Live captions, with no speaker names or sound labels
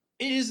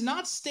It is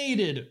not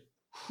stated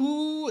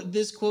who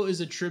this quote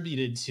is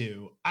attributed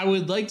to. I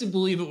would like to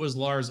believe it was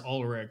Lars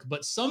Ulrich,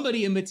 but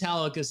somebody in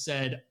Metallica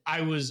said, I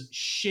was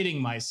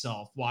shitting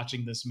myself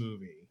watching this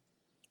movie.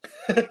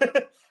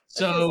 That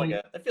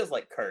feels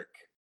like Kirk.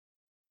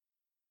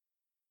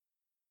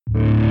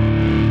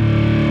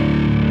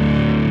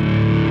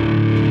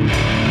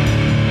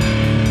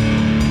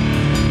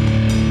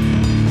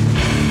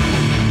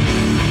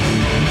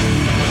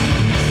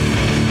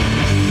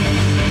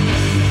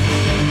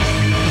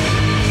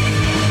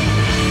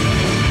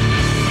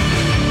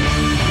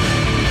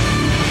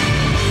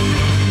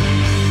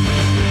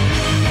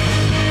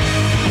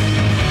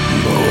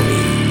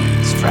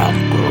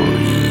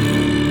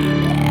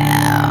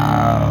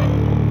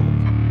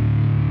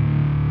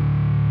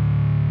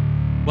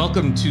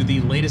 Welcome to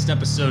the latest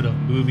episode of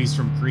Movies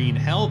from Green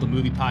Hell, the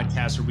movie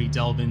podcast where we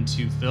delve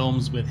into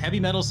films with heavy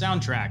metal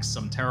soundtracks,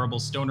 some terrible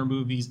stoner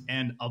movies,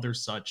 and other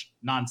such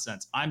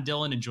nonsense. I'm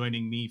Dylan, and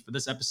joining me for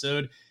this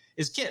episode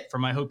is Kit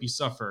from I Hope You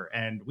Suffer,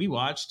 and we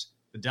watched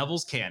The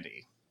Devil's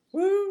Candy.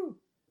 Woo!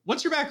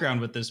 What's your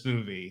background with this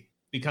movie?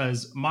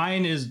 Because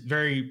mine is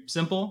very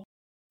simple.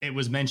 It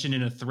was mentioned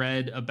in a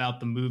thread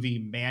about the movie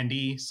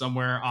Mandy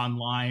somewhere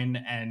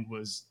online and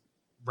was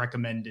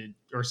recommended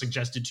or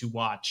suggested to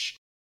watch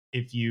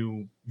if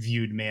you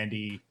viewed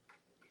Mandy.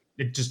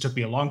 It just took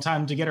me a long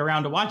time to get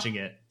around to watching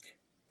it.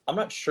 I'm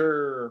not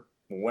sure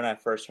when I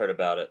first heard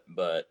about it,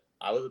 but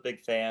I was a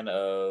big fan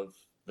of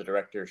the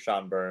director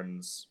Sean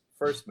Byrne's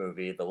first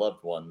movie, The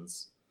Loved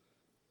Ones.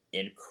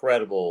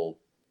 Incredible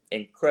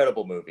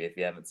movie if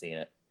you haven't seen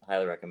it.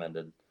 Highly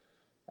recommended.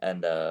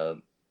 And I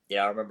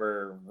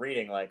remember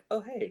reading like, oh,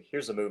 hey,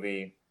 here's a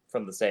movie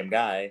from the same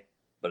guy,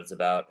 but it's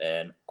about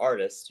an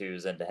artist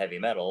who's into heavy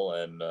metal,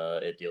 and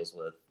it deals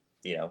with,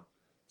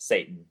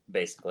 Satan,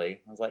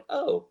 basically. I was like,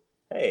 oh,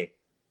 hey,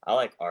 I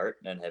like art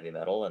and heavy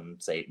metal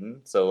and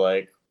Satan, so,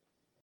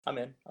 I'm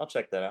in. I'll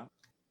check that out.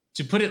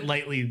 To put it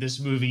lightly, this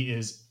movie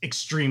is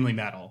extremely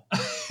metal.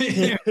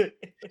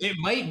 It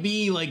might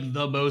be,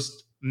 the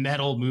most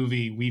metal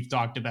movie we've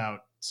talked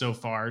about so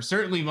far.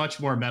 Certainly much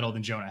more metal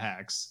than Jonah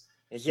Hex.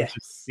 Yes. Which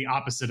is the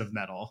opposite of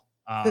metal.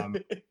 A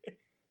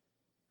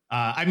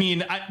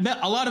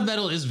lot of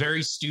metal is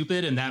very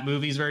stupid, and that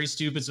movie is very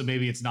stupid, so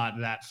maybe it's not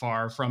that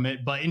far from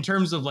it. But in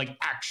terms of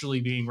actually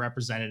being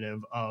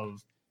representative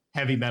of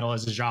heavy metal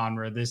as a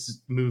genre,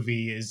 this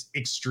movie is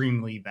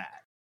extremely bad.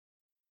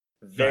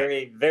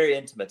 Very, very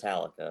into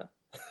Metallica.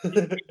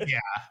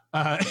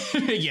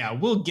 Yeah,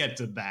 we'll get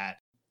to that.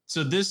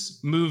 So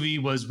this movie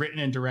was written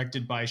and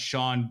directed by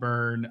Sean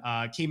Byrne.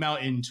 Came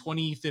out in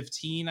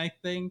 2015, I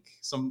think,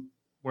 somewhere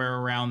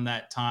around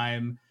that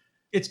time.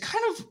 It's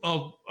kind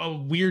of a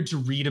weird to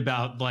read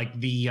about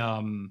the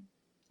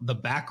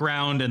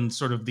background and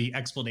sort of the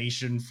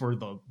explanation for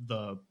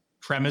the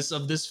premise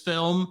of this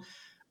film,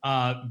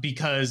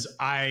 because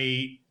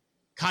I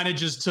kind of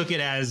just took it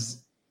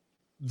as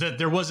that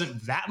there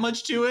wasn't that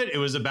much to it. It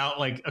was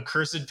about a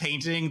cursed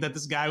painting that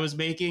this guy was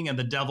making, and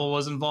the devil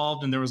was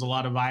involved, and there was a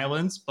lot of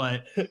violence.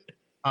 But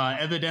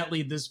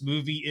evidently, this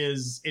movie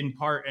is in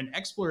part an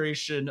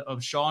exploration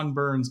of Sean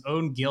Byrne's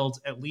own guilt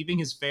at leaving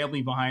his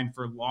family behind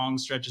for long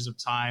stretches of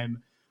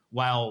time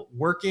while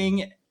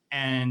working.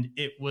 And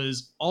it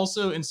was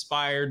also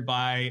inspired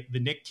by the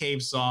Nick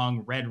Cave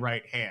song Red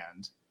Right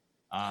Hand,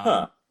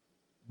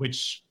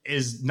 which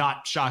is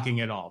not shocking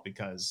at all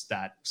because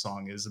that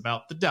song is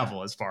about the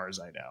devil, as far as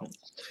I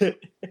know.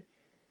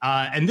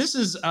 And this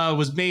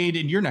was made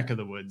in your neck of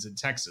the woods in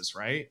Texas,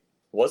 right?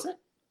 Was it?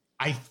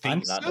 I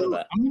think so. Know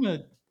that. I'm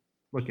gonna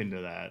look into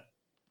that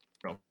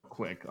real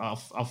quick. I'll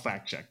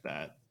fact check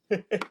that.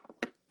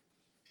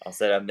 I'll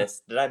say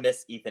did I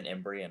miss Ethan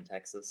Embry in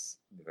Texas?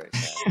 I'd be very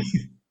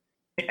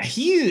sad.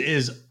 He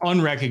is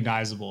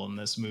unrecognizable in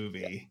this movie.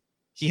 Yeah.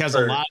 He has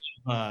a lot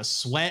of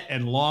sweat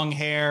and long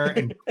hair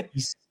and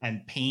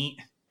and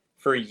paint.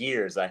 For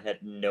years, I had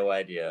no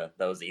idea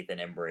that was Ethan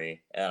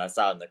Embry, and I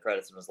saw it in the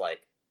credits and was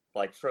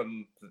like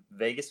from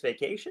Vegas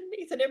Vacation,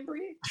 Ethan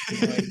Embry.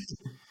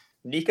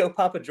 Nico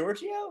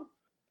Papagiorgio?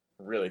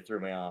 Really threw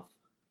me off.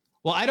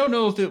 Well, I don't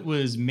know if it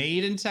was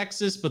made in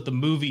Texas, but the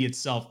movie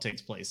itself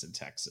takes place in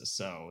Texas.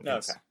 So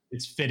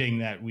it's fitting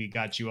that we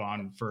got you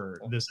on for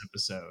this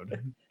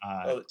episode,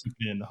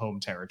 in the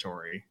home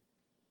territory.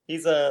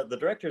 He's the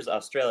director's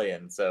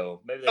Australian,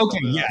 so maybe they call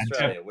it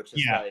Australia, which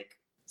is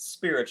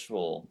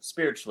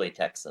spiritually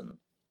Texan.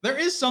 There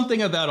is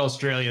something about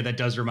Australia that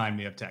does remind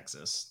me of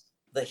Texas.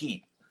 The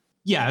heat.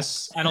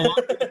 Yes, and a lot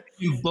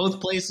in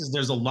both places,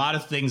 there's a lot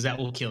of things that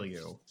will kill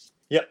you.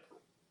 Yep.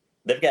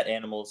 They've got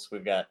animals.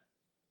 We've got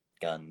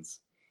guns.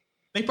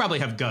 They probably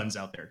have guns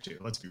out there, too.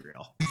 Let's be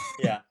real.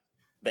 Yeah.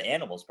 The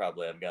animals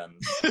probably have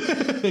guns.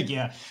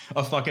 Yeah.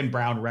 A fucking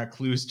brown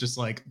recluse just,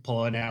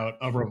 pulling out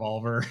a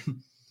revolver.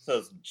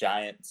 Those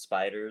giant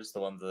spiders, the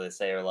ones that they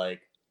say are,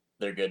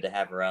 they're good to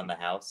have around the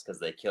house because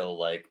they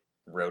kill,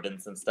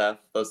 rodents and stuff.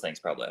 Those things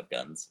probably have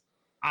guns.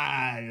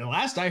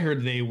 Last I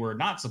heard, they were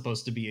not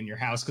supposed to be in your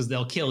house because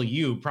they'll kill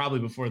you probably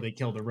before they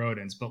kill the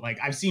rodents. But like,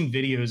 I've seen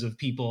videos of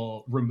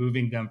people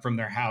removing them from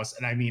their house,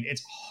 and I mean,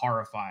 it's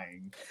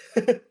horrifying.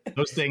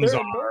 Those things They're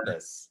are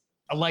enormous.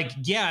 like,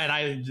 yeah, and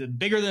I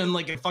bigger than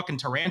like a fucking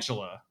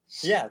tarantula.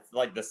 Yeah, it's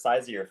like the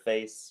size of your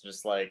face,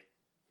 just like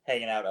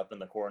hanging out up in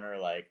the corner,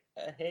 like,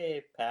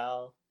 hey,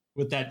 pal.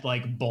 With that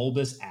like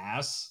bulbous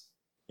ass.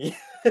 Yeah.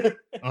 Ugh,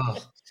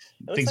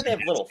 It looks like they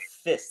have little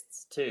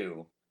fists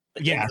too.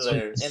 The yeah,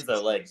 ends of their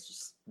legs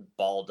just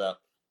balled up.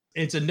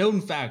 It's a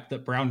known fact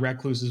that brown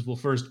recluses will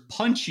first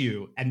punch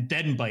you and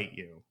then bite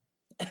you.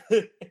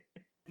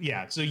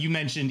 Yeah, so you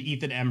mentioned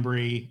Ethan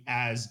Embry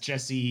as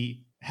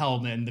Jesse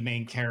Hellman, the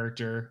main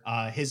character.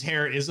 His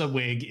hair is a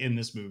wig in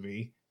this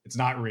movie. It's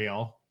not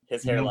real.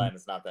 His hairline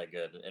is not that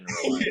good in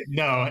real life.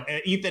 No,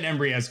 Ethan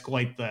Embry has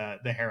quite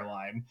the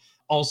hairline.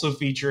 Also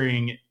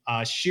featuring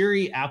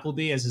Shiri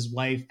Appleby as his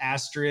wife,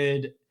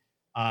 Astrid,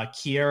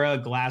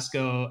 Kiera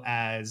Glasgow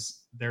as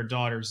their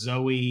daughter,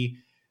 Zoe,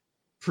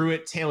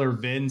 Pruitt Taylor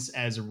Vince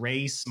as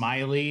Ray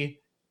Smiley,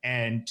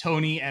 and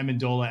Tony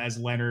Amendola as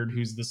Leonard,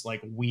 who's this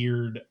like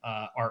weird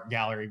art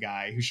gallery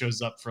guy who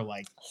shows up for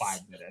like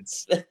 5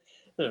 minutes.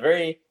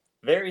 Very,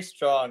 very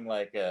strong,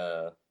 like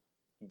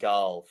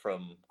Gal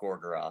from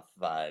Gorgoroth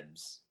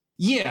vibes.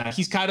 Yeah,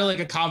 he's kind of like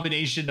a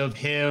combination of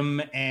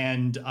him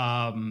and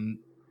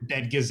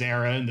Bed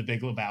Gazzara in The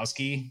Big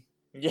Lebowski.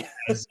 Yeah.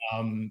 As,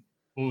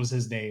 what was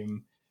his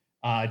name?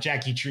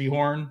 Jackie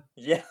Treehorn.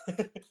 Yeah.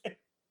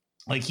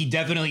 Like, he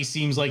definitely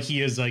seems like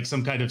he is like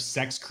some kind of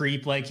sex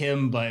creep like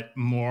him, but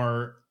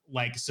more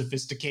like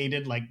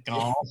sophisticated, like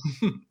Gal.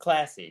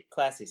 Classy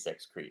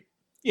sex creep.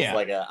 Yeah. It's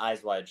like a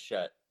Eyes Wide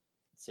Shut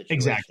situation.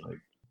 Exactly.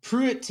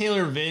 Pruitt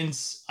Taylor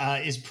Vince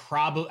is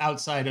probably,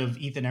 outside of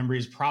Ethan Embry,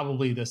 is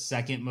probably the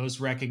second most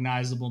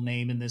recognizable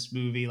name in this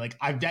movie. Like,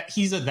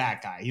 he's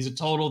that guy. He's a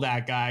total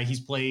that guy. He's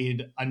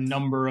played a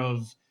number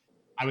of,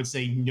 I would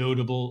say,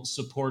 notable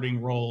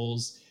supporting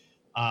roles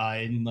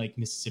in like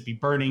Mississippi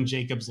Burning,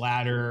 Jacob's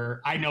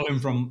Ladder. I know him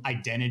from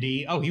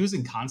Identity. Oh, he was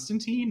in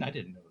Constantine? I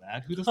didn't know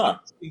that. Who the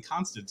fuck was in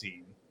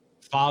Constantine?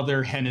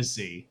 Father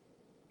Hennessy,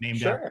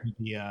 named after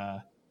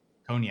the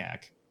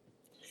cognac.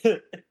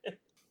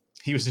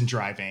 He was in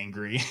Drive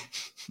Angry.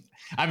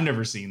 I've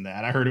never seen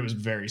that. I heard it was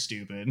very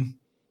stupid.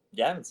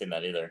 Yeah, I haven't seen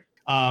that either.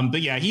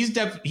 But yeah, he's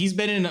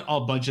been in a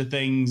bunch of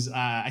things.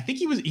 I think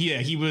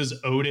he was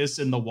Otis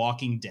in The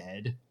Walking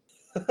Dead.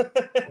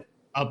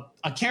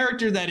 A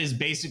character that is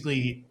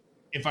basically,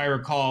 if I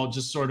recall,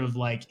 just sort of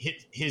like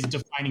his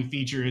defining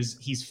feature is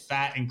he's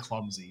fat and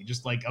clumsy,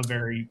 just like a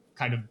very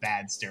kind of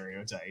bad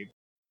stereotype.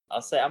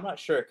 I'll say I'm not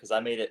sure because I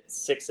made it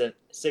six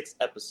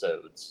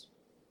episodes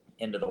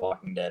into The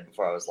Walking Dead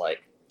before I was like,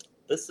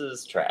 this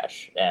is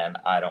trash, and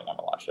I don't want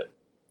to watch it.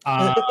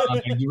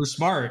 You were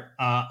smart.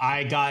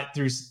 I got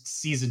through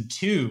season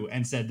 2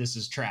 and said, this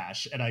is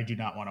trash, and I do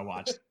not want to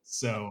watch it.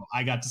 So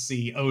I got to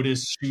see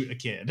Otis shoot a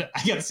kid.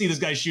 I got to see this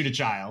guy shoot a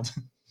child.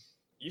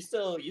 You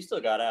still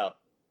got out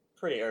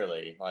pretty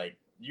early. Like,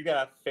 you got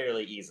out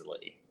fairly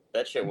easily.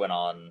 That shit went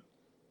on,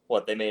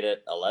 what, they made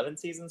it 11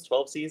 seasons,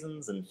 12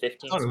 seasons, and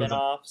 15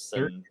 spinoffs,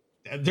 and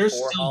there's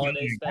 4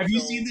 holiday specials. Have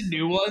you seen the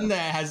new one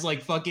that has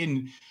like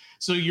fucking...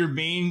 So your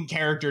main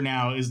character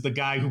now is the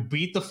guy who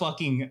beat the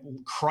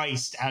fucking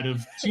Christ out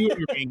of 2 of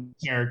your main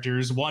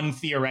characters, one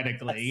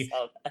theoretically.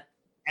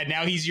 And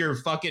now he's your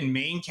fucking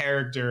main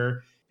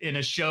character in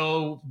a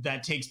show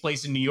that takes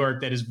place in New York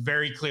that is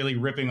very clearly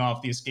ripping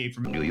off the Escape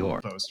from New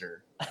York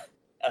poster.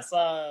 I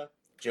saw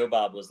Joe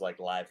Bob was like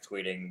live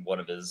tweeting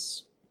one of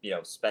his,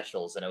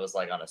 specials, and it was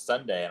like on a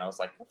Sunday, and I was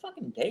like, what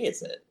fucking day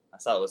is it? I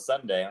saw it was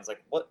Sunday. I was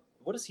like, what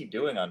is he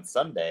doing on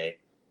Sunday?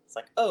 It's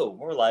like, oh,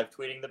 we're live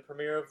tweeting the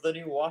premiere of the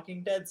new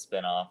Walking Dead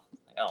spinoff.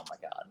 Like, oh my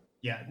god.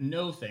 Yeah,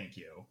 no thank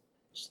you.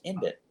 Just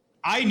end it.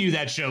 I knew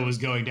that show was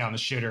going down the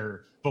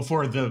shitter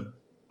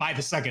by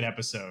the second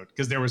episode,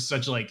 because there was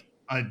such like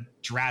a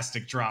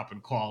drastic drop in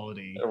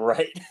quality.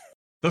 Right.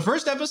 The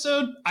first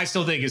episode, I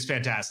still think is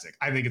fantastic.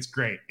 I think it's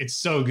great. It's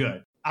so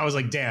good. I was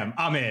like, damn,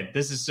 I'm in.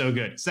 This is so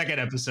good. Second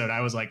episode,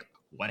 I was like,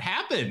 what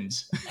happened?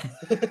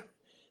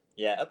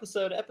 Yeah,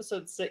 episode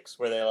 6,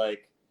 where they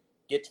like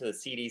get to the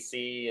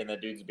CDC and the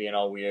dude's being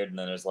all weird, and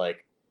then there's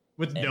like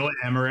with Noah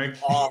Emmerich,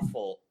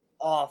 awful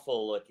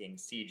looking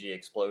CG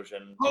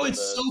explosion. Oh,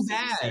 it's so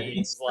bad.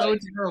 It's so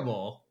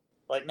terrible.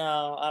 Like,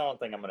 no, I don't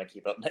think I'm gonna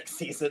keep up next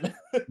season.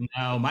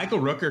 No, Michael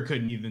Rooker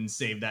couldn't even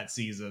save that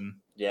season.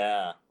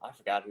 Yeah, I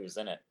forgot who was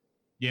in it.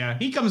 Yeah,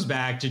 he comes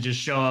back to just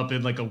show up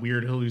in like a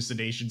weird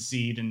hallucination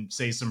seed and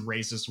say some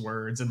racist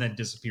words and then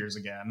disappears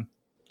again.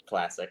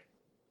 Classic.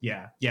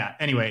 Yeah.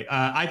 Anyway,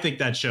 I think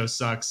that show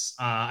sucks.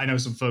 I know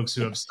some folks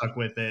who have stuck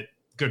with it.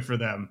 Good for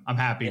them. I'm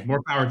happy. Yeah.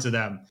 More power to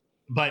them.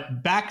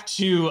 But back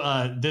to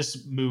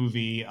this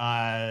movie,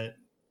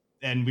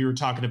 and we were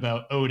talking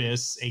about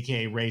Otis,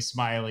 a.k.a. Ray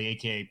Smiley,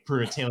 a.k.a.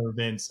 Pruitt Taylor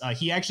Vince.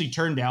 He actually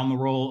turned down the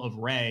role of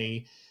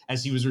Ray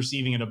as he was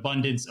receiving an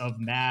abundance of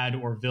mad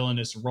or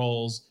villainous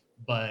roles,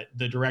 but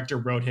the director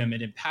wrote him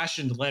an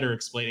impassioned letter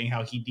explaining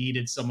how he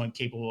needed someone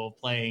capable of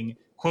playing,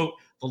 quote,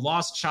 the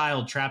lost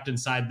child trapped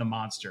inside the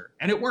monster.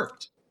 And it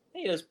worked. I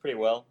think it does pretty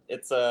well.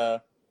 It's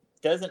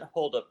doesn't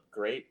hold up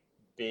great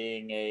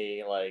being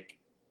a like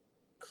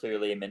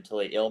clearly a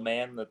mentally ill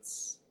man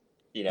that's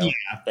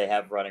they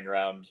have running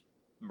around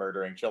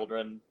murdering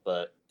children,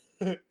 but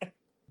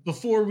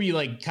before we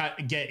like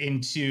get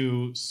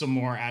into some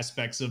more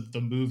aspects of the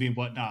movie and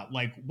whatnot,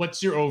 like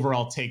what's your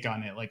overall take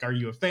on it? Like, are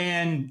you a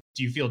fan?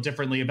 Do you feel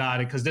differently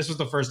about it? Because this was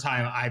the first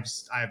time I've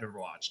ever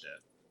watched it.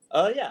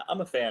 Yeah,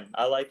 I'm a fan.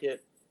 I like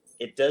it.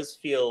 It does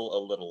feel a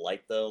little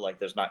light though, like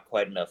there's not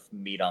quite enough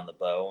meat on the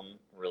bone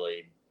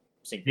really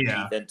sink your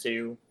teeth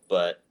into,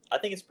 but I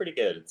think it's pretty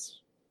good.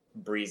 It's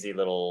breezy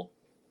little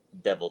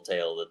devil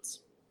tale that's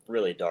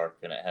really dark,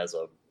 and it has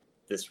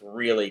this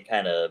really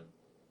kind of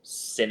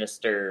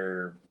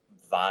sinister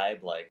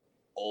vibe, like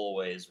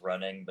always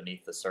running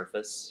beneath the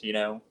surface,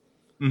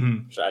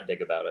 which I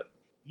dig about it.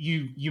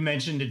 You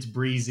mentioned it's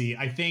breezy.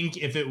 I think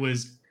if it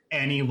was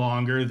any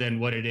longer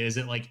than what it is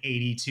at like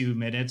 82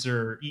 minutes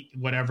or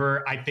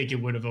whatever, I think it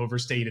would have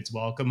overstayed its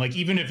welcome. Like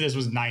even if this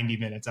was 90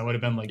 minutes, I would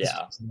have been like, this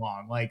is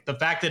long. Like the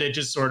fact that it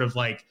just sort of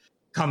like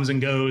comes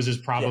and goes is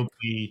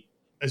probably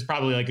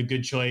like a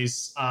good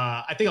choice.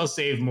 I think I'll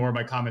save more of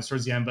my comments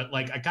towards the end, but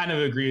like I kind of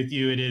agree with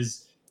you. It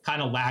is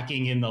kind of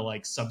lacking in the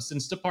like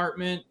substance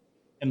department,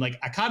 and like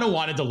I kind of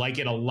wanted to like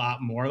it a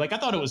lot more. Like I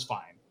thought it was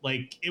fine.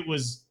 Like it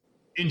was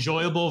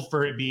enjoyable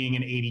for it being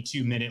an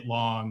 82-minute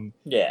long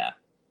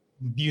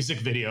music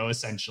video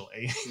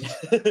essentially.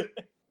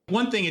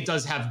 One thing it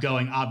does have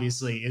going,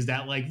 obviously, is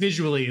that like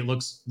visually it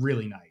looks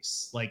really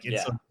nice. Like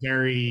it's a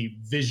very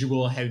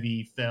visual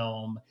heavy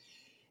film.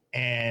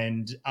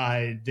 And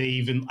I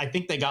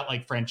think they got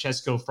like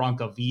Francesco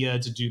Francavilla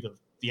to do the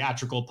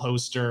theatrical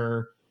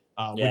poster,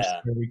 which is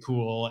really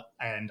cool.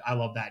 And I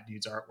love that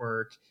dude's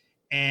artwork.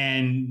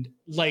 And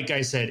like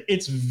I said,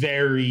 it's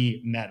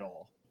very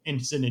metal.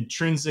 It's an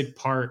intrinsic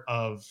part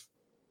of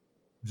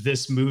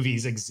this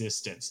movie's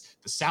existence.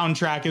 The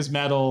soundtrack is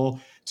metal.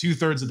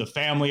 2/3 of the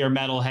family are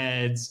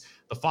metalheads.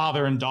 The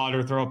father and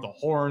daughter throw up the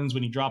horns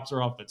when he drops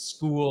her off at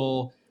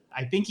school.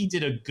 I think he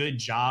did a good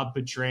job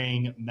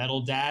portraying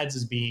metal dads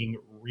as being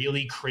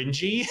really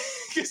cringy.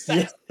 Because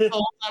that's the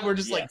whole time we're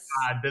just like,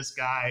 God, this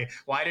guy,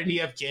 why did he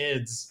have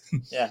kids?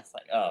 It's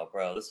like, oh,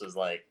 bro, this was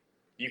like,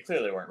 you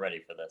clearly weren't ready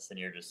for this, and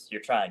you're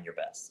trying your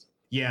best.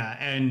 Yeah,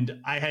 and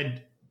I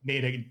had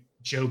made a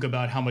joke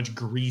about how much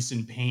grease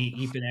and paint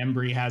Ethan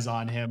Embry has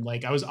on him.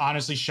 Like, I was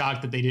honestly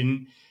shocked that they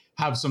didn't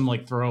have some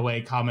like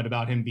throwaway comment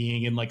about him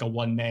being in like a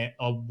one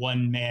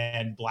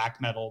man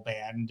black metal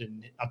band,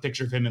 and a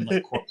picture of him in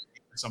like or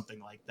something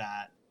like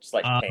that. Just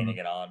like painting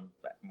it on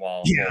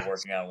while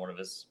working on one of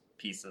his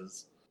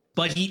pieces.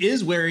 But he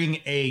is wearing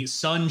a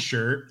Sunn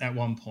shirt at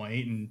one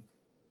point, and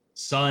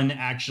Sunn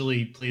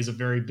actually plays a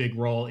very big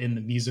role in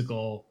the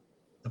musical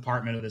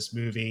department of this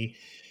movie.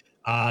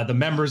 The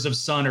members of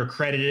Sunn are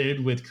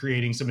credited with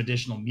creating some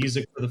additional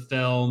music for the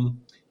film,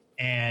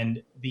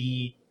 and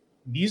the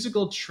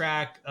musical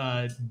track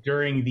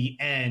during the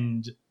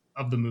end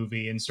of the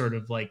movie and sort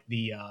of like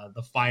the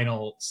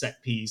final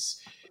set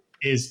piece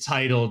is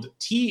titled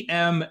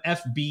TMFBSI,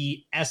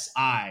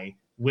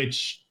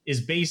 which is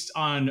based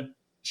on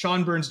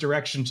Sean Byrne's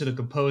direction to the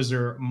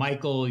composer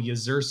Michael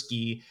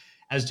Yezerski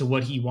as to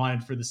what he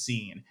wanted for the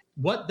scene.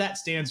 What that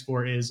stands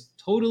for is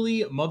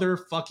totally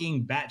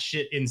motherfucking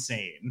batshit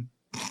insane.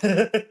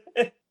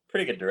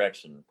 Pretty good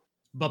direction.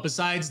 But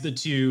besides the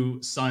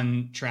two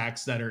Sunn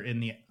tracks that are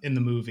in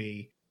the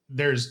movie,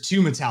 there's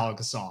two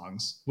Metallica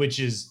songs, which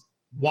is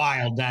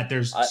wild that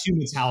there's two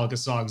Metallica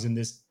songs in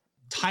this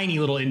tiny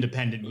little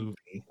independent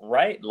movie.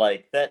 Right?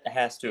 Like that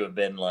has to have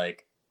been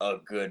like a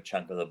good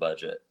chunk of the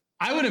budget.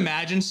 I would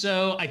imagine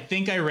so. I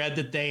think I read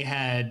that they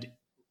had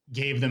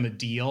gave them a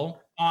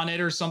deal on it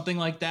or something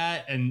like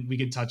that. And we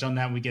could touch on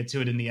that when we get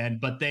to it in the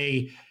end. But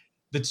the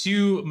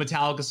two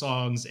Metallica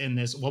songs in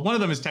this, well, one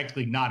of them is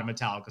technically not a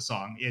Metallica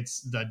song.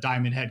 It's the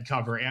Diamond Head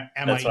cover.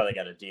 That's why they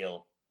got a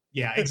deal.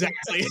 Yeah,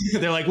 exactly.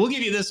 They're like, we'll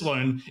give you this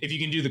one if you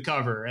can do the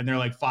cover. And they're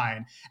like,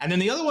 fine. And then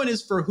the other one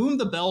is For Whom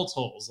the Bell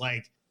Tolls.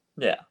 Like,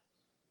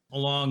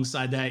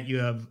 alongside that, you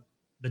have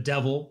The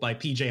Devil by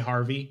PJ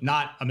Harvey.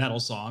 Not a metal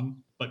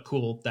song, but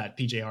cool that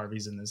PJ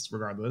Harvey's in this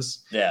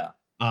regardless. Yeah.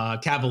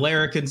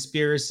 Cavalera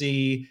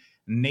Conspiracy,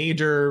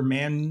 Nader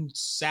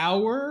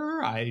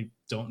Mansour. I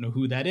don't know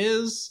who that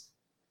is.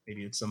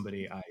 Maybe it's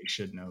somebody I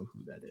should know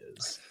who that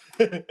is.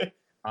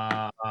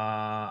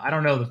 I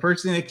don't know. The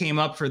first thing that came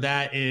up for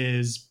that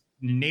is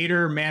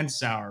Nader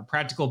Mansour,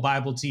 Practical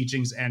Bible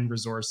Teachings and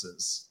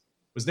Resources.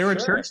 Was there a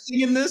church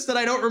thing in this that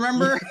I don't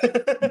remember?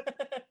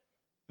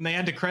 And they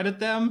had to credit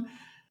them.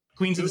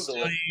 Queens of the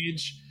Stone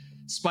Age,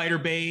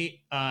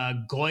 Spiderbait,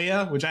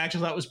 Goya, which I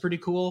actually thought was pretty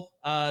cool.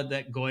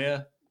 That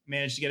Goya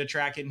managed to get a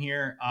track in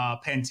here.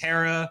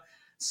 Pantera,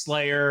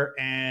 Slayer,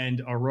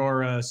 and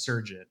Aurora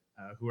Surgeon,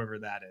 whoever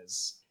that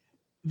is.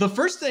 The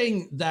first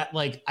thing that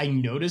like I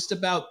noticed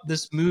about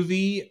this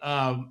movie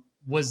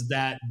was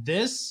that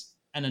this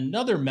and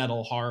another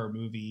metal horror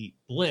movie,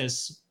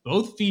 Bliss,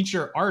 both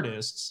feature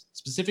artists,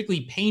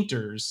 specifically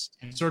painters,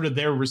 and sort of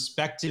their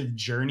respective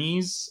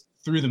journeys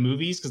through the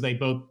movies because they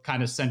both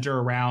kind of center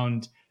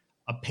around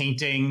a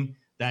painting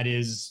that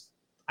is,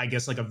 I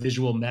guess, like a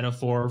visual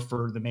metaphor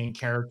for the main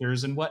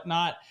characters and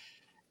whatnot.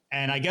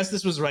 And I guess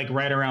this was like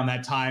right around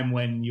that time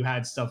when you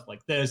had stuff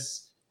like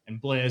this and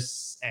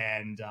Bliss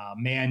and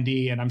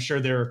Mandy. And I'm sure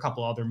there are a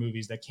couple other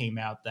movies that came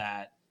out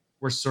that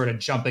were sort of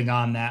jumping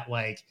on that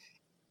like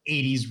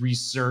 80s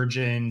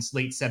resurgence,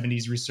 late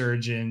 70s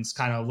resurgence,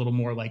 kind of a little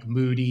more like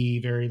moody,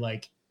 very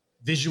like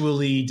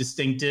visually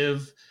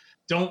distinctive.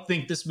 Don't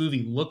think this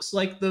movie looks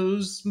like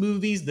those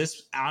movies.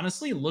 This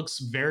honestly looks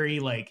very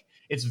like,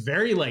 it's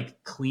very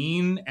like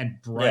clean and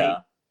bright.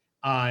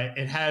 Yeah.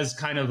 It has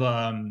kind of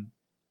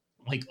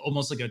like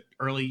almost like a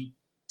early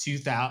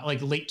 2000,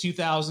 like late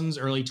 2000s,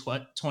 early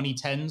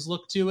 2010s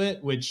look to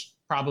it, which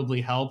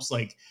probably helps.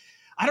 Like,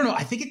 I don't know.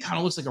 I think it kind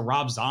of looks like a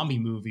Rob Zombie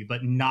movie,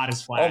 but not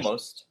as flashy.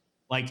 Almost.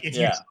 Like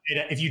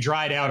if you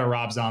dried out a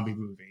Rob Zombie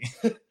movie.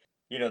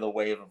 You know, the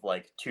wave of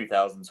like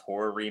 2000s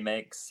horror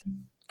remakes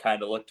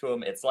kind of look to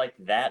them. It's like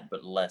that,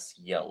 but less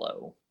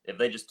yellow. If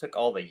they just took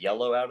all the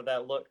yellow out of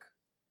that look.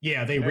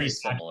 Yeah, they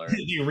similar.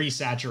 They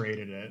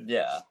resaturated it.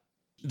 Yeah.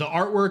 The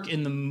artwork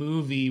in the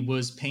movie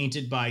was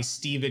painted by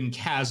Stephen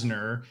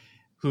Kasner,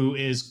 who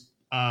is,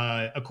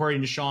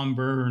 according to Sean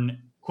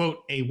Byrne,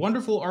 quote, a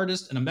wonderful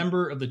artist and a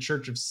member of the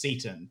Church of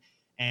Satan.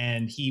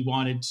 And he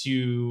wanted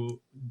to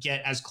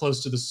get as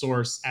close to the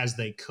source as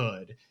they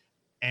could.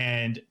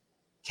 And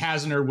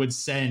Kasner would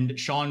send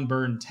Sean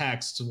Byrne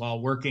texts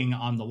while working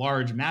on the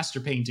large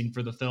master painting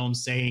for the film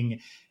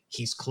saying,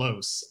 he's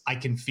close. I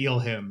can feel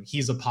him.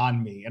 He's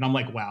upon me. And I'm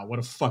like, wow, what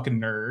a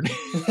fucking nerd.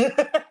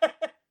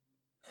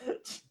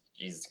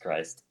 Jesus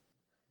Christ.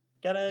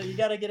 You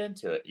gotta get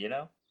into it, you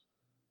know?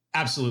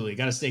 Absolutely.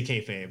 Gotta stay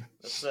kayfabe.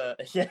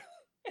 Yeah.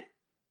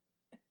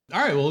 All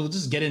right, well, we'll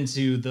just get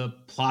into the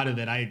plot of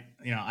it. I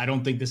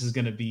don't think this is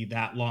going to be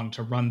that long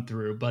to run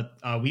through, but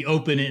we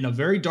open in a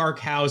very dark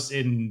house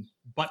in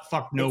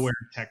buttfuck nowhere,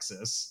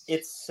 Texas.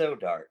 It's so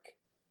dark.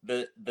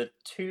 The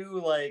two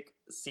like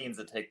scenes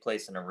that take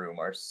place in a room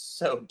are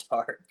so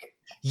dark.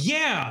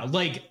 Yeah,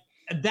 like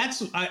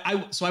that's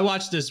I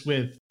watched this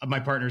with my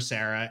partner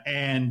Sarah,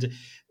 and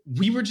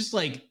we were just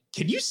like,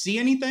 "Can you see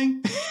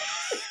anything?"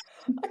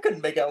 I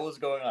couldn't make out what was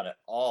going on at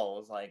all.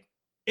 It was like.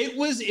 It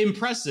was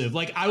impressive.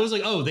 Like, I was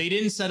like, oh, they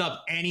didn't set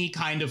up any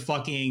kind of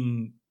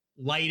fucking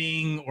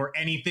lighting or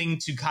anything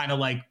to kind of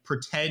like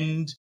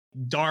pretend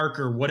dark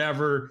or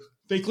whatever.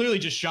 They clearly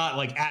just shot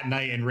like at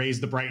night and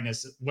raised the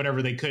brightness,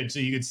 whatever they could, so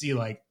you could see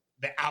like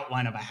the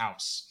outline of a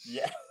house.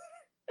 Yeah.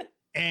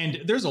 And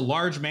there's a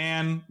large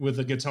man with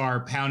a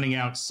guitar pounding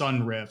out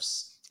Sunn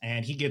riffs,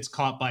 and he gets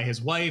caught by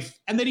his wife,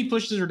 and then he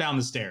pushes her down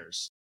the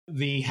stairs.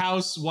 The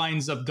house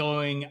winds up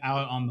going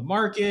out on the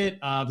market.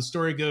 The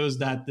story goes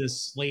that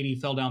this lady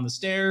fell down the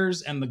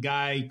stairs and the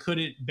guy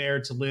couldn't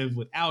bear to live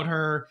without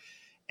her.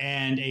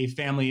 And a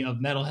family of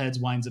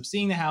metalheads winds up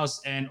seeing the house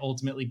and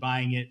ultimately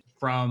buying it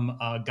from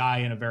a guy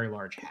in a very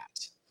large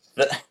hat.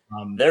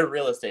 Their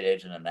real estate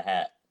agent in the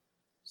hat,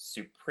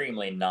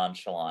 supremely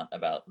nonchalant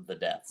about the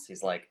deaths.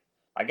 He's like,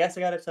 I guess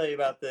I got to tell you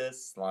about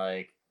this.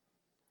 Like,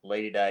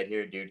 lady died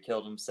here, dude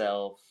killed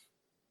himself.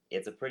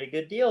 It's a pretty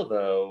good deal,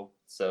 though.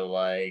 So,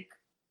 like,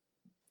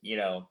 you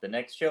know, the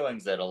next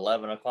showing's at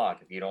 11 o'clock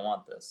if you don't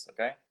want this,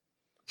 okay?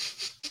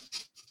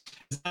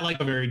 It's not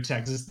like a very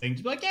Texas thing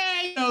to be like,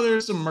 yeah, you know,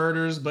 there's some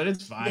murders, but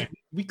it's fine.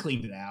 We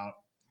cleaned it out.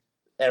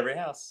 Every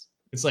house.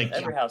 It's like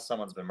every house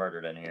someone's been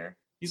murdered in here.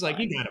 He's like,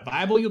 you got a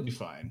Bible, you'll be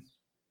fine.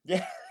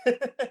 Yeah.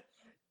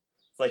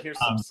 It's like, here's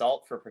some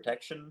salt for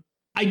protection.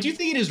 I do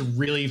think it is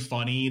really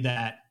funny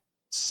that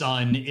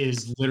Sunn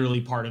is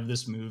literally part of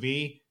this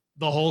movie.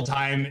 The whole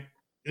time,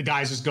 the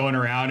guy's just going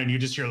around and you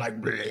just hear like,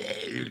 because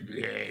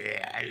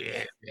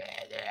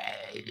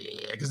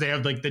they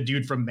have like the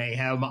dude from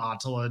Mayhem,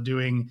 Attila,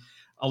 doing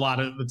a lot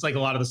of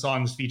the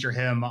songs feature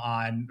him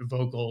on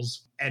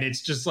vocals. And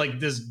it's just like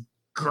this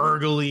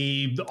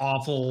gurgly,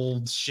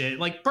 awful shit,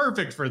 like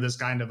perfect for this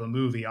kind of a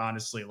movie,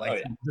 honestly.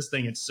 Like this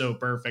thing, it's so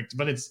perfect,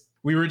 but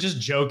we were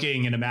just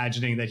joking and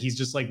imagining that he's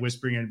just like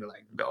whispering and be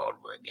like, don't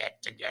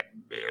forget to get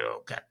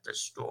milk at the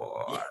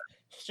store.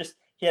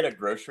 He had a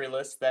grocery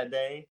list that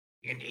day.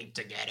 You need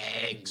to get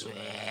eggs.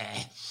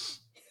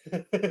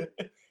 Bread.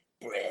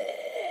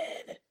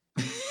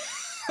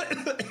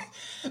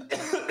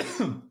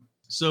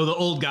 So the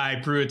old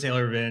guy, Pruitt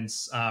Taylor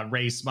Vince,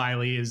 Ray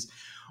Smiley, is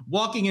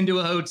walking into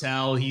a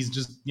hotel. He's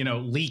just,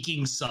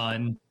 leaking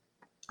sun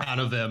out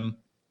of him.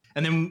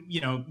 And then,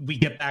 we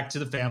get back to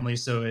the family.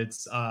 So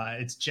it's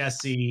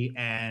Jesse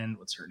and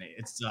what's her name?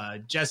 It's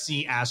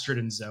Jesse, Astrid,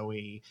 and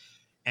Zoe.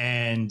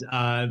 And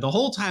the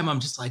whole time I'm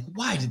just like,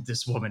 why did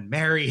this woman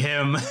marry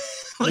him?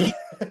 Like,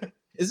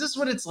 is this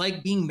what it's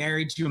like being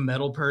married to a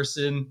metal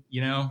person?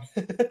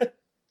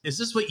 Is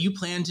this what you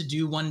plan to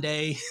do one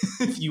day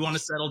if you want to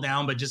settle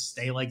down, but just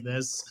stay like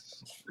this?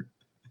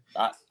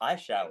 I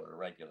shower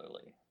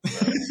regularly.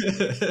 So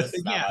this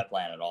is not my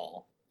plan at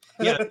all.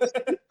 Yeah,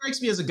 it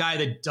strikes me as a guy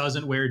that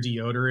doesn't wear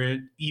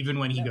deodorant even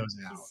when he goes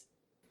out.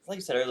 Like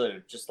you said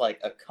earlier, just like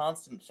a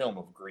constant film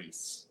of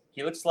grease.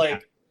 He looks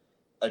like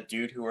a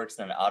dude who works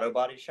in an auto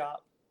body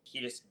shop he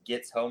just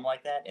gets home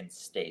like that and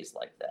stays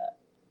like that.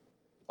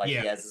 Like,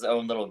 Yeah. he has his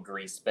own little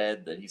grease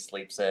bed that he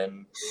sleeps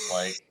in.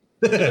 Like,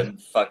 he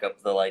doesn't fuck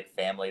up the, like,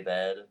 family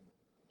bed.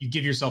 You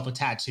give yourself a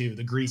tattoo.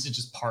 The grease is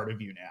just part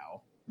of you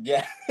now.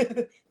 Yeah.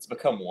 It's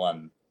become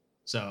one.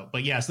 So,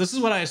 but yes, this is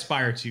what I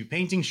aspire to.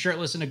 Painting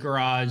shirtless in a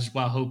garage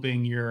while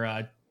hoping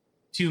your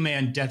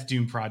two-man Death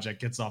Doom project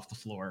gets off the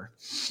floor.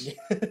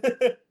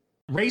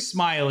 Ray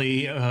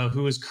Smiley,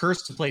 who is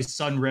cursed to play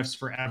Sunn riffs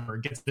forever,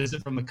 gets a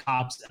visit from the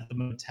cops at the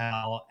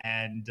motel.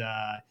 And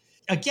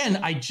again,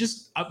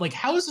 like,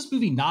 how is this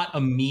movie not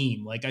a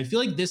meme? Like, I feel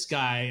like this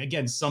guy,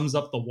 again, sums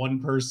up the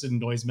one-person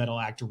noise metal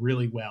act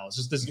really well. It's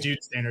just this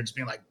dude standing there just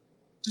being like,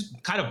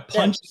 just kind of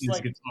punching his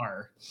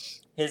guitar.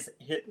 His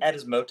at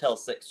his Motel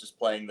 6, just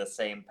playing the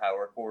same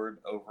power chord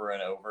over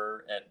and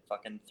over at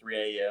fucking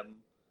 3 a.m.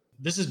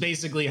 This is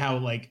basically how,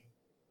 like,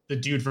 the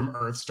dude from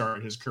Earth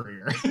started his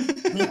career.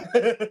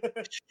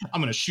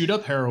 I'm going to shoot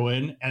up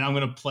heroin, and I'm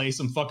going to play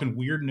some fucking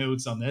weird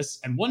notes on this,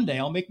 and one day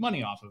I'll make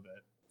money off of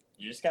it.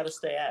 You just got to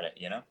stay at it,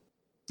 you know?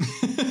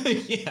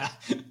 Yeah.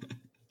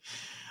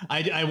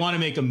 I want to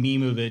make a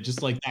meme of it,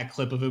 just like that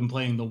clip of him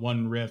playing the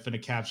one riff and a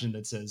caption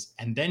that says,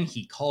 and then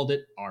he called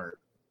it art.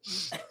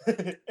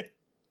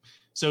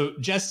 So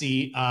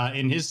Jesse,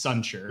 in his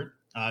Sunn shirt,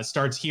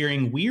 starts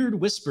hearing weird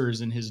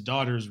whispers in his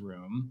daughter's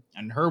room,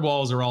 and her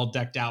walls are all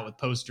decked out with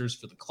posters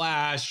for The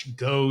Clash,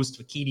 Ghost,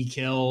 Vakiti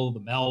Kill,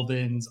 The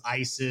Melvins,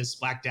 ISIS,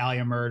 Black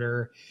Dahlia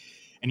Murder,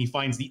 and he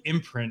finds the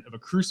imprint of a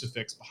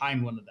crucifix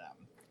behind one of them.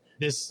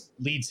 This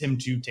leads him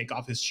to take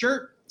off his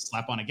shirt,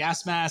 slap on a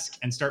gas mask,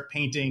 and start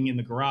painting in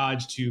the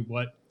garage to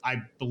what I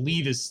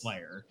believe is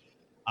Slayer.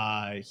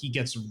 He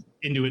gets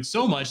into it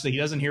so much that he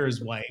doesn't hear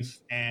his wife,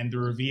 and the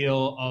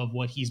reveal of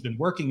what he's been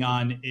working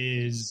on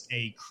is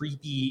a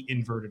creepy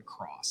inverted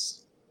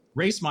cross.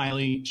 Ray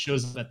Smiley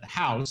shows up at the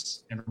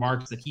house and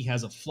remarks that he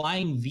has a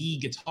flying V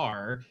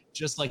guitar,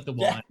 just like the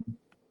one.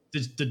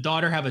 Did the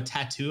daughter have a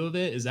tattoo of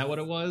it? Is that what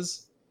it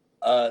was?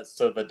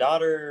 So the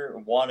daughter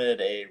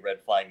wanted a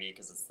red flying V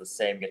because it's the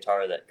same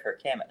guitar that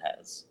Kirk Hammett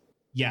has.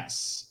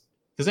 Yes,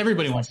 because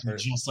everybody wants to be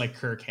just like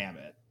Kirk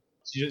Hammett.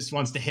 She just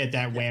wants to hit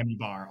that whammy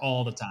bar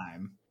all the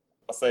time.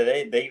 I'll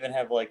say they even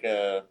have like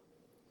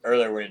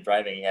earlier when he's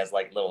driving, he has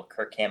like little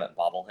Kirk Hammett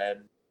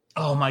bobblehead.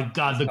 Oh my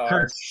god, the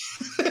Kirk.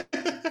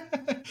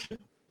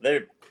 They're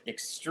an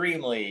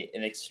extremely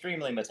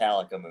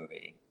Metallica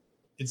movie.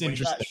 It's when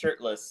interesting. He's not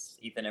shirtless,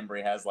 Ethan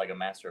Embry has like a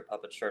Master of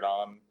Puppets shirt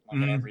on,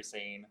 like in every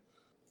scene.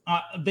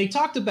 They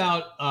talked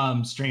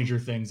about Stranger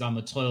Things on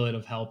the Toilet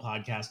of Hell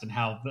podcast and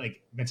how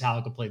like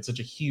Metallica played such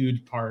a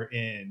huge part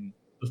in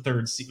the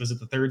third was it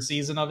the third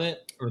season of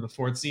it or the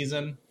fourth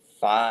season?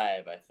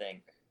 5, I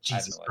think.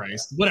 Jesus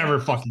Christ. Whatever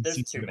fucking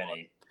there's too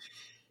many.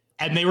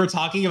 And they were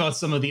talking about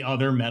some of the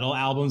other metal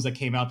albums that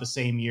came out the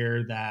same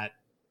year that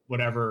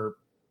whatever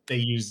they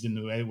used in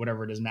the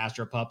whatever it is,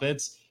 Master of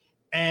Puppets.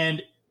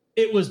 And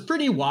it was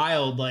pretty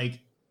wild, like,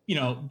 you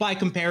know, by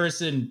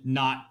comparison,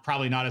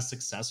 probably not as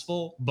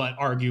successful, but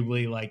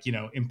arguably like, you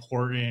know,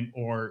 important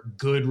or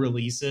good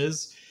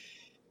releases.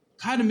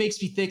 Kind of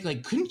makes me think,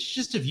 like, couldn't you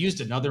just have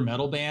used another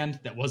metal band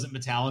that wasn't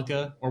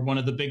Metallica or one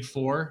of the big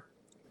four?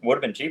 Would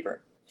have been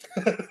cheaper.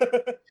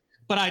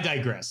 But I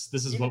digress.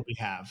 This is what we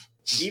have.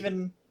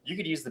 Even you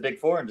could use the big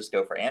four and just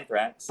go for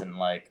Anthrax and,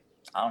 like,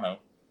 I don't know,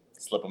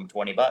 slip them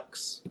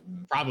 $20.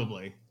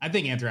 Probably. I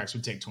think Anthrax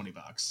would take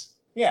 $20.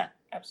 Yeah,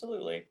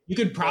 absolutely. You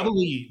could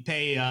probably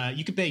pay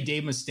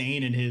Dave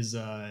Mustaine and his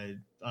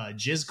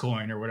Jizz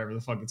coin or whatever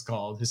the fuck it's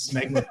called. His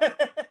smegma.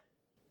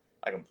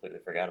 I completely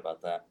forgot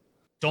about that.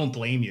 Don't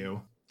blame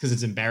you, because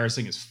it's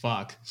embarrassing as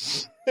fuck.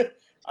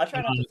 I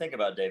try not to think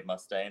about Dave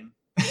Mustaine.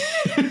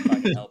 If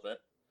I can help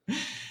it.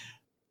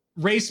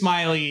 Ray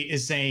Smiley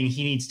is saying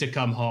he needs to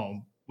come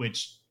home,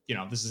 which, you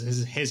know, this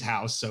is his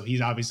house, so he's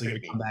obviously going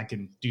to come back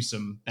and do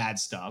some bad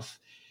stuff.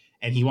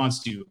 And he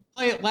wants to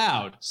play it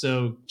loud.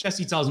 So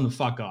Jesse tells him to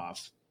fuck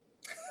off.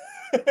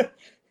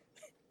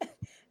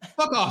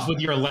 Fuck off with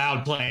your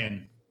loud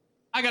playing.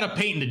 I got a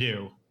painting to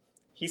do.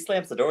 He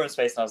slams the door in his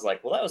face, and I was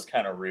like, well, that was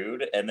kind of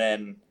rude. And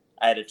then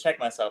I had to check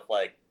myself,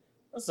 like,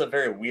 this is a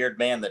very weird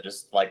man that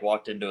just, like,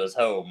 walked into his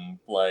home.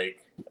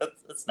 Like,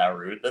 that's not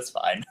rude. That's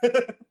fine.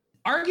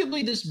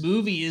 Arguably, this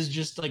movie is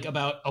just, like,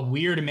 about a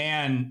weird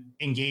man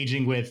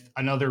engaging with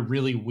another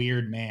really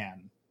weird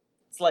man.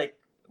 It's like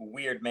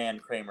Weird Man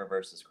Kramer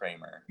versus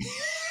Kramer.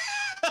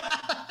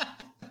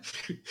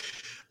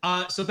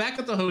 So back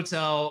at the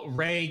hotel,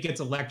 Ray gets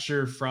a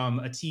lecture from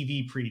a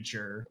TV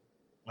preacher.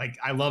 Like,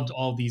 I loved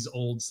all these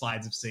old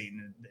slides of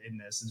Satan in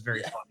this. It's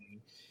very funny.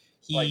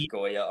 Like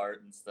Goya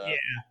art and stuff.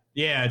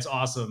 Yeah, it's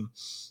awesome.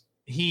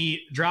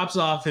 He drops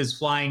off his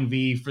flying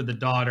V for the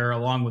daughter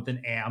along with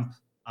an amp.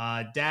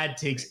 Dad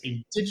takes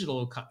a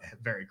digital,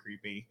 very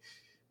creepy.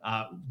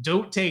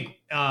 Don't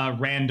take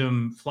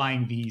random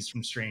flying Vs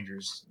from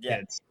strangers.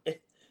 Yeah.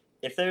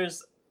 If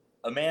there's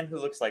a man who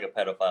looks like a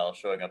pedophile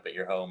showing up at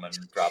your home and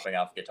dropping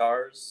off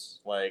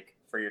guitars, like,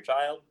 for your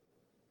child,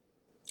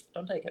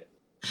 don't take it.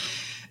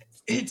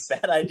 It's a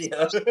bad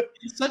idea.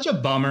 It's such a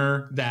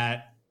bummer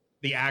that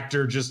the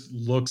actor just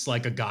looks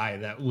like a guy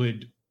that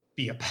would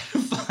be a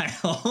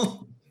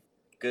pedophile.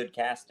 Good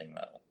casting,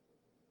 though.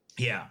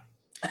 Yeah.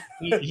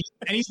 And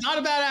he's not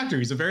a bad actor.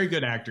 He's a very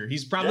good actor.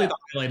 He's probably the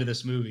highlight of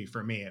this movie,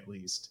 for me at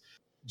least.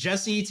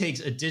 Jesse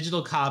takes a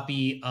digital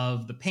copy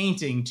of the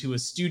painting to a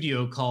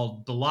studio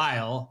called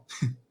Belial.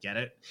 Get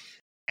it?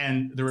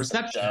 And the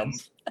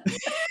receptionist.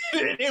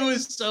 It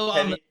was so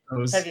on the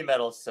nose. Heavy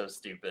metal is so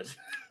stupid.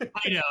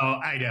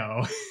 I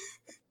know.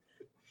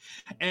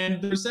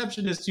 And the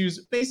receptionist,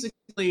 who's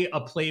basically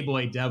a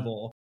Playboy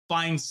devil,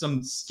 finds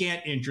some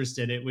scant interest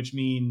in it, which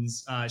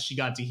means she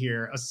got to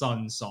hear a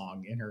Sunn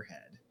song in her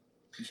head.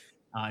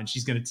 And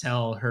she's going to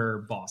tell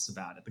her boss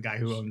about it, the guy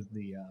who owns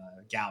the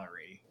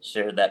gallery. She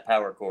heard that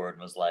power chord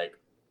and was like,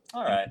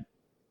 all right,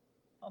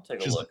 I'll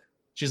take a look.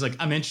 She's like,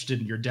 I'm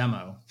interested in your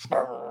demo.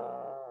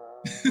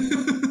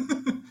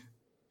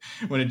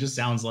 When it just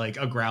sounds like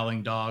a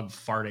growling dog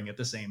farting at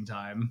the same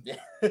time.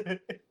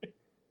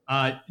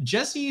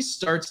 Jesse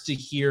starts to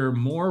hear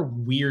more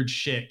weird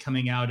shit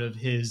coming out of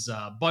his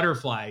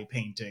butterfly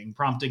painting,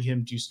 prompting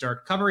him to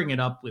start covering it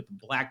up with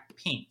black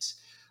paint.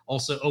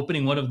 Also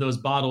opening one of those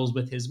bottles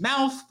with his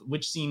mouth,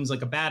 which seems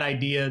like a bad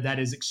idea. That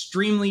is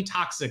extremely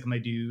toxic, my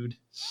dude.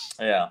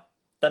 Yeah,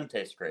 doesn't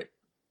taste great.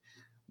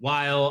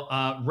 While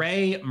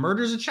Ray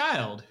murders a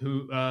child,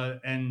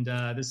 and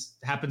this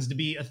happens to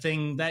be a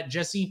thing that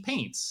Jesse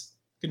paints.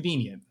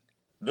 Convenient.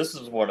 This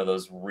is one of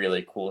those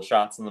really cool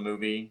shots in the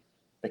movie.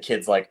 The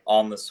kid's like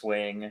on the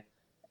swing,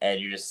 and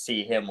you just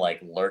see him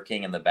like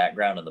lurking in the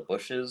background in the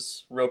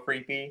bushes, real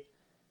creepy.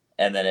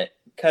 And then it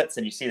cuts,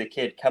 and you see the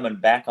kid coming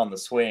back on the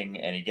swing,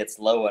 and he gets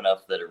low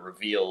enough that it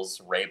reveals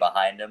Ray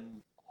behind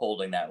him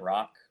holding that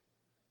rock.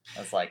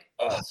 That's like,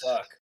 oh,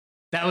 fuck.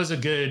 That was a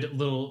good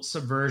little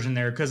subversion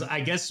there, because I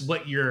guess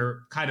what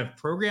you're kind of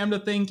programmed to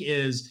think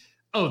is,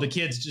 oh, the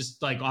kid's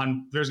just like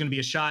there's going to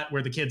be a shot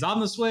where the kid's on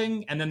the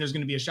swing, and then there's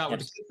going to be a shot where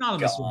the kid's not on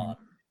the swing.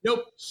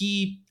 Nope,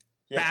 he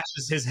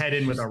bashes his head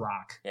in with a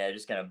rock. Yeah,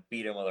 just going to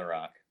beat him with a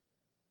rock.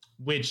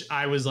 Which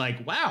I was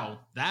like, wow,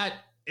 that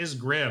is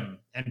grim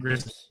and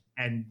grisly.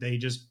 And they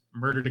just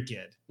murdered a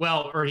kid.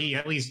 Well, or he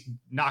at least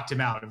knocked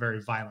him out in a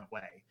very violent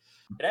way.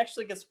 It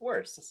actually gets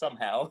worse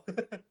somehow.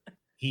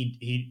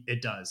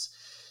 It does.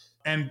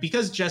 And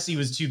because Jesse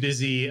was too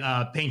busy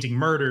painting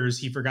murders,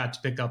 he forgot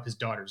to pick up his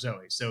daughter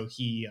Zoe. So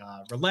he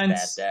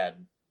relents.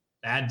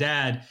 Bad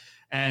dad.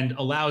 And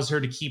allows her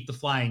to keep the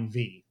flying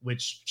V,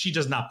 which she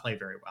does not play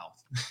very well.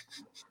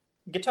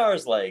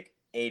 Guitar's like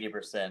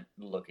 80%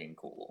 looking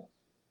cool.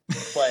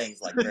 Playing's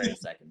like very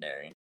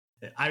secondary.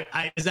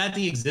 Is that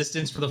the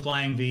existence for the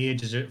flying V,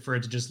 for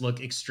it to just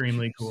look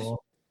extremely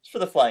cool? Just for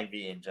the flying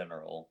V in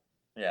general.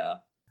 Yeah.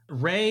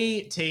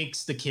 Ray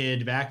takes the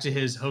kid back to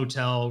his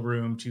hotel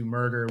room to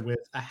murder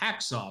with a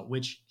hacksaw,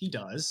 which he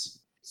does.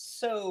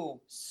 So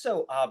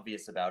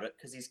obvious about it,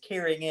 because he's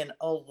carrying in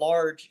a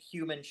large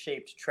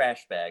human-shaped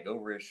trash bag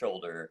over his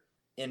shoulder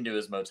into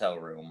his motel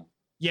room.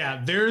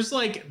 Yeah, there's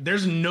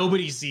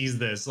nobody sees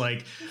this.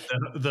 Like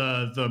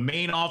the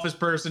main office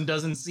person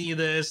doesn't see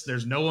this.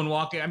 There's no one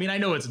walking. I mean, I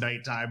know it's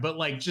nighttime, but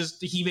like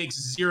just he makes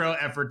zero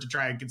effort to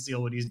try and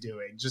conceal what he's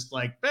doing. Just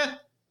like,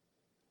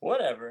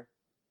 whatever.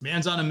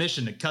 Man's on a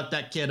mission to cut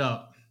that kid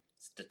up.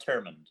 It's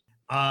determined.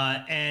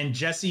 And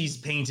Jesse's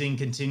painting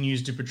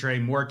continues to portray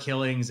more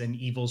killings and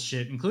evil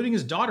shit, including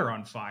his daughter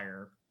on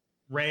fire.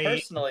 Ray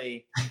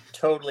personally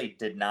totally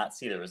did not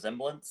see the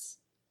resemblance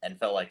and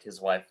felt like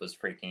his wife was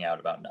freaking out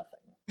about nothing.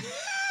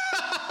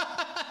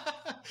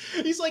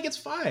 He's like, it's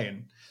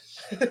fine.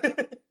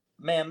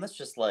 Ma'am, that's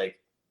just like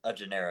a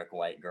generic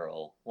white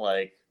girl.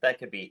 Like, that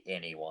could be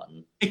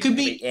anyone. It could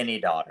be any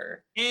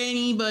daughter.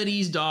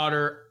 Anybody's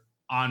daughter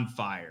on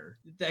fire.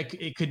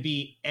 It could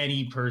be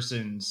any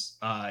person's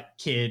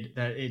kid.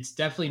 That it's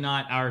definitely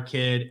not our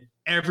kid.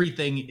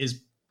 Everything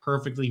is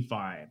perfectly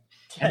fine.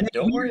 Yeah,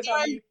 don't worry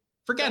about me.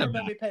 Forget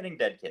about me painting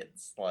dead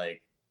kids.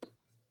 Like,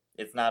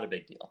 it's not a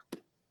big deal.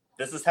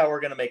 This is how we're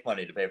going to make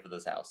money to pay for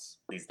this house.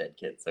 These dead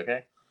kids,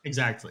 okay?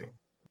 Exactly.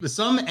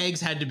 Some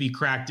eggs had to be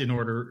cracked in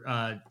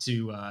order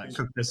to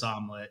cook this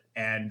omelet,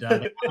 and they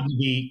had to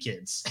be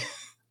kids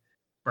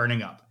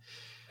burning up.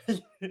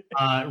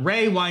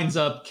 Ray winds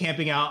up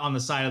camping out on the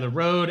side of the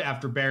road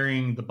after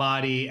burying the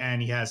body,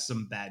 and he has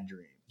some bad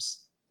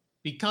dreams.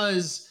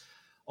 Because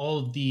all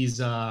of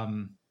these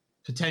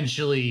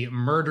potentially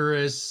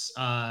murderous,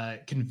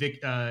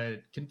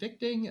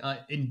 convicting,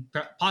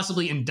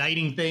 possibly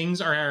indicting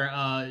things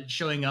are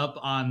showing up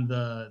on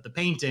the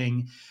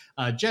painting,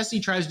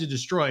 Jesse tries to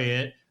destroy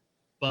it,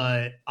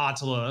 but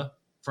Attila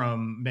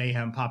from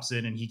Mayhem pops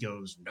in and he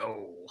goes,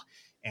 no.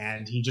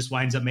 And he just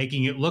winds up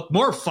making it look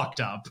more fucked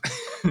up.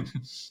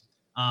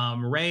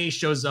 Ray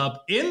shows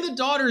up in the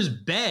daughter's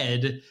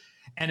bed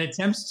and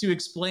attempts to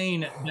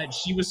explain that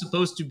she was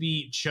supposed to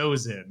be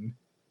chosen.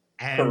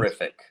 And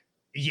horrific.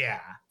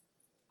 Yeah.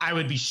 I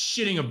would be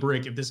shitting a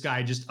brick if this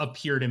guy just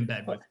appeared in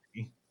bed with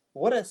me.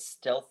 What a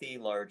stealthy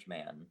large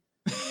man.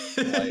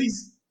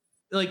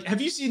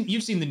 You've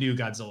seen the new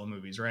Godzilla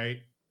movies, right?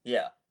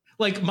 Yeah.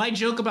 Like, my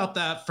joke about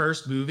that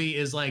first movie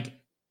is like,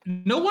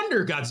 no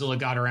wonder Godzilla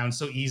got around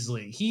so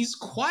easily. He's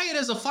quiet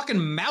as a fucking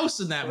mouse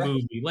in that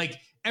movie. Like,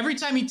 Every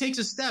time he takes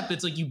a step,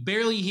 it's like you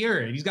barely hear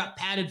it. He's got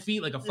padded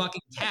feet like a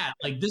fucking cat.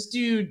 Like this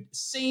dude,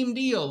 same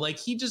deal. Like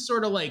he just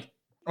sort of like,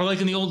 or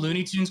like in the old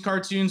Looney Tunes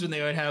cartoons when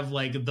they would have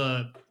like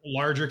the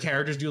larger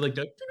characters do like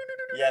the.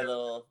 Yeah,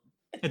 the.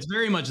 It's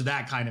very much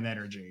that kind of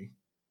energy,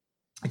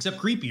 except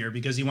creepier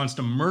because he wants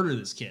to murder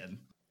this kid. A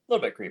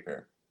little bit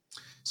creepier.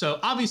 So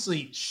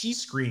obviously she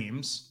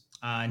screams.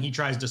 And he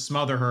tries to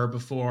smother her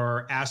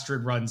before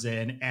Astrid runs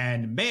in.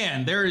 And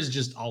man, there is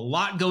just a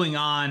lot going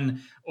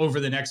on over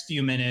the next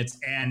few minutes.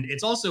 And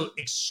it's also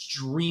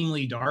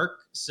extremely dark.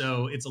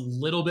 So it's a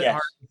little bit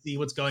hard to see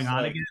what's going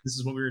on again. This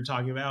is what we were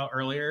talking about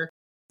earlier.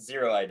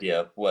 Zero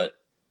idea what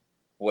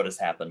has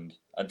happened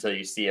until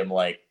you see him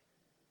like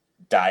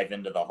dive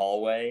into the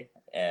hallway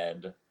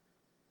and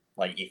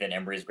like Ethan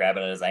Embry's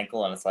grabbing at his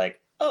ankle. And it's like,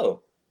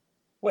 oh,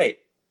 wait,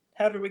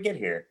 how did we get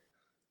here?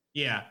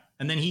 Yeah.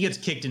 And then he gets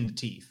kicked in the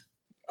teeth.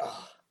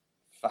 Oh,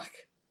 fuck.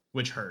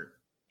 Which hurt.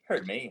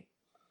 Hurt me.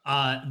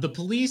 The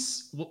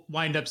police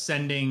wind up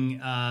sending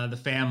the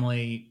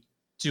family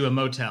to a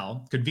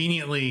motel,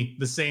 conveniently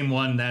the same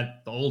one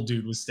that the old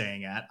dude was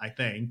staying at, I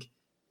think.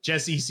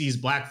 Jesse sees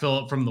Black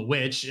Phillip from The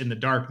Witch in the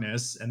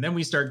darkness, and then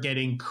we start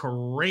getting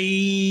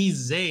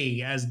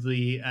crazy as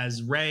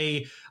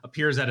Ray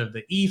appears out of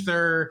the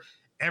ether.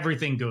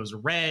 Everything goes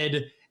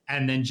red,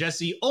 and then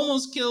Jesse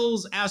almost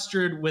kills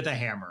Astrid with a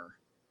hammer.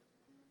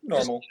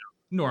 Normal. Just,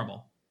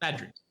 normal. Bad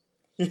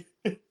dreams.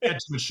 Had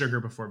too much sugar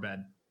before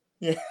bed.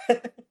 Yeah.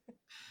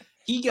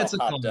 He gets a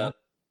call. Up.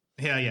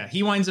 Yeah.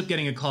 He winds up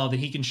getting a call that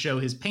he can show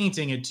his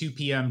painting at 2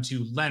 p.m.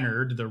 to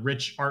Leonard, the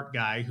rich art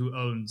guy who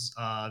owns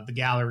the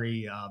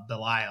gallery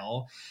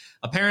Belial.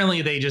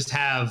 Apparently, they just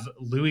have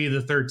Louis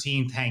the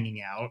 13th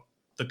hanging out,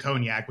 the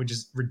cognac, which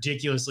is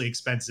ridiculously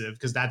expensive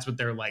because that's what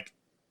they're like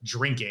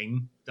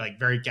drinking, like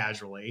very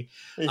casually.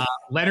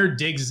 Leonard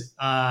digs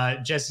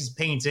Jesse's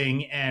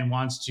painting and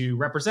wants to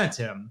represent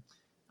him.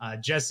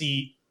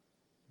 Jesse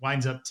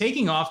winds up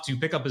taking off to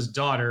pick up his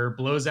daughter,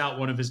 blows out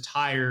one of his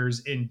tires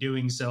in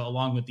doing so,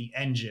 along with the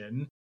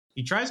engine.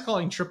 He tries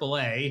calling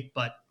AAA,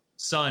 but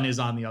Sunn is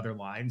on the other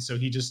line, so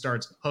he just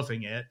starts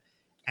hoofing it,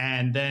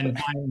 and then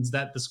finds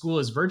that the school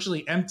is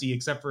virtually empty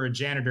except for a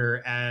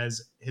janitor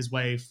as his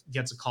wife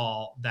gets a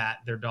call that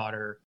their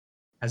daughter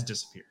has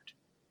disappeared.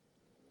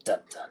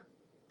 Dun, dun.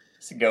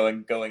 So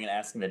going and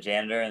asking the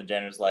janitor, and the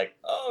janitor's like,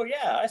 oh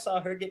yeah, I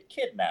saw her get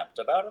kidnapped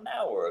about an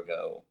hour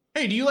ago.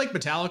 Hey, do you like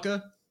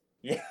Metallica?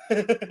 Yeah. He's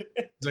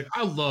like,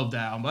 I love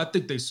that album. I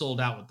think they sold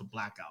out with the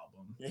Black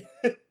Album.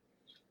 Yeah.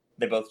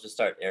 They both just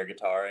start air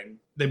guitaring.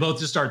 They both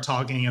just start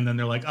talking, and then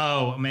they're like,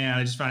 oh man,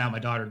 I just found out my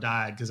daughter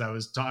died because I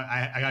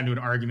got into an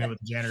argument with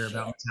the janitor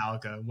about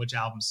Metallica, which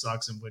album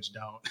sucks and which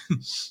don't.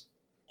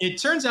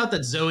 It turns out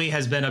that Zoe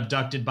has been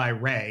abducted by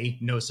Ray,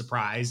 no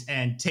surprise,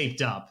 and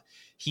taped up.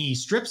 He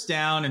strips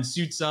down and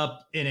suits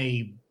up in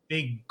a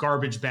big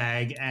garbage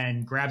bag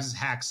and grabs his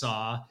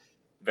hacksaw.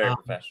 Very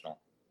professional.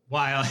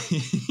 While,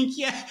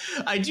 yeah,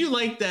 I do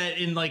like that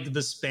in like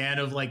the span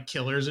of like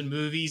killers in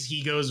movies,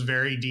 he goes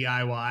very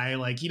DIY.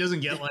 Like he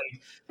doesn't get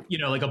like,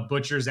 like a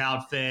butcher's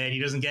outfit. He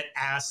doesn't get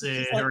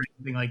acid or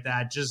anything like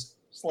that. Just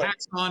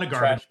packs on a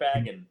garbage trash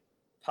bag and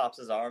pops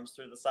his arms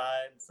through the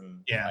sides. And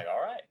like,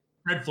 all right.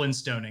 Fred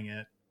Flintstoning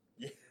it.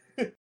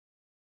 Yeah.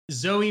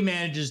 Zoe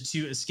manages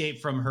to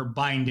escape from her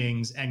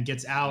bindings and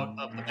gets out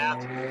of the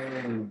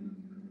bathroom.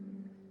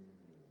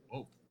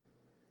 Whoa.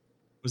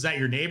 Was that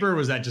your neighbor or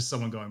was that just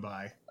someone going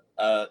by?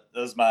 That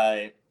was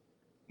my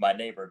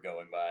neighbor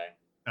going by.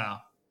 Oh,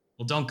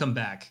 well, don't come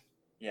back.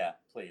 Yeah,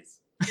 please.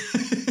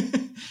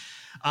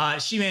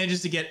 She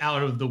manages to get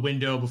out of the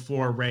window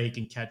before Ray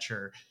can catch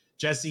her.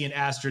 Jesse and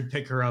Astrid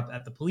pick her up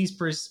at the police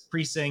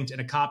precinct, and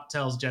a cop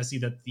tells Jesse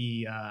that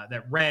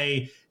that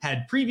Ray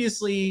had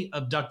previously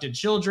abducted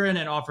children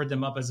and offered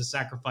them up as a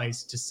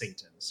sacrifice to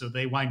Satan. So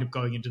they wind up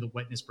going into the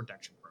witness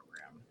protection program.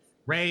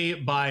 Ray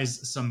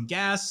buys some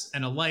gas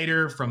and a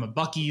lighter from a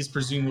Buc-ee's,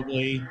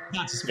 presumably.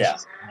 Not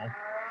suspicious at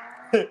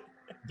all.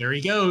 There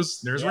he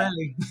goes. There's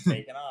Ray.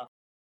 Taking off.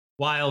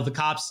 While the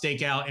cops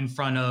stake out in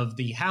front of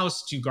the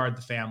house to guard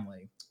the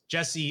family.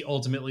 Jesse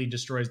ultimately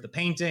destroys the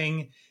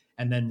painting,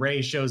 and then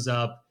Ray shows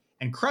up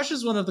and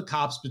crushes one of the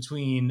cops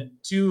between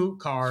two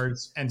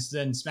cars and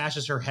then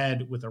smashes her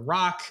head with a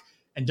rock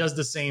and does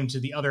the same to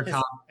the other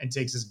cop and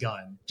takes his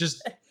gun.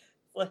 Just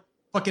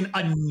fucking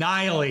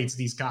annihilates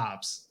these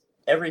cops.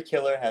 Every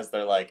killer has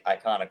their like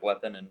iconic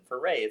weapon, and for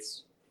Ray,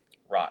 it's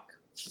rock.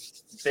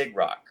 Big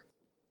rock.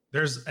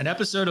 There's an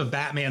episode of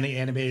Batman, the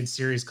animated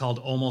series called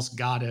Almost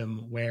Got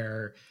Him,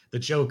 where the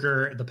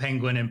Joker, the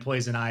Penguin, and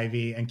Poison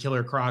Ivy and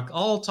Killer Croc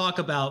all talk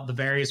about the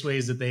various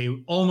ways that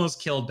they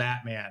almost killed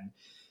Batman.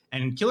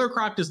 And Killer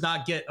Croc does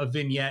not get a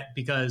vignette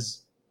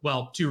because,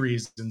 well, two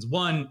reasons.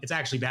 One, it's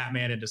actually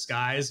Batman in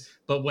disguise.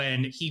 But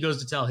when he goes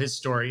to tell his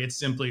story, it's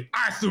simply,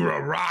 I threw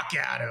a rock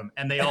at him.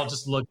 And they all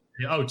just look,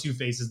 oh,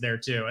 Two-Face is there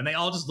too. And they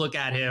all just look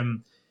at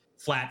him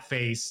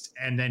flat-faced.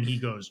 And then he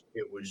goes,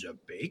 it was a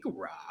big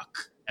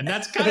rock. And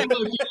that's kind of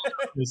what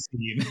this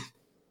scene.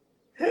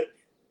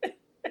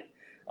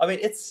 I mean,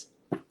 it's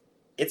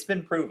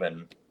been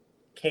proven.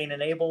 Cain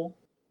and Abel.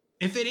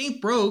 If it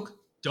ain't broke,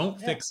 Don't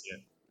fix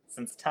it.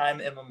 Since time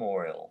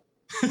immemorial,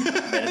 men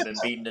have been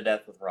beaten to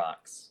death with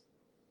rocks.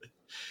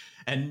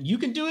 And you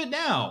can do it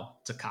now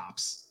to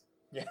cops.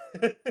 Yeah.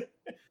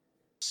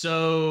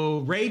 So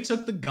Ray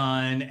took the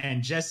gun,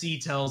 and Jesse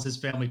tells his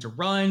family to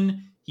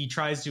run. He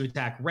tries to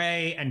attack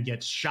Ray and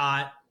gets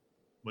shot.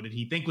 What did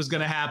he think was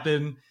going to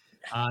happen?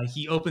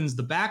 He opens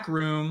the back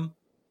room,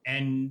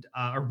 and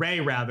Ray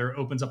rather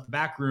opens up the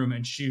back room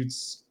and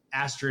shoots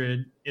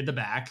Astrid in the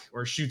back,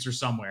 or shoots her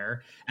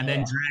somewhere, and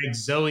then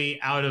drags Zoe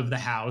out of the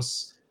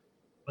house,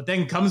 but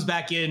then comes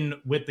back in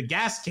with the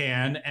gas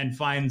can and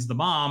finds the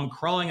mom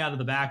crawling out of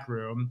the back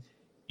room.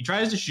 He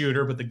tries to shoot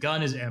her, but the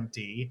gun is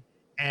empty.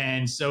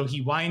 And so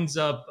he winds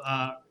up,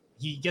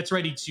 he gets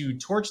ready to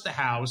torch the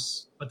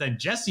house, but then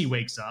Jesse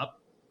wakes up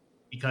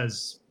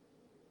because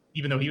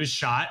even though he was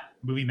shot,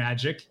 movie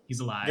magic, he's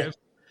alive.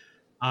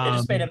 They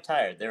just made him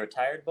tired. They were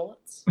tired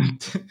bullets?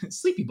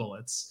 Sleepy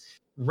bullets.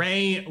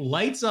 Ray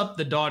lights up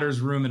the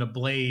daughter's room in a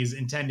blaze,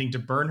 intending to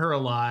burn her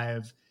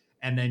alive.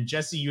 And then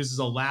Jesse uses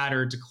a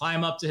ladder to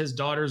climb up to his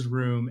daughter's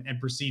room and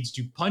proceeds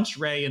to punch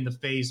Ray in the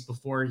face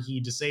before he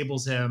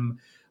disables him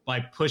by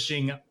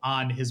pushing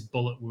on his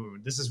bullet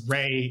wound. This is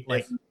Ray,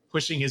 like,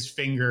 pushing his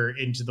finger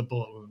into the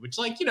bullet wound, which,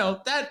 like, you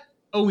know, that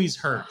always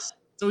hurts.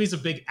 It's always a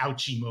big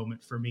ouchie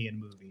moment for me in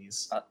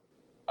movies.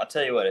 I'll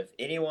tell you what, if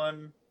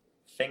anyone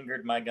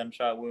fingered my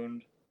gunshot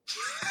wound,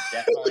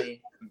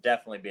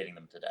 definitely beating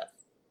them to death.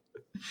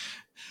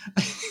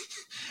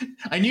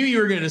 I knew you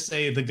were going to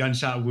say the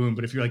gunshot wound,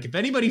 but if you're like, if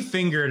anybody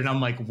fingered, and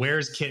I'm like,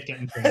 where's Kit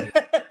getting fingered?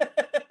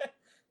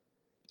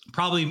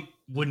 Probably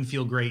wouldn't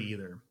feel great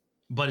either.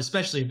 But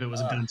especially if it was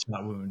a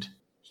gunshot wound.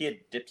 He had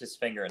dipped his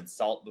finger in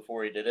salt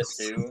before he did it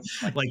too.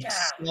 Like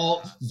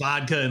salt,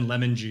 vodka, and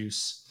lemon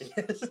juice.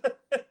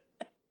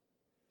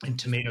 And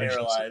tomato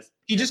juice.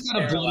 He just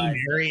got a Bloody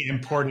Mary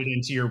and poured it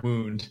into your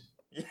wound.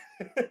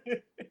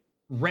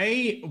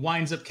 Ray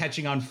winds up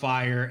catching on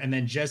fire, and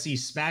then Jesse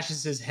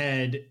smashes his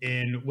head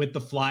in with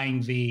the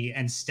flying V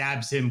and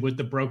stabs him with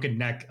the broken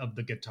neck of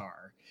the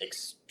guitar.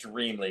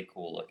 Extremely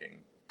cool looking.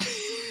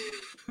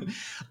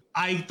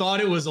 I thought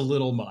it was a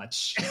little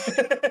much.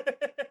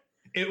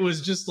 It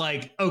was just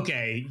like,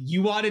 okay,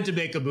 you wanted to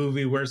make a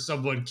movie where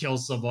someone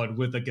kills someone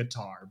with a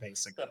guitar,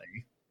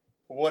 basically.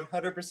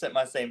 100%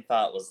 my same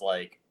thought was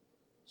like,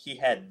 he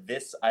had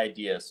this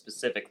idea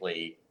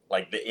specifically,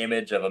 like the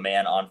image of a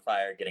man on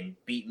fire getting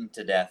beaten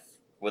to death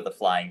with a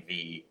flying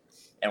V,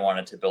 and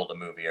wanted to build a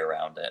movie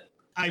around it.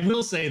 I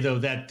will say, though,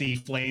 that the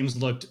flames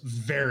looked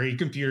very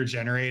computer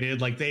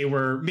generated. Like, they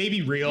were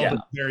maybe real, but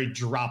very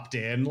dropped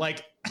in.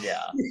 Like,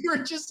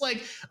 you're just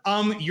like,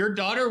 your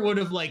daughter would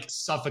have, like,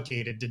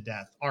 suffocated to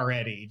death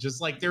already.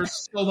 Just like,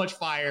 there's so much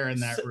fire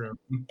in that room.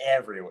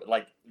 Everywhere.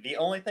 Like, the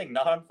only thing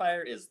not on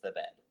fire is the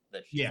bed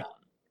that she's on.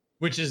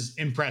 Which is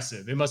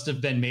impressive. It must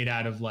have been made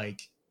out of,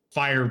 like,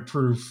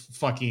 fireproof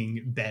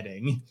fucking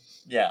bedding.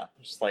 Yeah,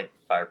 just like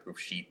fireproof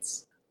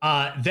sheets.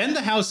 Then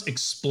the house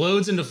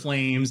explodes into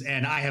flames,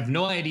 and I have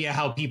no idea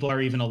how people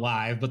are even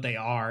alive, but they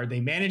are. They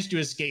manage to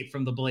escape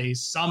from the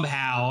blaze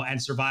somehow and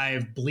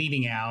survive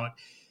bleeding out.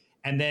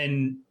 And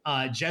then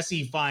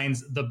Jesse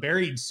finds the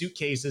buried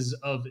suitcases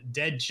of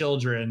dead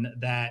children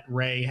that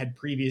Ray had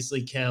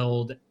previously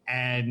killed,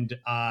 and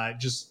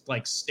just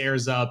like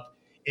stares up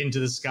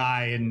into the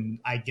sky, and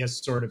I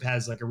guess sort of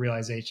has like a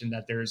realization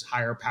that there's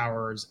higher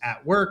powers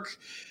at work.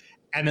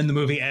 And then the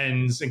movie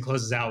ends and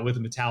closes out with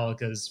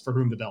Metallica's "For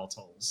Whom the Bell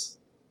Tolls"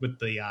 with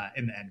the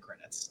in the end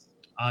credits.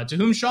 To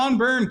whom Sean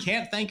Byrne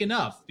can't thank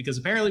enough, because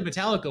apparently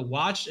Metallica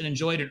watched and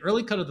enjoyed an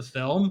early cut of the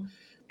film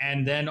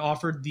and then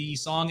offered the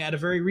song at a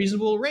very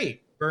reasonable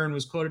rate. Byrne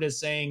was quoted as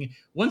saying,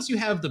 "Once you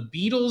have the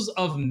Beatles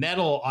of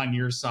metal on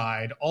your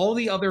side, all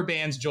the other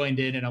bands joined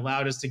in and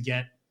allowed us to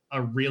get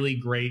a really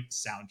great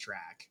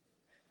soundtrack."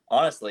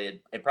 Honestly,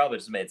 it probably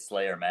just made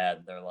Slayer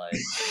mad. They're like,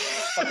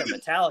 fucking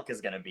Metallica's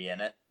going to be in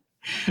it.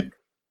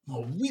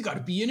 Well, we got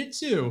to be in it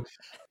too.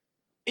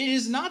 It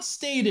is not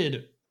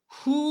stated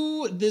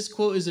who this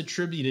quote is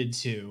attributed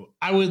to.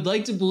 I would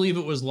like to believe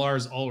it was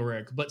Lars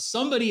Ulrich, but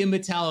somebody in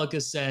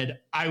Metallica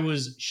said, "I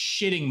was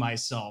shitting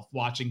myself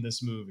watching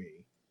this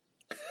movie."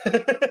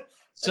 That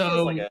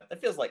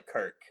feels like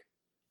Kirk.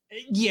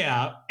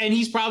 Yeah, and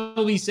he's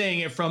probably saying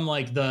it from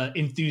like the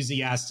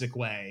enthusiastic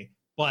way.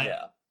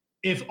 But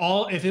if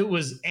it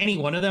was any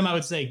one of them, I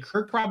would say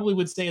Kirk probably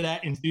would say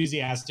that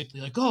enthusiastically,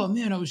 like, "Oh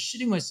man, I was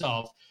shitting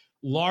myself."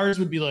 Lars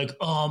would be like,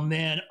 "Oh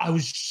man, I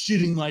was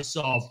shitting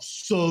myself.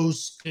 So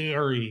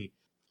scary."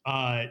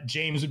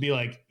 James would be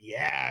like,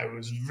 "Yeah, it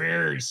was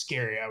very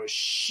scary. I was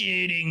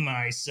shitting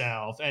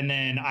myself." And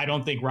then I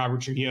don't think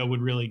Robert Trujillo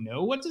would really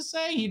know what to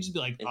say. He'd just be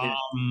like,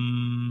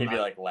 he'd be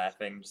like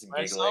laughing, just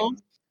giggling.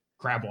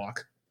 Crab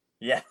walk.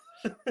 Yeah.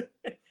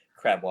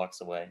 Crab walks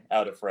away,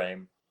 out of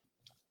frame.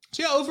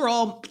 So yeah,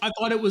 overall, I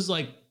thought it was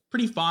like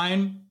pretty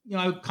fine. You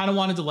know, I kind of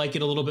wanted to like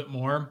it a little bit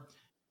more.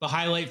 The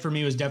highlight for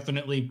me was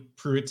definitely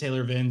Pruitt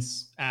Taylor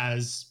Vince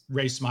as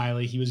Ray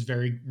Smiley. He was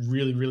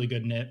really, really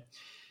good in it.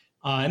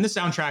 And the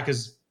soundtrack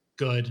is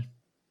good,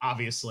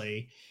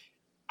 obviously.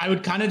 I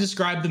would kind of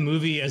describe the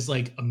movie as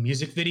like a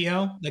music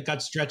video that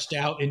got stretched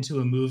out into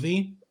a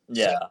movie.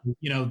 So,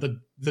 Yeah.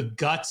 the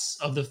guts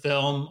of the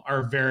film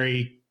are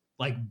very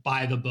like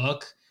by the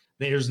book.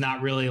 There's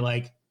not really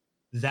like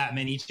that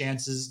many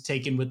chances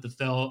taken with the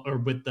film or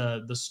with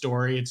the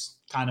story. It's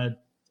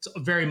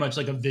very much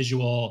like a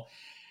visual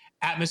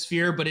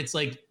atmosphere, but it's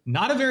like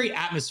not a very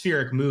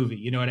atmospheric movie.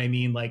 You know what I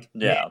mean? Like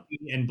Yeah.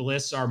 Mandy and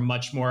Bliss are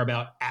much more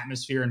about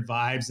atmosphere and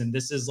vibes, and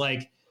this is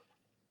like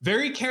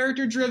very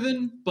character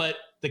driven, but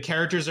the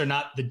characters are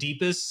not the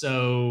deepest,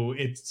 so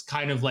it's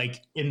kind of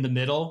like in the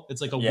middle.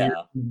 It's like a weird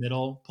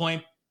middle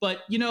point.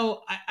 But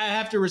I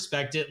have to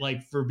respect it,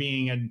 like for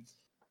being an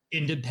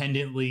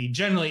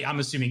generally, I'm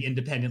assuming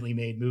independently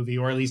made movie,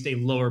 or at least a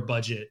lower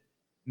budget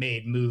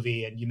made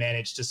movie, and you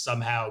managed to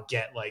somehow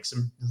get like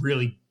some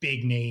really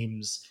big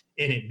names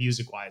in it,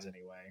 music wise,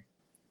 anyway.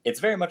 It's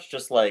very much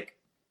just like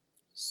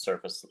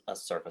surface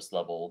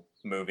level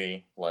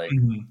movie. Like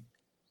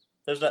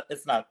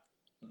it's not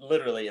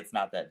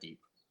that deep.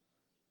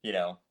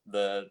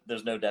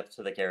 There's no depth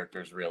to the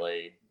characters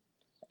really.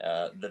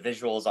 The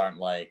visuals aren't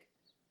like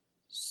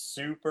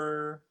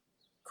super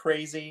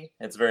crazy.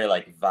 It's very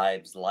like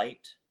vibes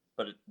light,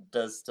 but it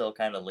does still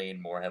kind of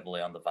lean more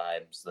heavily on the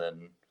vibes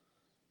than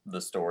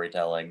the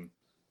storytelling.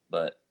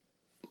 But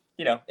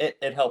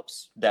it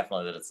helps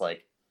definitely that it's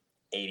like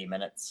 80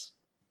 minutes.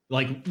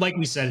 Like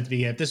we said at the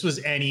beginning, if this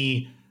was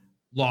any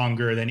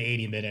longer than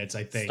 80 minutes,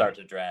 I think start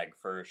to drag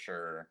for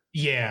sure.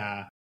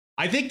 Yeah.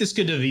 I think this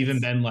could have even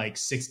been like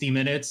 60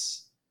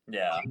 minutes.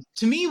 Yeah.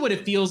 To me, what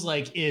it feels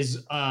like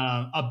is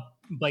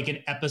like an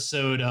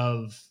episode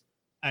of,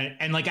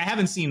 and like I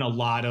haven't seen a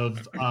lot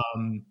of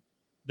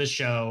the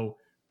show,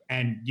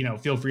 and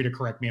feel free to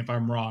correct me if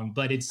I'm wrong,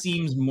 but it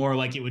seems more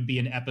like it would be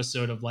an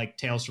episode of like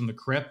Tales from the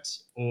Crypt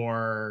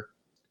or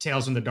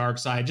Tales from the Dark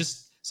Side,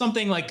 just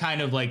something like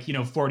kind of like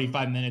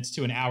 45 minutes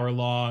to an hour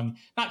long,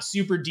 not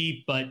super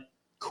deep, but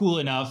cool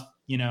enough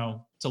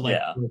to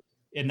like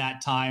in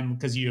that time,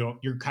 because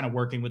you're kind of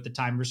working with the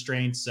time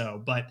restraints.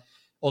 So, but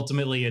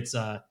ultimately it's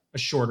a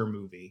shorter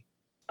movie.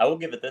 I will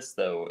give it this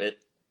though,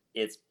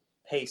 it's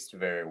paced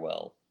very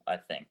well, I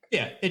think.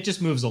 Yeah, it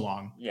just moves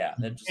along. Yeah,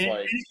 it just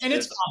and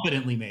it's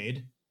competently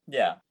made.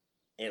 Yeah,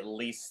 at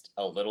least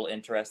a little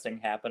interesting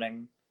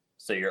happening,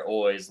 so you're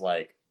always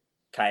like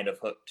kind of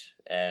hooked,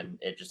 and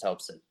it just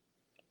helps it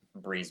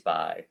breeze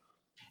by.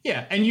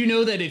 Yeah, and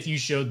that if you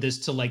showed this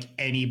to like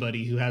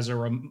anybody who has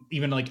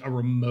even like a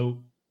remote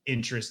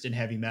interest in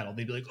heavy metal,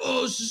 they'd be like,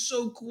 "Oh, this is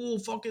so cool!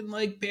 Fucking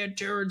like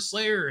Pantera and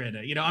Slayer in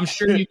it." I'm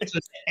sure you could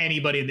just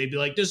anybody, and they'd be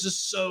like, "This is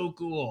so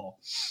cool."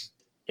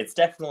 It's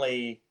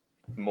definitely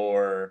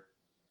more.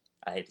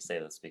 I hate to say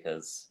this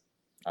because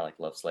I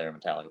love Slayer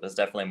and Metallica, but it's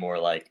definitely more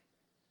like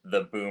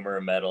the boomer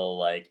metal,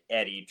 like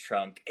Eddie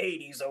Trunk,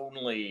 80s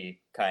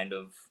only kind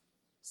of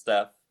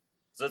stuff.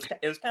 So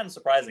it was kind of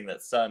surprising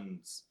that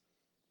Sunn's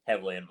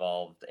heavily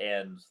involved,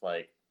 and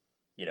like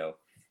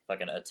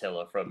fucking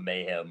Attila from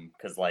Mayhem,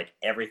 because like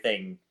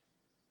everything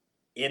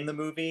in the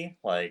movie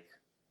like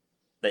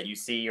that you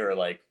see or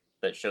like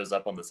that shows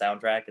up on the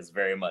soundtrack is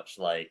very much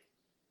like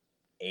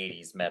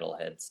 80s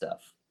metalhead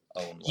stuff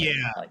only.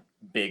 Yeah, like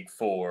Big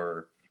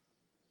Four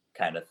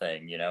kind of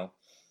thing.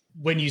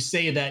 When you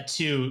say that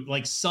too,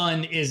 like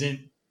Sunn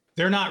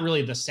they're not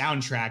really the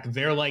soundtrack.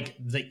 They're like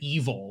the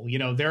evil,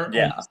 they're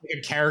almost like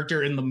a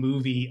character in the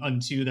movie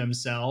unto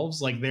themselves.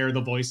 Like they're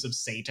the voice of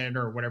Satan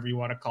or whatever you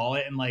want to call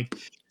it. And like,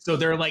 so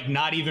they're like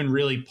not even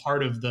really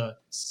part of the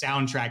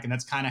soundtrack. And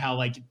that's kind of how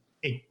like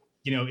it,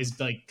 is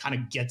like kind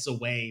of gets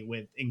away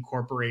with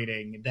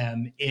incorporating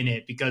them in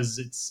it, because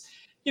it's,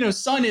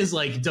 Sunn is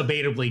like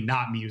debatably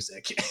not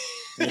music.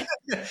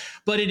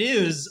 But it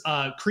is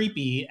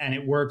creepy, and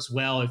it works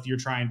well if you're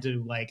trying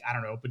to like, I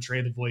don't know,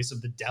 portray the voice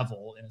of the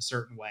devil in a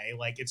certain way.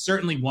 Like it's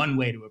certainly one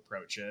way to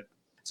approach it.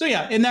 So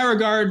yeah, in that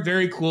regard,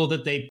 very cool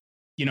that they,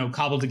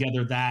 cobbled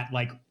together that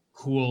like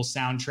cool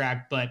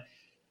soundtrack. But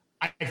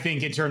I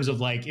think in terms of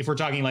like, if we're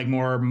talking like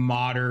more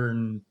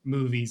modern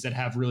movies that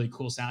have really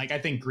cool sound, like I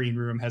think Green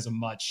Room has a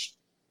much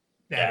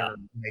better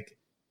like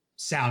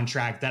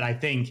soundtrack that I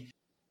think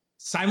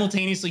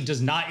simultaneously does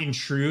not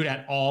intrude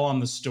at all on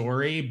the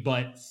story,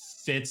 but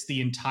fits the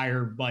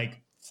entire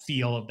like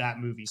feel of that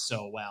movie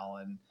so well.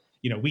 And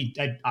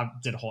I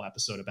did a whole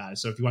episode about it,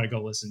 so if you want to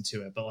go listen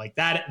to it, but like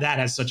that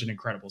has such an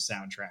incredible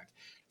soundtrack.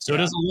 So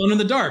does Alone in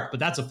the Dark, but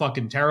that's a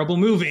fucking terrible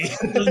movie.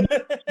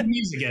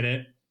 Music in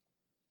it.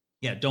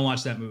 Yeah, don't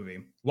watch that movie.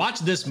 Watch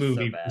this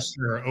movie for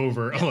sure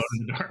over Alone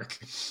in the Dark.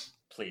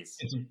 Please.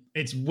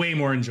 It's way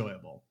more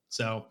enjoyable.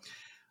 So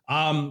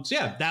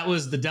yeah, that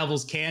was The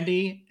Devil's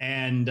Candy.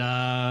 And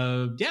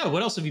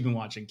what else have you been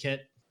watching,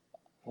 Kit?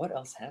 What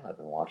else have I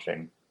been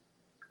watching?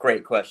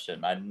 Great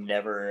question. I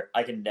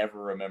can never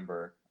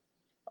remember.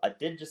 I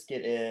did just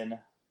get in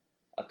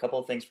a couple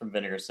of things from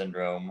Vinegar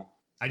Syndrome.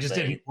 I just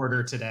did an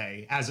order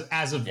today, as of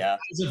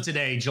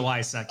today, July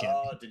 2nd.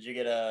 Oh, did you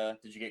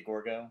get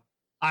Gorgo?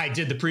 I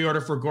did the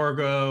pre-order for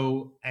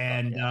Gorgo,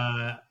 and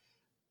I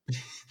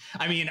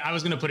mean, I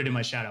was gonna put it in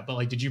my shout out, but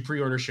like, did you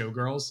pre-order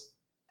Showgirls?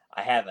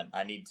 I haven't.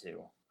 I need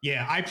to.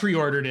 Yeah, I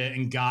pre-ordered it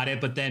and got it,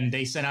 but then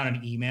they sent out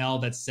an email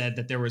that said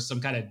that there was some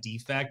kind of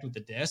defect with the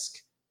disc.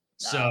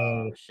 Oh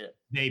So shit.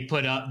 they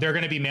put up, they're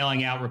going to be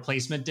mailing out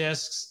replacement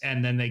discs,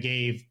 and then they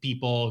gave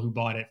people who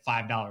bought it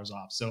 $5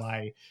 off. So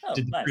I Oh,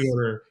 did the nice.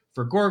 pre-order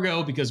for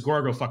Gorgo because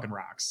Gorgo fucking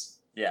rocks.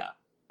 Yeah,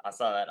 I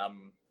saw that.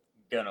 I'm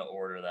gonna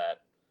order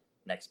that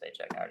next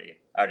paycheck. I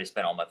already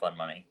spent all my fun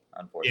money,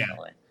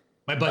 unfortunately.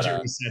 My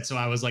budget reset, so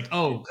I was like,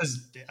 oh,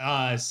 because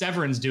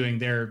Severin's doing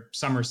their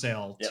summer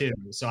sale too.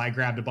 So I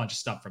grabbed a bunch of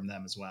stuff from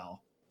them as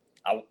well.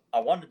 I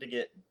wanted to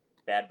get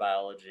Bad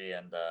Biology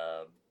and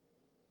what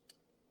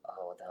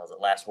the hell is it?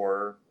 Last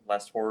horror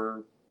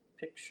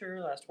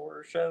picture, last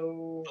horror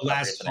show, the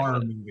last horror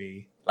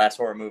movie. Last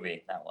horror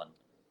movie, that one.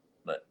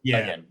 But yeah,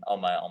 again, all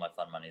my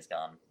fun money's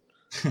gone.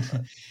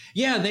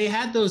 Yeah, they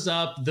had those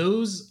up.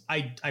 Those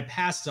I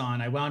passed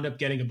on. I wound up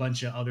getting a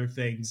bunch of other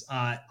things.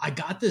 I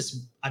got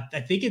this. I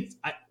think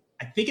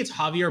it's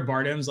Javier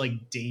Bardem's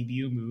like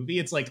debut movie.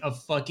 It's like a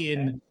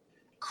fucking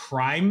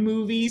crime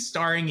movie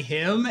starring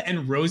him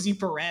and Rosie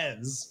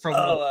Perez from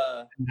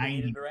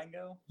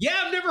Durango.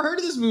 Yeah, I've never heard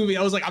of this movie.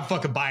 I was like, I'm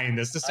fucking buying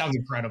this. This sounds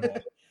incredible.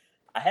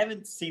 I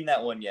haven't seen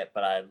that one yet,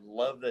 but I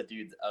love the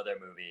dude's other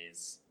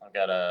movies. I've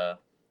got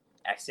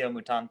Acción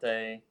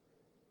Mutante,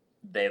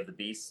 Day of the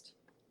Beast.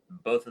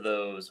 Both of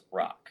those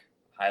rock.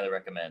 Highly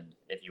recommend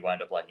if you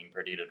wind up liking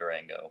Perdita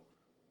Durango.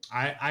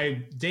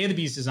 I Day of the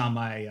Beast is on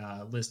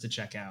my list to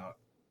check out.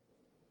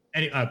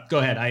 Go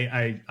ahead.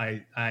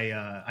 I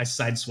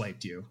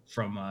sideswiped you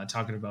from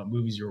talking about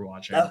movies you were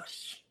watching. Oh,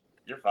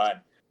 you're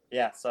fine.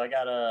 Yeah, so I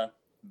got a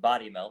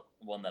Body Melt,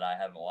 one that I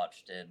haven't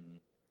watched in.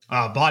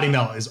 Body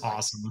Melt is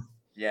awesome.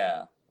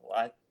 Yeah, well,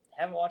 I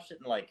haven't watched it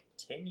in like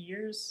 10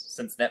 years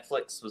since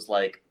Netflix was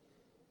like,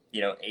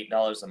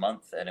 $8 a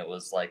month, and it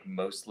was like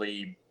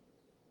mostly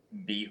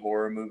B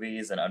horror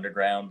movies and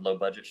underground low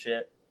budget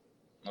shit.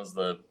 It was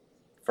the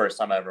first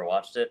time I ever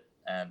watched it,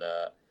 and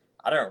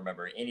I don't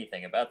remember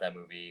anything about that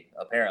movie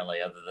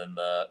apparently other than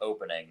the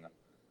opening.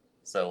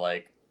 So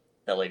like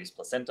that lady's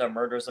placenta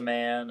murders a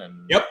man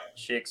and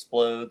she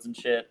explodes and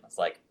shit. It's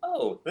like,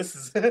 oh, this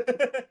is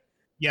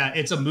yeah,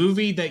 it's a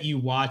movie that you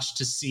watch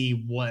to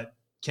see what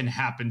can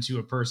happen to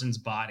a person's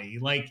body.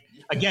 Like,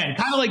 again,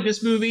 kind of like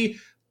this movie,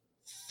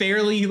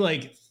 fairly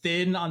like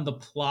thin on the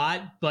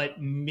plot,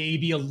 but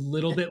maybe a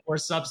little bit more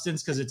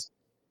substance because it's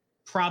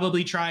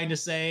probably trying to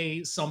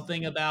say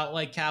something about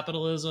like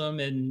capitalism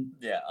and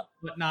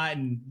whatnot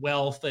and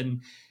wealth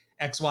and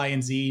X, Y,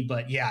 and Z.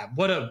 But yeah,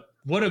 what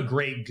a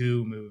great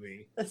goo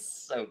movie. That's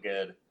so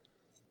good.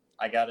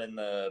 I got in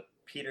the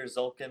Peter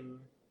Zulkin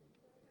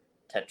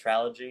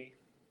tetralogy.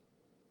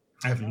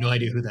 I have no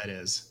idea who that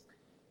is.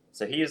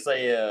 So he is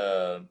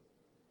a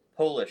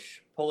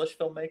Polish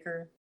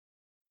filmmaker.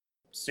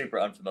 Super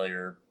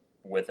unfamiliar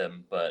with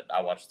him, but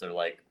I watched their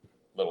like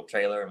little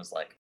trailer and was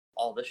like,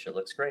 oh, this shit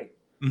looks great.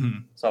 Mm-hmm.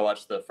 So I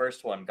watched the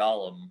first one,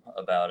 Gollum,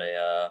 about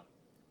a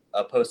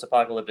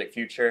post-apocalyptic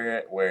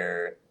future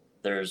where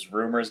there's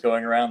rumors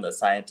going around that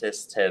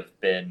scientists have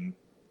been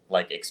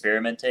like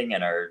experimenting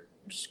and are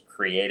just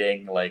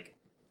creating like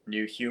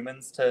new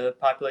humans to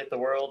populate the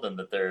world, and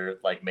that they're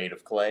like made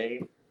of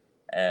clay.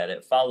 And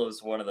it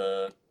follows one of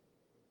the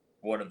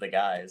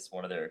guys,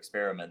 one of their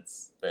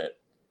experiments, that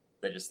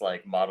they just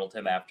like modeled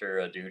him after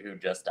a dude who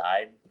just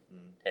died, and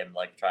him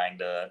like trying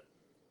to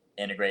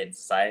integrate in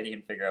society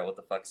and figure out what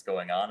the fuck's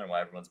going on and why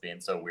everyone's being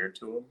so weird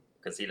to him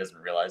because he doesn't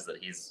realize that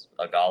he's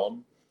a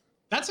golem.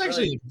 That's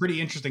actually really a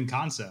pretty interesting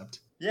concept.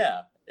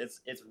 Yeah,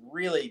 it's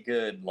really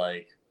good,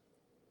 like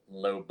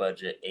low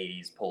budget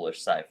 80s Polish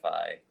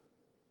sci-fi.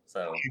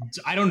 So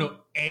I don't know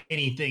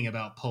anything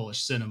about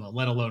Polish cinema,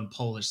 let alone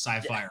Polish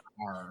sci-fi or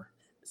horror.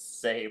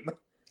 Same.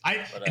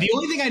 The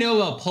only thing I know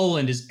about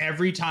Poland is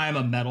every time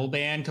a metal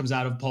band comes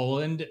out of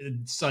Poland,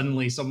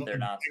 suddenly they're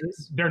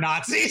Nazis. They're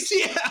Nazis,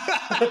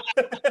 yeah.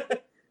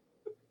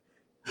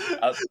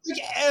 Like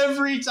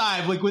every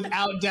time, like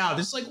without doubt,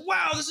 it's like,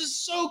 wow, this is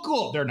so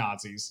cool. They're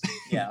Nazis.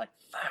 Yeah, like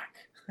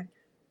fuck.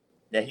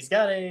 Yeah, he's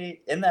got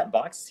in that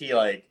box. He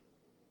like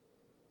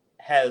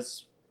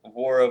has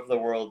War of the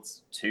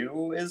Worlds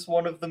 2 is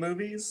one of the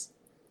movies,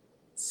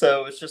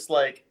 so it's just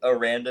like a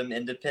random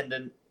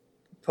independent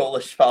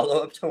Polish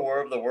follow-up to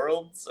War of the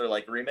Worlds, or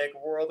like remake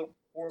of War of the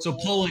Worlds. So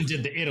Poland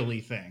did the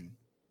Italy thing.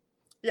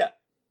 Yeah,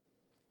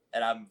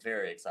 and I'm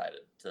very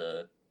excited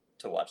to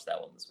watch that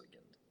one this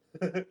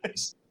weekend.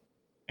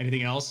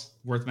 Anything else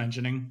worth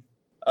mentioning?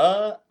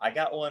 I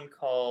got one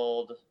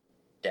called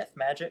Death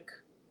Magic,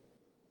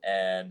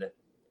 and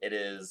it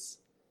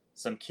is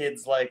some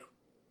kids like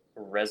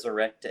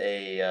resurrect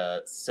a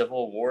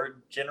Civil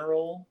War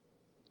general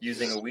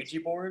using a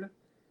Ouija board.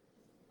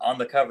 On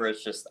the cover,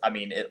 it's just, I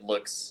mean, it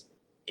looks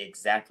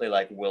exactly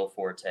like Will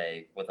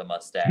Forte with a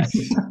mustache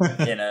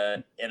in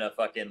a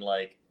fucking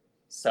like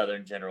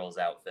Southern general's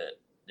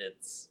outfit.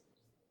 It's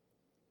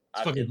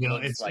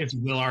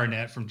Will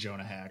Arnett from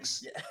Jonah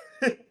Hex. Yeah.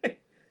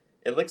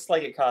 It looks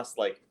like it costs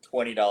like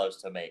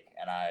 $20 to make,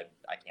 and I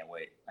can't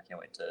wait. I can't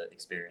wait to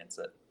experience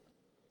it.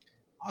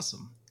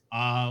 Awesome.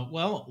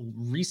 Well,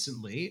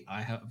 recently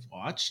I have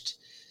watched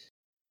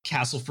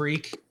Castle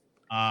Freak.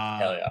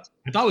 Hell yeah.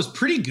 I thought it was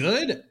pretty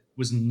good.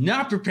 Was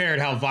not prepared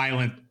how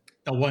violent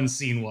the one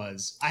scene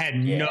was. I had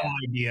no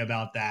idea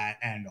about that,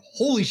 and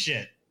holy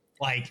shit!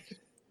 Like,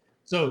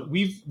 so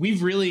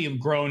we've really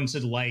grown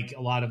to like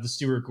a lot of the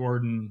Stuart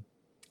Gordon,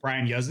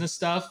 Brian Yuzna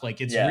stuff. Like,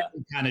 it's really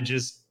kind of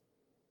just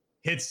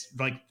hits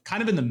like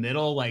kind of in the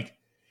middle. Like,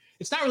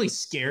 it's not really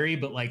scary,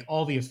 but like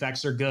all the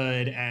effects are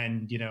good,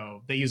 and you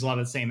know they use a lot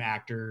of the same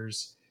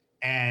actors.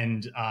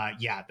 And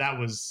that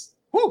was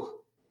whew.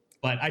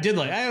 But I did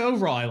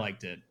overall I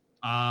liked it.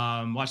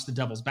 Watched The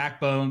Devil's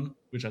Backbone,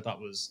 which I thought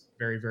was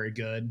very, very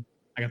good.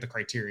 I got the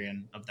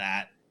Criterion of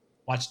that.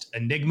 Watched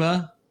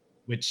Enigma,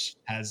 which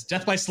has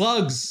Death by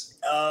Slugs.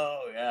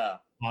 Oh yeah,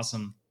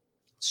 awesome.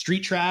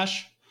 Street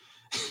Trash.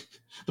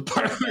 the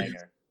part where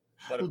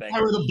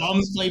the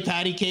bums play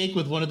patty cake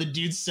with one of the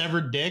dude's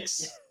severed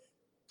dicks.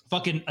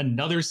 Fucking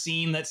another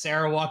scene that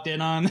Sarah walked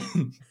in on.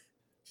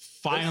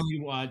 Finally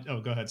watched. Oh,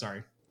 go ahead.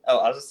 Sorry. Oh,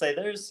 I was gonna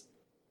say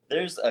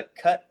there's a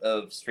cut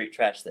of Street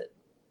Trash that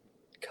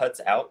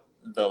cuts out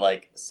the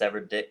like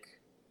severed dick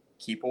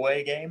keep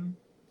away game,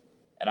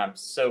 and I'm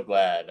so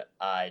glad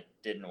I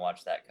didn't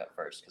watch that cut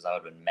first because I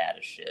would have been mad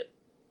as shit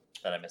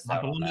that I missed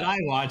out on that. That I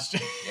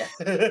watched.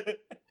 Yeah.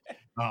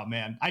 Oh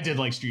man, I did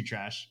like Street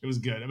Trash. It was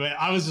good. But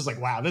I was just like,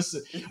 wow, this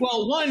is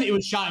one, it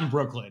was shot in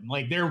Brooklyn.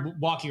 Like they're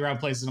walking around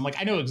places and I'm like,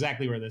 I know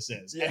exactly where this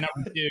is. Yeah. And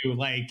number two,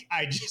 like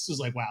I just was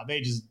like, wow,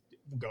 they just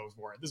go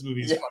for it. This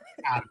movie is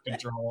fucking out of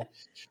control.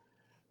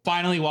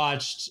 Finally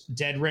watched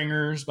Dead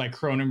Ringers by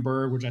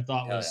Cronenberg, which I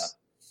thought was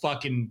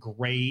fucking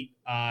great.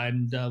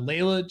 And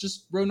Layla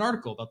just wrote an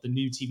article about the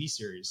new TV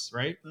series,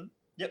 right? Mm-hmm.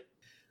 Yep.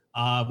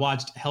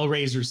 Watched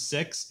Hellraiser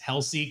 6,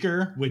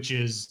 Hellseeker, which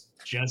is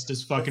just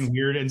as fucking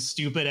weird and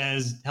stupid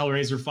as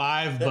Hellraiser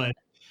 5, but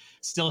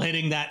still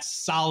hitting that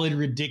solid,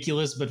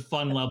 ridiculous, but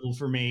fun level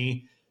for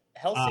me.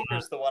 Hellseeker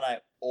is the one I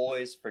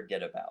always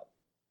forget about.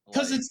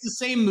 Because it's the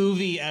same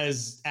movie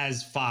as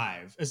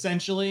 5,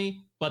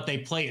 essentially, but they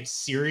play it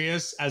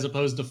serious as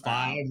opposed to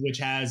 5, which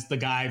has the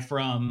guy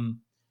from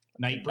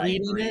Nightbreed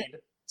in it.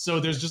 So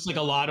there's just like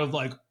a lot of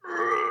like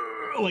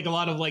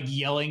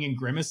yelling and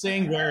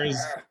grimacing, whereas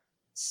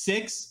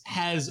 6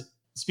 has,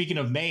 speaking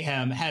of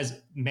mayhem,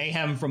 has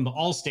mayhem from the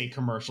Allstate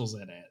commercials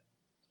in it.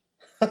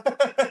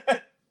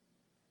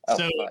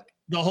 So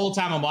the whole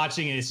time I'm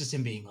watching it, it's just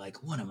him being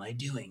like, what am I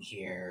doing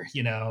here?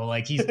 You know,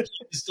 like he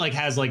just like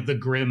has like the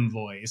grim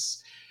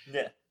voice.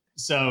 Yeah.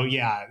 So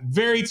yeah,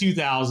 very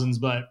 2000s,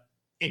 but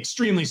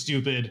extremely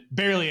stupid.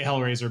 Barely a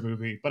Hellraiser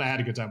movie, but I had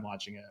a good time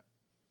watching it.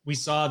 We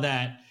saw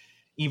that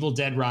Evil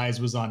Dead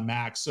Rise was on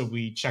Max, so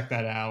we checked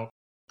that out.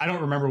 I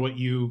don't remember what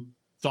you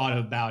thought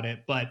about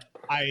it, but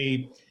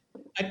I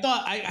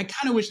thought I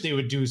kind of wish they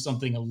would do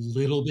something a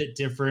little bit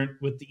different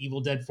with the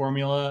Evil Dead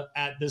formula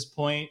at this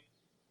point.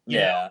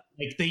 Yeah.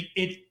 Like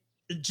it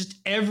just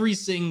every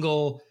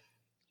single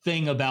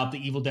thing about the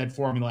Evil Dead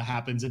formula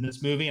happens in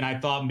this movie. And I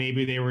thought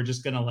maybe they were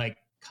just going to like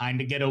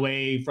kind of get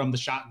away from the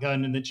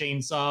shotgun and the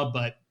chainsaw,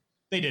 but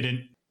they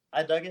didn't.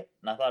 I dug it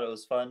and I thought it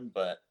was fun,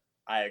 but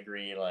I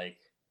agree. Like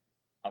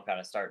I'm kind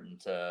of starting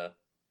to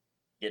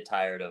get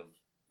tired of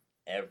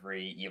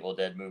every Evil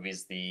Dead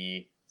movie's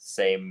the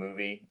same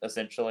movie,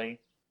 essentially.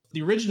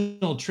 The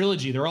original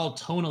trilogy, they're all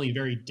tonally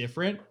very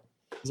different.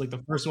 It's like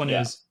the first one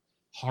is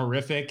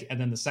horrific, and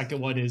then the second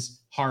one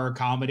is horror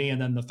comedy,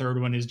 and then the third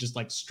one is just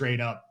like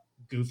straight up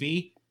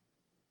goofy.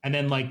 And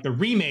then like the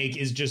remake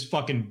is just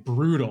fucking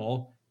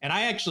brutal. And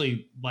I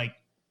actually like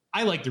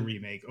the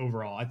remake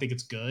overall. I think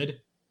it's good.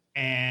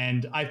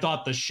 And I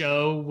thought the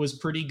show was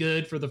pretty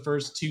good for the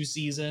first 2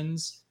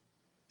 seasons.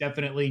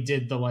 Definitely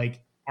did the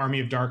like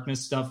Army of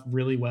Darkness stuff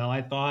really well,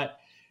 I thought.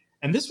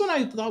 And this one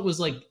I thought was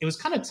like, it was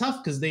kind of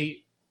tough because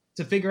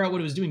to figure out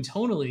what it was doing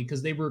tonally,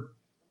 because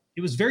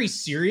it was very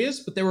serious,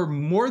 but there were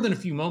more than a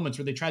few moments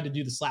where they tried to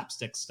do the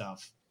slapstick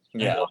stuff.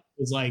 Yeah. It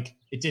was like,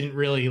 it didn't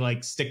really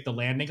like stick the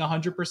landing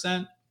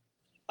 100%.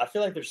 I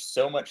feel like there's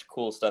so much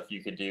cool stuff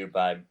you could do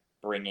by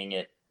bringing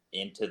it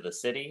into the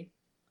city.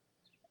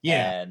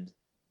 Yeah. And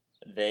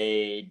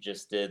they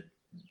just did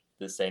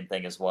the same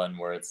thing as one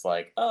where it's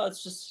like, oh,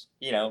 it's just,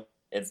 you know,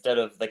 instead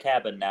of the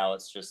cabin, now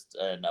it's just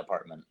an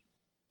apartment.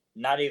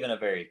 Not even a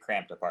very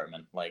cramped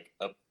apartment, like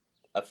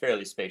a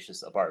fairly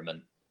spacious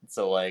apartment.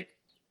 So like,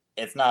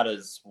 it's not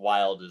as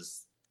wild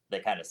as they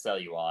kind of sell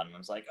you on.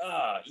 It's like,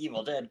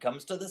 Evil Dead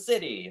comes to the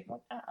city.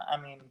 Like,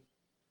 I mean,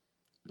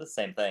 the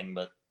same thing,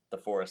 but the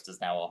forest is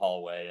now a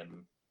hallway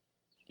and,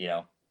 you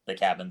know, the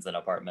cabin's an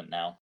apartment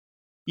now.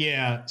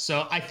 Yeah.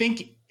 So I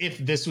think if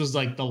this was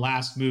like the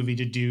last movie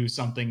to do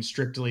something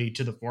strictly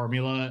to the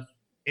formula,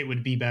 it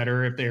would be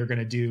better if they were going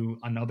to do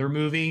another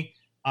movie.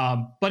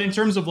 But in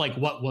terms of like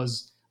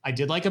I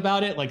did like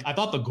about it, like I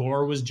thought the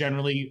gore was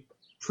generally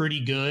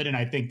pretty good, and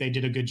I think they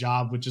did a good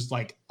job with just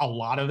like a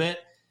lot of it.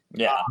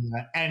 Yeah.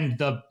 And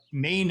the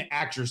main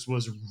actress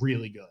was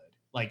really good.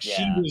 Like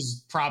she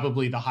was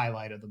probably the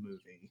highlight of the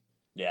movie.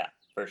 Yeah,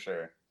 for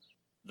sure.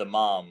 The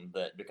mom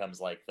that becomes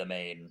like the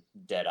main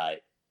Deadite,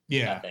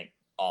 I think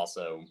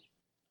also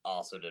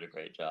did a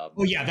great job.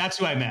 Oh yeah, that's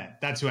who I meant.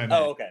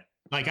 Oh, okay.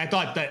 Like, I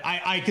thought that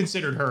I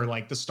considered her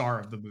like the star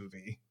of the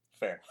movie.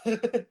 Fair.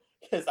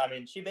 Because, I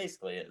mean, she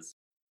basically is.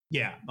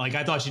 Yeah, like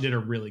I thought she did a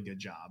really good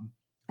job.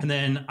 And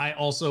then I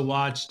also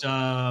watched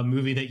a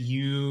movie that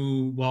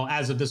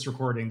as of this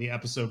recording, the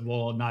episode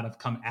will not have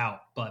come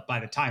out, but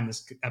by the time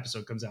this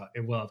episode comes out,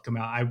 it will have come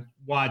out. I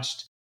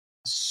watched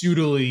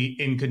suitably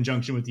in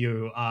conjunction with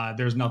you,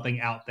 There's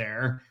Nothing Out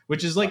There,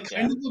 which is like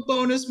kind of a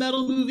bonus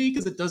metal movie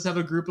because it does have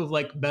a group of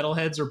like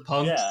metalheads or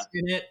punks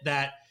in it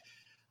that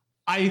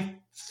I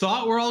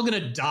thought were all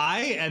gonna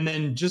die and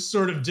then just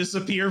sort of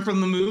disappear from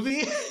the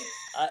movie.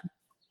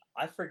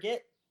 I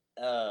forget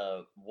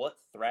what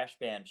thrash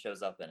band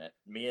shows up in it.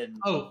 Me and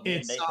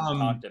Nathan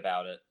talked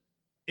about it.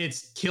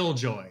 It's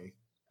Killjoy,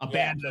 a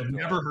band I've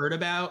never heard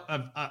about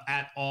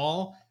at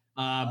all,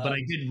 but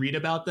I did read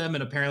about them,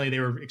 and apparently they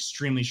were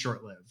extremely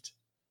short-lived.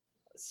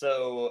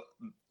 So,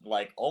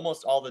 like,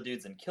 almost all the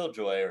dudes in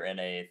Killjoy are in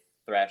a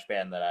thrash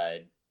band that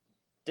I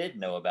did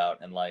know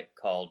about and like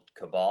called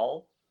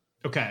Cabal.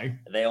 Okay.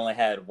 They only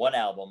had one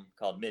album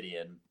called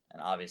Midian,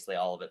 and obviously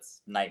all of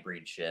it's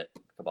Nightbreed shit.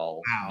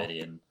 Cabal,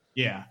 Midian.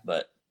 Yeah.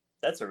 But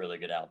that's a really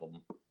good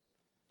album.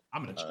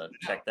 I'm gonna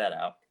check that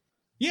out.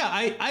 Yeah,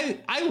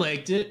 I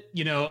liked it,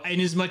 you know,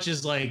 in as much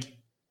as like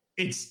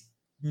it's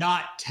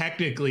not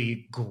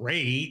technically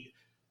great.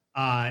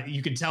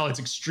 You can tell it's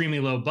extremely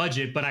low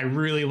budget, but I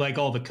really like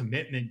all the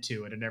commitment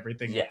to it and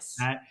everything like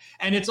that.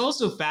 And it's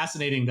also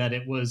fascinating that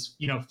it was,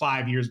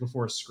 5 years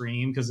before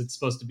Scream, because it's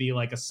supposed to be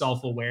like a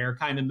self-aware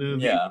kind of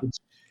movie. Yeah. Which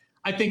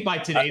I think by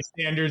today's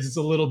standards, it's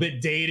a little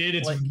bit dated.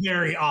 It's like,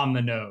 very on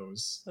the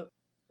nose.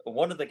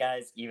 One of the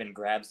guys even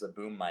grabs the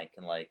boom mic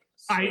and like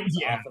swings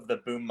off of the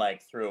boom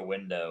mic through a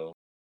window.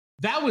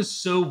 That was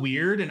so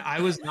weird, and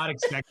I was not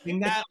expecting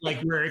that.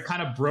 Like, where it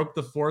kind of broke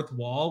the fourth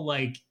wall.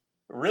 Like,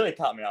 really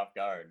caught me off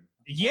guard.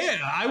 Yeah,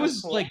 I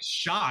was like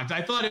shocked.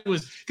 I thought it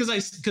was because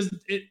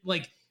it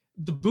like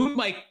the boom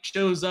mic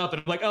shows up,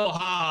 and I'm like,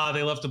 oh,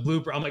 they left a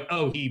blooper. I'm like,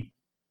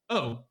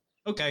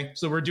 okay.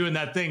 So we're doing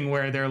that thing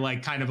where they're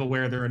like kind of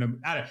aware they're in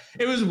a.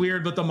 It was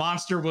weird, but the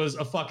monster was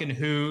a fucking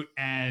hoot,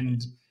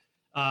 and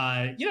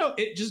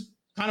it just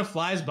kind of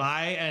flies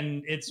by,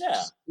 and it's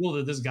cool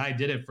that this guy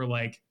did it for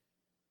like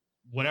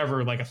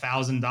whatever, like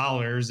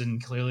 $1,000,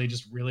 and clearly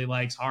just really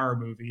likes horror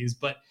movies.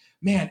 But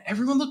man,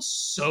 everyone looks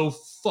so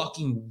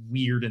fucking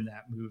weird in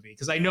that movie,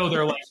 because I know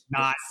they're like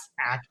not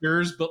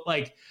actors, but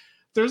like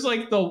there's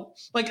like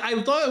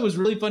I thought it was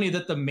really funny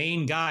that the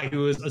main guy,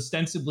 who is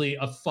ostensibly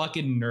a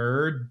fucking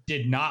nerd,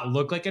 did not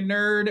look like a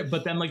nerd,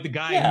 but then like the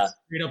guy who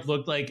straight up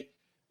looked like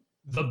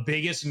the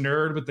biggest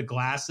nerd with the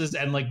glasses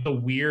and like the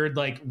weird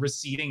like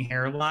receding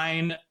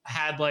hairline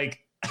had like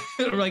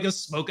like a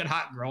smoking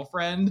hot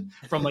girlfriend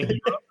from like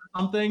Europe or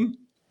something.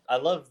 I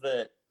love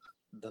the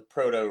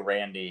proto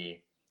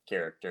Randy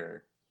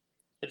character.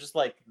 It's just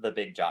like the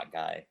big jock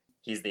guy.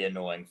 He's the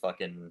annoying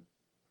fucking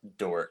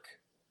dork.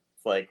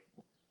 It's like,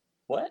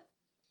 what?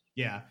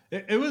 Yeah,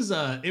 it was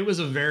a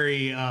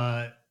very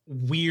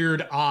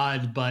weird,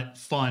 odd, but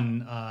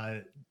fun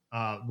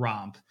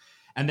romp.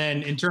 And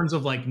then in terms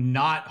of like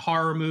not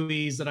horror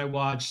movies that I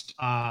watched,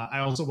 I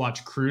also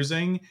watched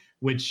Cruising,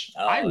 which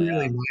I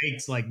really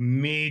liked, like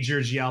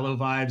major giallo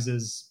vibes,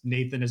 as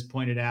Nathan has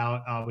pointed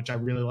out, which I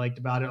really liked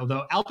about it.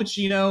 Although Al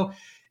Pacino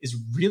is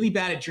really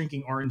bad at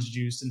drinking orange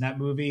juice in that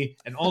movie,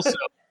 and also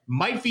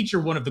might feature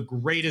one of the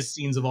greatest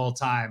scenes of all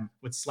time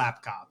with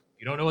Slap Cop.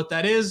 If you don't know what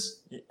that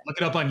is, look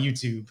it up on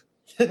YouTube.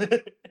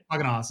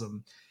 Fucking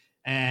awesome.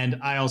 And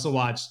I also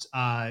watched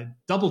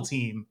Double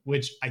Team,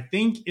 which I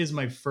think is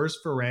my first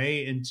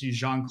foray into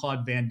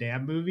Jean-Claude Van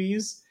Damme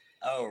movies.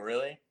 Oh,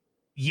 really?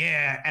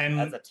 Yeah, and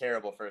that's a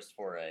terrible first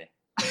foray,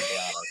 to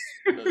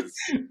be honest.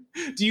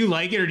 Do you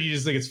like it, or do you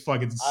just think it's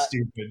fucking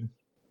stupid?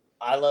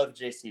 I love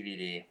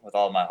JCVD with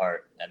all my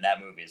heart, and that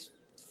movie's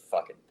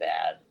fucking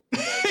bad.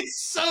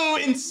 It's so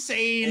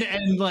insane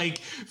and like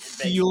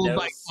fueled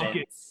by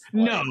fucking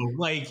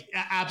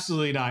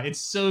absolutely not. It's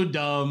so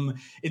dumb.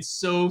 It's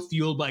so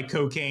fueled by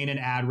cocaine and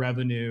ad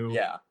revenue.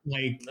 Yeah,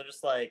 like they're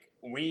just like,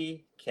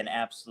 we can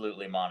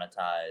absolutely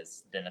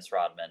monetize Dennis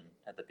Rodman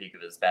at the peak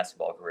of his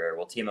basketball career.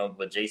 We'll team up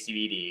with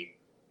JCVD,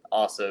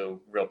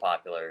 also real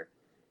popular,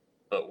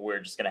 but we're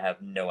just gonna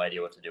have no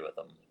idea what to do with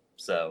them.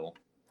 So,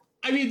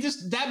 I mean,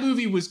 that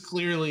movie was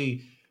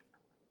clearly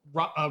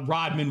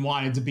Rodman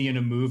wanted to be in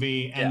a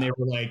movie, and they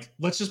were like,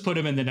 let's just put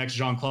him in the next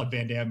Jean-Claude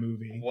Van Damme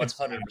movie.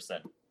 100%.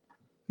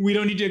 We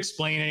don't need to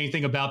explain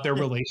anything about their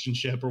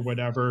relationship or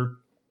whatever.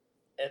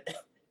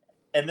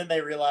 And then they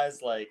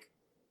realized, like,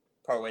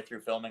 partway through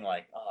filming,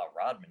 like,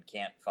 Rodman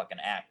can't fucking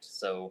act.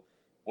 So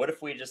what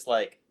if we just,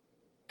 like,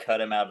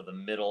 cut him out of the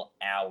middle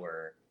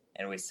hour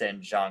and we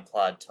send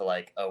Jean-Claude to,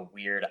 like, a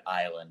weird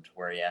island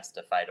where he has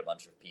to fight a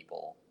bunch of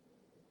people?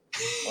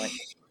 Like,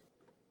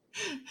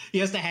 he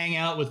has to hang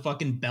out with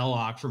fucking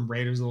Belloc from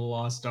Raiders of the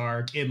Lost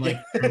Ark in like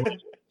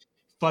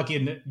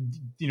fucking,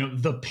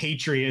 the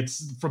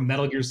Patriots from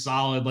Metal Gear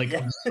Solid, like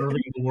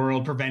observing the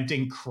world,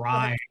 preventing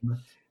crime.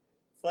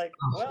 It's like,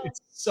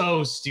 it's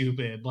so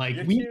stupid. Like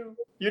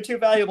you're too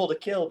valuable to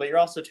kill, but you're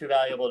also too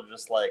valuable to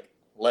just like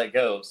let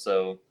go.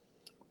 So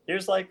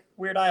Here's like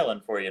Weird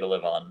Island for you to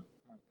live on.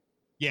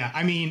 Yeah,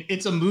 I mean,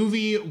 it's a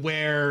movie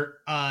where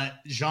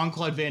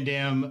Jean-Claude Van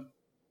Damme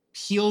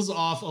peels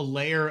off a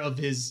layer of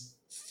his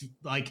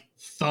like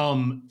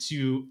thumb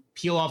to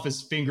peel off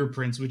his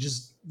fingerprints, which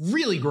is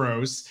really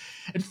gross.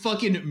 And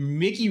fucking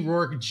Mickey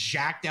Rourke,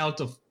 jacked out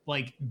to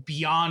like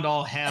beyond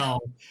all hell,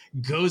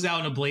 goes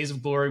out in a blaze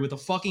of glory with a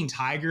fucking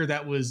tiger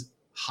that was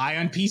high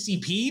on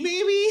PCP,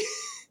 maybe?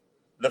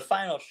 The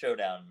final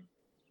showdown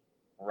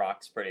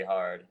rocks pretty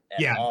hard.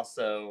 And Yeah.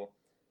 also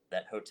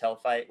that hotel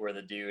fight where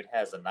the dude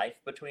has a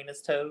knife between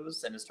his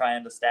toes and is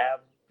trying to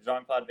stab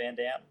Jean-Claude Van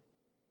Damme.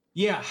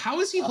 Yeah, how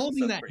is he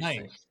holding that pretty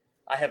knife? sick.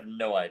 I have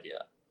no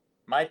idea.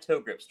 My toe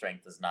grip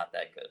strength is not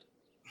that good.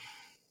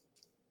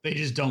 They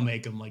just don't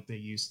make them like they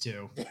used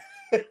to.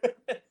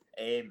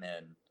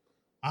 Amen.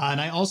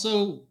 And I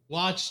also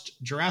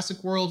watched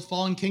Jurassic World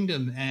Fallen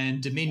Kingdom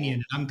and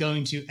Dominion. I'm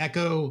going to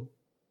echo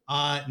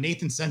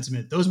Nathan's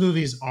sentiment. Those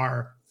movies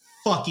are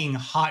fucking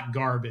hot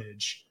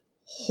garbage.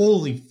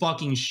 Holy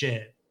fucking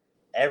shit.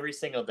 Every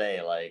single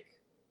day, like,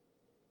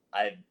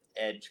 I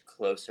edge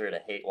closer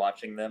to hate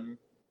watching them.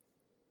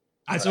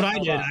 That's what I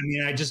did. I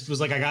mean, I just was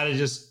like, I gotta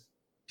just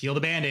peel the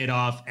Band-Aid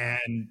off,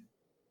 and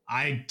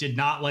I did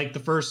not like the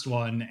first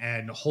one,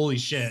 and holy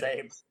shit.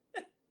 Same.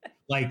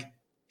 Like,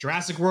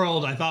 Jurassic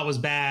World I thought was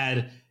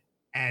bad,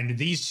 and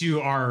these two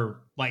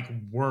are like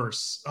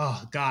worse.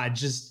 Oh god,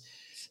 just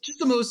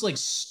the most like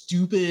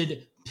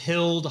stupid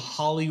pilled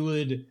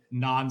Hollywood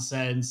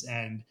nonsense,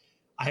 and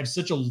I have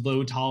such a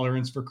low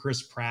tolerance for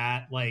Chris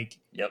Pratt. Like,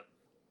 yep.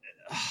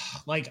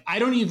 Like, I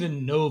don't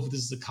even know if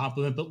this is a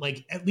compliment, but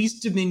like at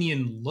least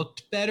Dominion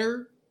looked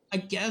better, I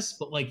guess.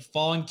 But like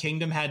Fallen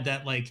Kingdom had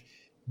that like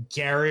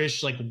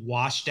garish, like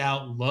washed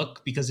out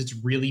look because it's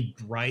really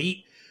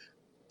bright.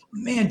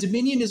 Man,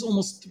 Dominion is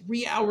almost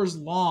 3 hours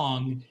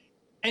long,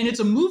 and it's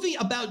a movie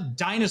about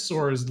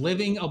dinosaurs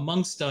living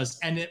amongst us,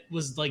 and it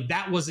was like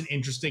that wasn't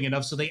interesting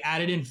enough, so they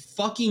added in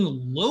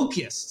fucking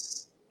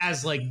locusts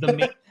as like the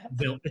main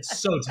villain. It's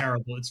so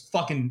terrible. It's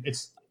fucking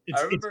it's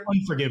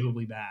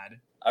unforgivably bad.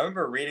 I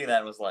remember reading that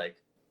and was like,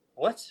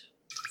 what?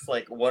 It's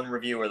like one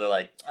review where they're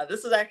like,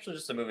 this is actually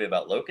just a movie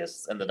about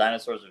locusts, and the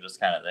dinosaurs are just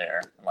kind of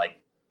there. I'm like,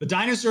 the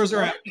dinosaurs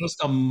are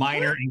just a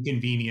minor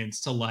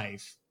inconvenience to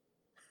life.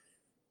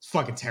 It's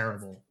fucking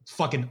terrible. It's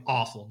fucking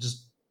awful.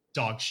 Just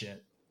dog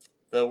shit.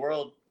 The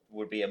world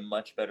would be a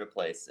much better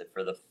place if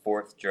for the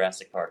 4th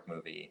Jurassic Park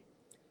movie,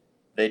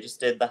 they just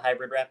did the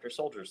hybrid raptor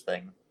soldiers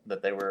thing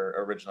that they were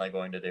originally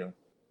going to do.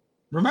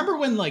 Remember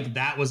when like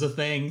that was a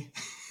thing?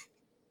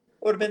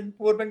 Would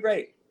have been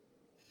great.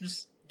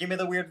 Just give me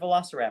the weird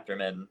velociraptor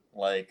men,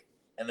 like,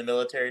 and the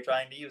military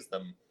trying to use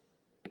them.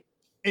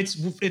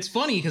 It's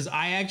funny because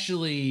I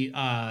actually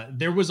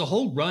there was a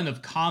whole run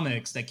of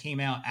comics that came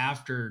out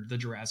after the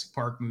Jurassic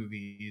Park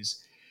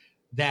movies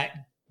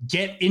that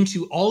get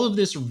into all of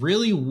this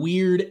really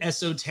weird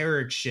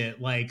esoteric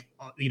shit, like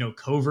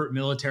covert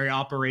military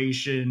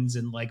operations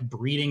and like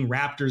breeding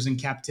raptors in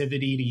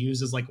captivity to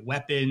use as like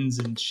weapons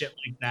and shit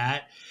like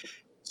that.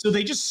 So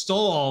they just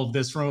stole all of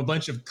this from a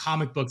bunch of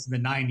comic books in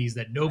the 90s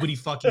that nobody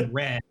fucking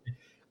read.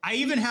 I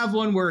even have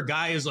one where a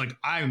guy is like,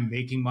 I'm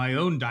making my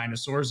own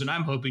dinosaurs and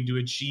I'm hoping to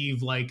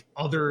achieve like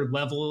other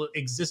level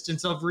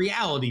existence of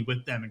reality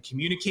with them and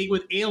communicate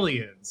with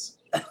aliens.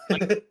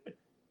 Like,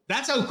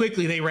 that's how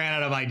quickly they ran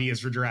out of ideas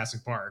for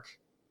Jurassic Park.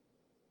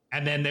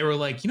 And then they were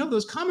like,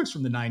 those comics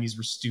from the 90s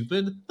were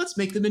stupid. Let's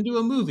make them into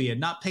a movie and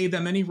not pay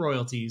them any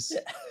royalties.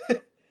 Yeah.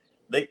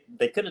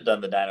 They could have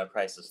done the Dino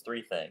Crisis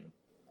 3 thing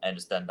and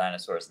just done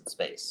dinosaurs in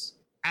space.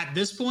 At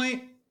this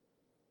point,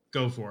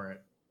 go for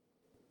it.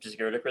 Just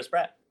get rid of Chris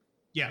Pratt.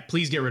 Yeah,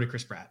 please get rid of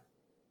Chris Pratt.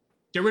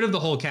 Get rid of the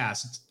whole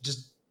cast.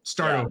 Just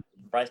start over.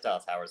 Bryce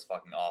Dallas Howard's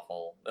fucking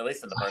awful. At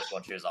least in the first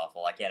one, she was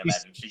awful. I can't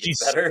imagine she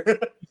gets better.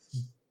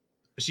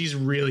 She's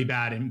really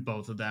bad in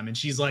both of them, and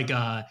she's like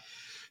a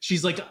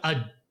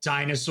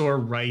dinosaur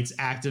rights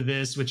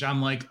activist, which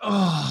I'm like,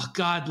 oh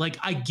god, like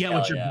I get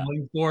what you're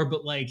going for,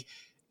 but like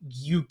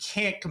you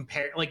can't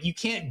compare, like you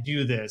can't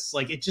do this.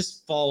 Like it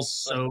just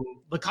falls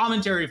the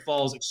commentary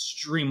falls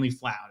extremely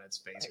flat on its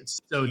face. It's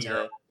so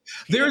terrible.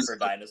 There's for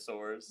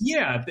dinosaurs.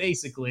 Yeah,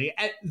 basically.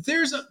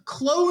 There's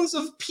clones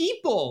of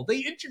people. They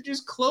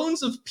introduce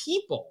clones of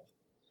people.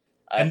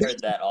 I heard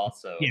that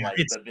also. Yeah, like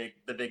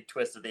the big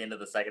twist at the end of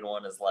the second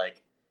one is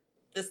like,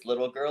 this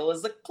little girl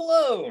is a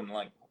clone.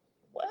 Like,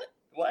 what?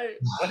 Why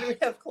do we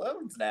have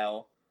clones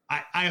now?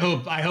 I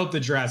hope the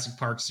Jurassic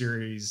Park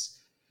series.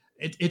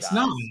 It's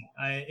not.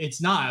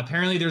 It's not.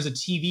 Apparently, there's a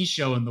TV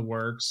show in the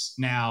works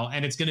now,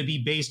 and it's going to be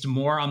based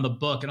more on the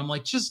book. And I'm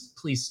like, just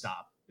please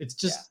stop. It's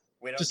just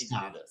we don't need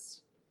to do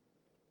this.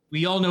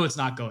 We all know it's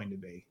not going to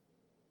be.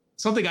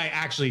 Something I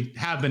actually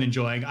have been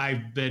enjoying.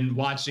 I've been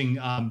watching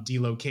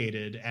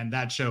Delocated, and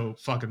that show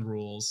fucking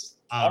rules.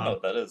 I don't know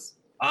what that is.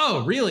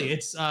 Oh, really?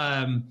 It's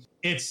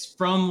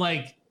from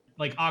like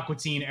Aqua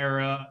Teen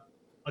era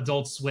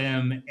Adult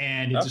Swim,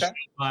 and it's a show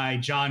by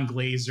John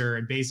Glazer,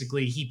 and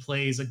basically he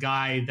plays a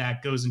guy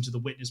that goes into the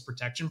witness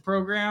protection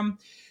program,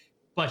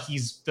 but he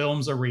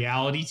films a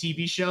reality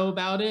TV show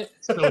about it.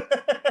 So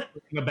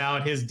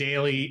about his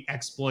daily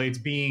exploits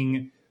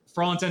being,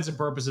 for all intents and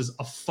purposes,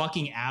 a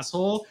fucking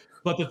asshole.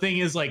 But the thing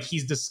is, like,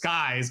 he's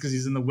disguised because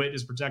he's in the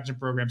witness protection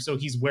program. So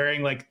he's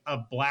wearing like a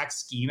black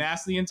ski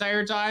mask the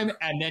entire time.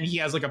 And then he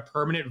has like a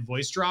permanent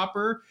voice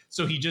dropper.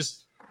 So he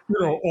just,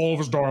 all of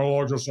his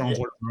dialogue just sounds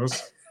like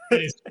this.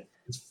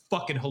 It's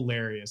fucking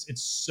hilarious.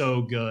 It's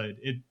so good.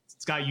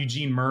 It's got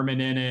Eugene Merman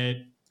in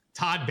it.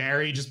 Todd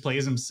Barry just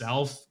plays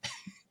himself.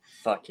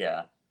 Fuck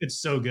yeah. It's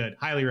so good.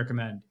 Highly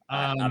recommend.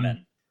 I'm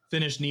in.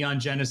 Finished Neon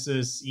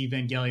Genesis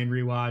Evangelion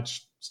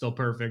rewatch. Still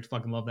perfect.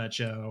 Fucking love that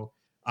show.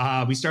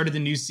 We started the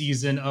new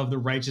season of The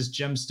Righteous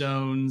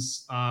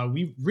Gemstones.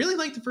 We really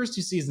liked the first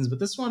two seasons, but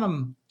this one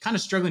I'm kind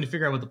of struggling to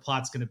figure out what the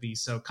plot's going to be.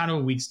 So kind of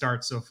a weak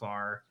start so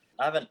far.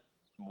 I haven't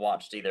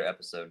watched either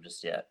episode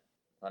just yet.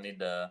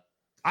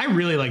 I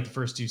really like the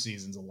first two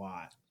seasons a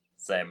lot.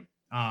 Same.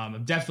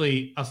 I'm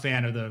definitely a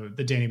fan of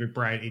the Danny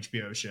McBride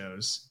HBO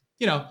shows.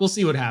 We'll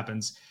see what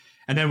happens.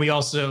 And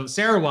then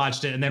Sarah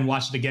watched it and then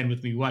watched it again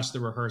with me. We watched The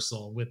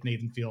Rehearsal with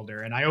Nathan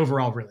Fielder, and I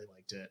overall really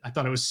liked it. I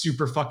thought it was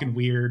super fucking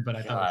weird, but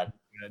I thought it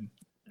was good.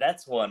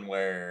 That's one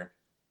where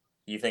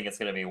you think it's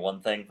going to be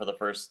one thing for the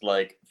first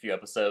few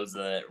episodes,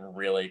 and then it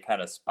really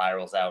kind of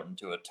spirals out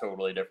into a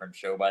totally different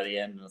show by the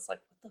end, and it's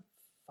like, what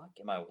the fuck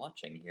am I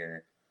watching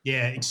here?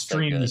 Yeah,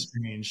 extremely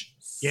strange.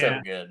 So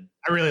good.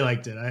 I really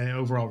liked it. I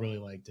overall really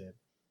liked it.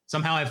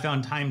 Somehow I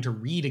found time to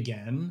read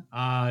again.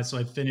 So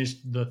I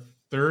finished the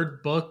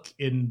third book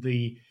in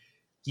the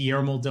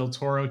Guillermo del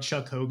Toro,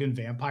 Chuck Hogan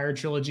vampire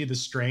trilogy, The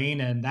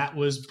Strain, and that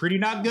was pretty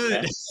not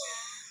good.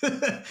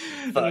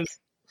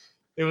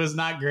 It was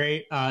not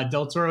great.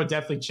 Del Toro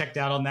definitely checked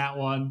out on that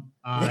one.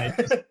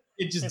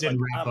 It just didn't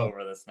wrap up. I'm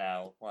over this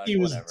now. He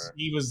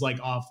was like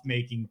off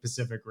making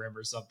Pacific Rim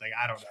or something.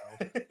 I don't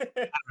know.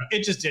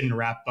 It just didn't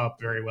wrap up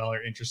very well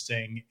or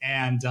interesting.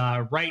 And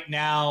right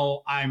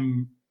now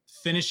I'm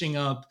finishing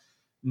up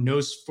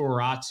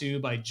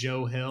Nosferatu by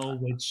Joe Hill,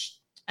 which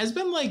has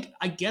been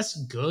I guess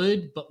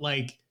good, but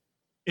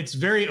it's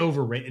very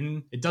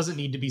overwritten. It doesn't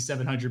need to be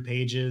 700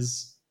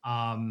 pages.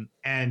 And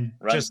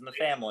runs just in the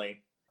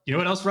family. You know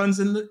what else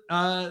runs in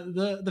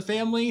the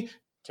family?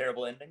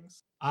 Terrible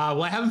endings.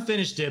 Well, I haven't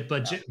finished it,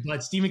 but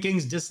Stephen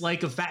King's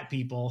dislike of fat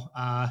people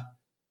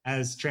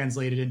has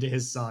translated into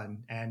his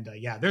son. And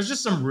there's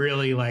just some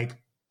really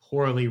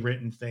poorly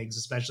written things,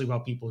 especially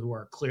about people who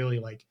are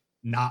clearly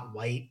not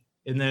white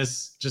in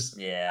this. Just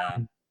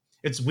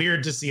it's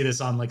weird to see this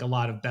on a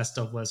lot of best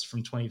of lists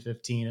from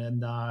 2015.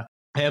 And I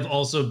have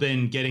also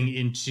been getting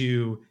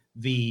into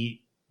the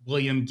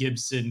William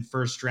Gibson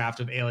first draft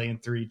of Alien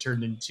 3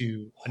 turned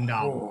into a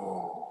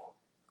novel. Oh,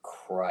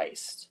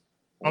 Christ.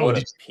 What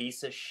a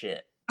piece of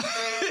shit.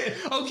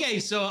 Okay,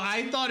 so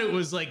I thought it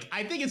was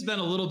I think it's been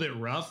a little bit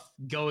rough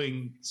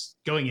going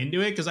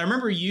into it, because I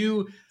remember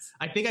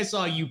I think I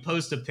saw you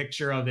post a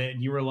picture of it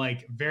and you were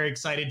very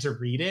excited to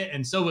read it,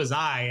 and so was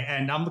I,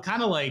 and I'm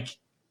kind of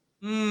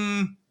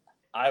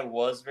I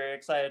was very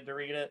excited to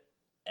read it,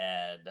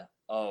 and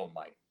oh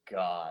my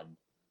god,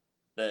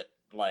 that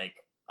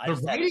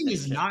the writing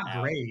is not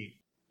great.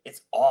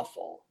 It's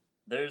awful.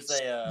 There's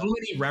so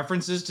many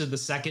references to the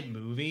second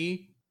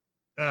movie.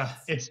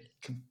 It's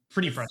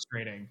pretty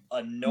frustrating.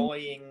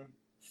 Annoying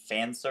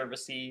fan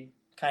servicey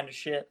kind of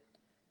shit.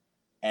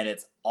 And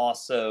it's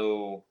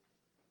also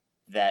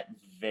that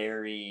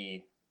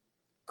very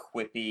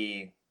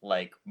quippy,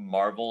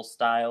 Marvel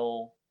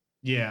style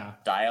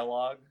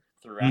dialogue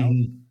throughout.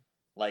 Mm-hmm.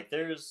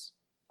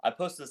 I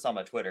posted this on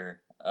my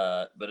Twitter,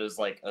 but it was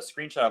a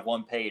screenshot of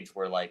one page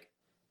where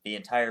the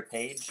entire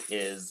page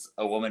is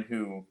a woman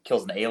who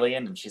kills an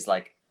alien, and she's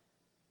like,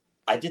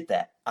 I did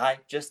that. I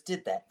just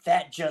did that.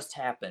 That just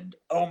happened.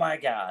 Oh my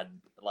god.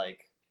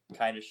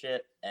 Kind of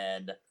shit.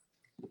 And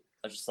I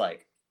was just I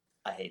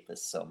hate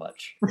this so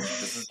much.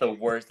 This is the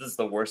worst. This is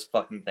the worst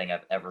fucking thing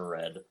I've ever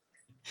read.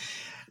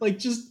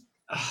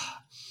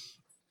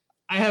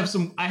 I have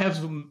some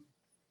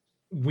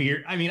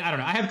weird, I don't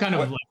know. I have kind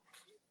of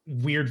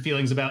weird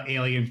feelings about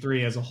Alien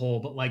 3 as a whole,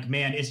 but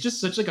man, it's just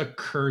such a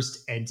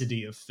cursed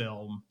entity of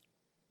film.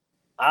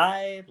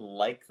 I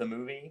like the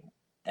movie,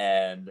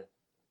 and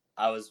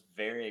I was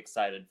very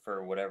excited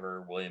for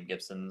whatever William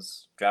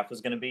Gibson's draft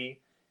was going to be.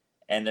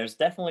 And there's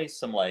definitely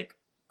some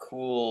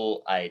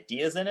cool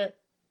ideas in it,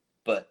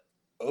 but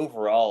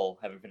overall,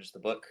 having finished the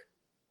book,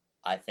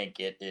 I think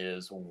it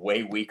is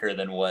way weaker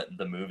than what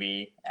the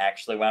movie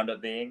actually wound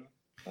up being.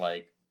 From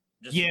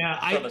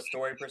a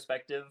story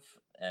perspective.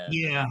 And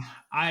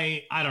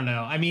I don't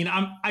know.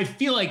 I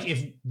feel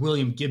if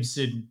William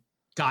Gibson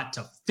got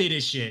to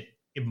finish it,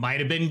 it might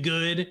have been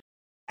good.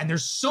 And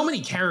there's so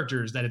many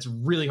characters that it's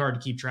really hard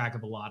to keep track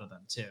of a lot of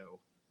them too.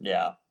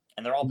 Yeah,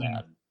 and they're all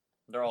bad.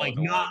 They're all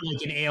not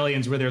in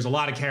Aliens where there's a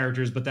lot of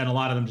characters, but then a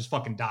lot of them just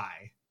fucking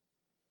die.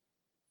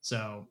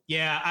 So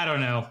I don't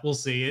know. We'll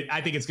see.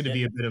 I think it's going to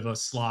be a bit of a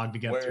slog to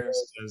get through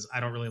because I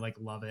don't really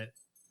love it.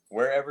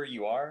 Wherever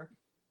you are,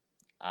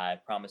 I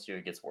promise you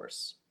it gets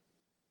worse.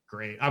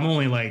 Great. I'm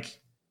only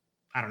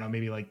I don't know,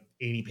 maybe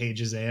 80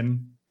 pages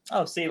in.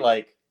 Oh, see,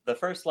 the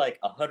first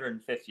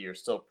 150 are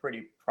still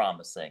pretty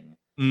promising.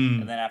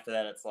 And then after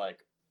that, it's like,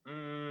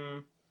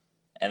 and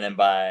then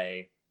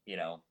by,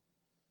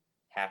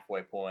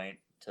 halfway point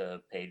to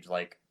page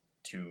like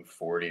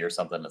 240 or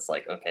something, it's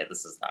like, okay,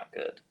 this is not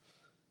good.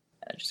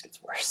 And it just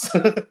gets worse.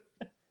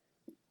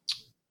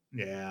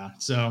 Yeah.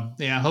 So,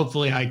 yeah,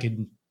 hopefully I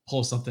can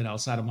pull something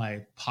else out of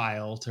my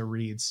pile to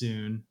read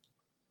soon.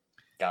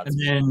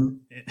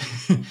 And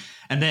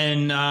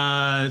then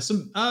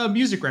some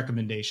music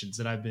recommendations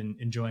that I've been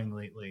enjoying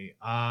lately.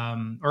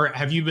 Or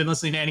have you been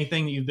listening to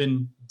anything that you've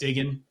been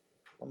digging?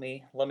 Let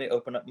me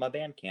open up my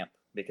Bandcamp,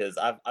 because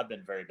I've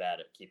been very bad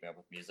at keeping up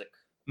with music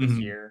this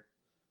year.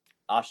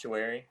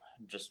 Ossuary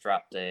just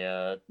dropped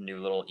a new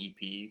little EP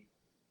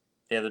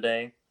the other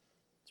day.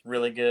 It's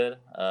really good.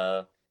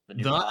 The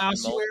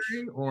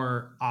Ossuary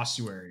or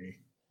Ossuary?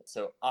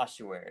 So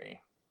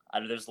Ossuary.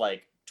 There's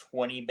like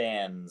 20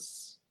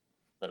 bands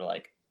that are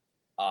like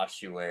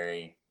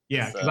Ossuary.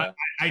 Yeah, because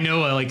I know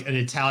like an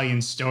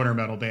Italian stoner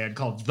metal band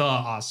called The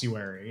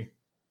Ossuary.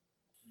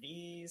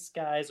 These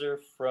guys are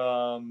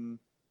from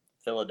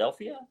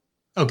Philadelphia.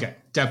 Okay,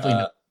 definitely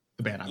know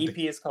the band. EP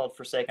is called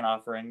Forsaken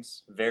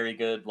Offerings. Very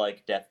good,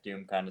 like Death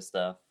Doom kind of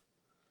stuff.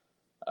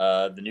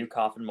 The new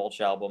Coffin Mulch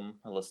album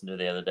I listened to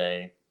the other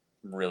day.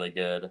 Really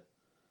good.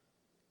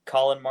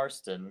 Colin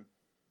Marston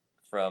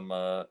from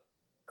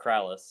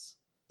Krallice.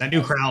 That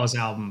new Krallice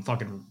album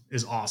fucking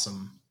is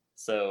awesome.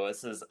 So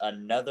this is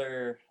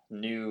another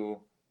new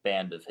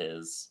band of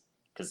his,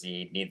 because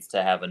he needs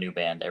to have a new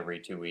band every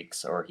 2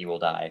 weeks or he will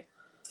die.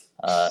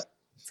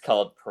 It's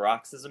called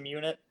Paroxysm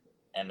Unit,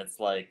 and it's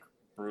like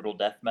brutal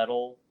death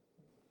metal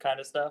kind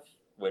of stuff,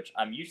 which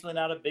I'm usually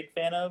not a big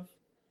fan of,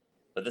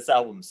 but this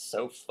album's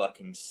so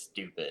fucking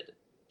stupid,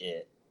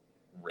 it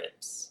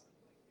rips.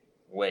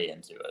 Way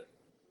into it.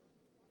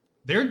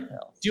 They're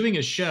doing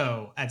a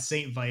show at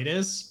St.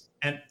 Vitus,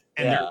 and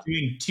they're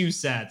doing 2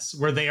 sets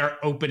where they are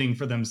opening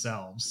for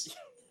themselves.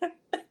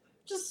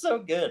 Just so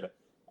good.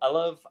 I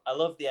love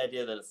the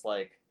idea that it's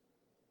like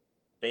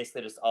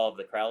basically just all of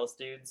the Krallice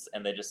dudes,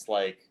 and they just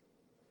like,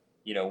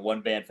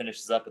 one band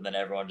finishes up and then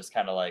everyone just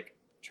kind of like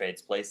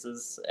trades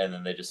places, and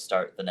then they just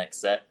start the next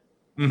set.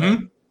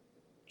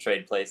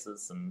 Trade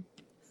places, and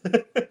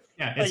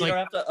yeah, it's you don't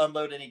have to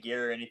unload any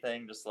gear or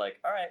anything. Just like,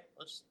 all right,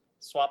 let's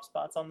swap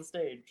spots on the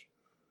stage.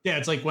 Yeah,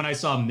 it's like when I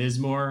saw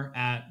Mizmor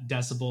at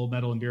Decibel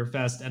Metal and Beer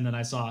Fest, and then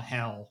I saw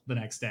Hell the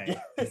next day. Yes.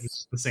 It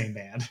was the same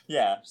band.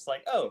 Yeah, just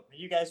like, oh,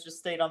 you guys just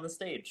stayed on the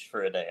stage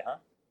for a day, huh?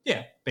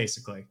 Yeah,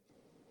 basically.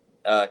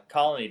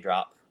 Colony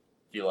Drop,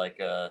 if you like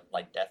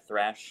death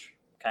thrash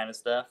kind of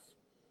stuff.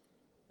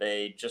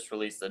 They just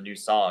released a new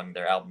song.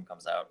 Their album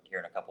comes out here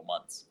in a couple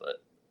months,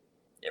 but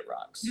it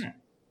rocks. Yeah.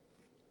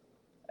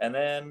 And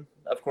then,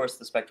 of course,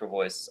 the Spectral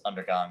Voice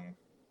Undergong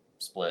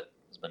split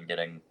has been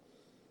getting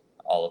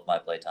all of my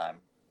playtime.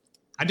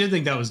 I did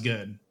think that was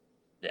good.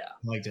 Yeah.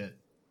 I liked it.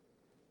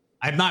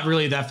 I'm not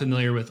really that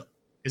familiar with,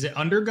 is it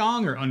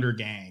Undergong or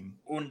Undergang?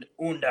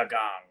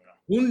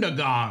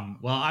 Undergong.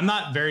 Well, I'm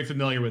not very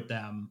familiar with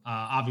them.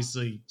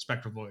 Obviously,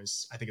 Spectral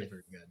Voice, I think it's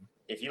very good.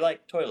 If you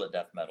like toilet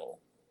death metal,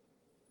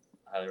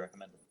 I highly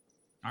recommend it.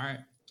 All right.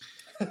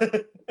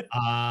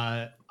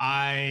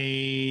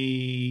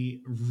 I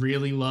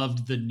really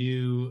loved the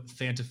new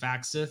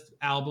Fantafaxith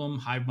album,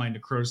 Hive Mind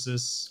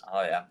Necrosis.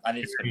 Oh yeah, I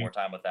need to spend more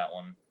time with that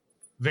one.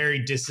 Very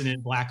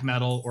dissonant black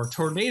metal, or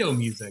tornado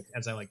music,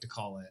 as I like to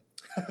call it.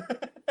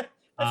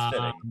 That's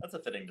fitting. That's a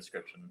fitting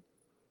description.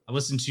 I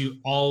listened to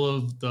all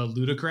of the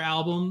Ludacra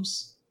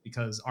albums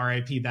because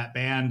R.I.P. that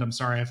band. I'm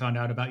sorry I found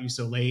out about you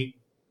so late.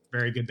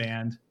 Very good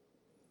band.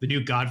 The new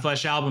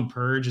Godflesh album,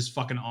 Purge, is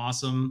fucking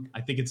awesome.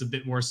 I think it's a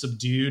bit more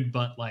subdued,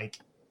 but like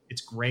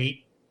it's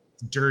great.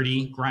 It's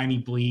dirty, grimy,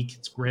 bleak.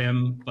 It's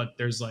grim, but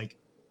there's like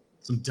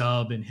some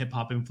dub and hip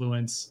hop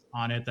influence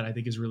on it that I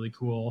think is really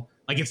cool.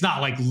 Like it's not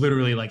like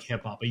literally like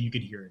hip hop, but you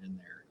could hear it in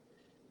there.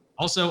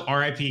 Also,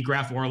 R.I.P.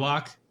 Graf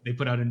Warlock. They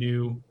put out a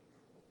new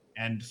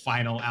and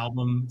final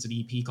album. It's an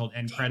EP called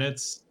End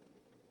Credits.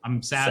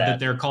 I'm sad that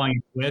they're calling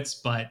it quits,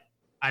 but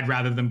I'd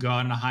rather them go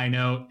out on a high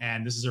note.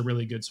 And this is a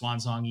really good swan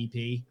song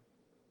EP.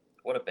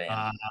 What a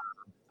band.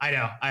 I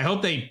know. I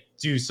hope they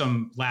do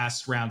some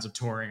last rounds of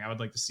touring. I would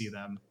like to see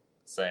them.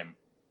 Same.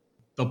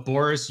 The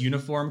Boris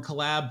Uniform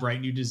collab, Bright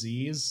New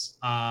Disease,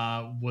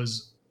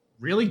 was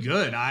really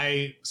good.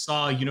 I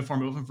saw a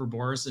Uniform open for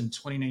Boris in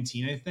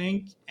 2019, I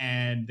think,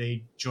 and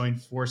they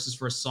joined forces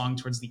for a song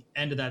towards the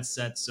end of that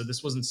set. So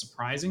this wasn't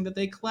surprising that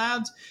they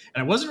collabed.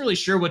 And I wasn't really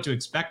sure what to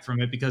expect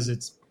from it because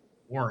it's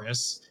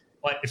Boris,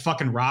 but it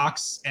fucking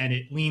rocks, and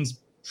it leans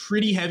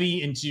pretty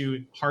heavy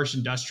into harsh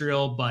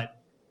industrial, but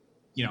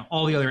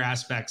all the other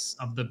aspects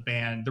of the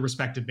band, the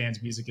respective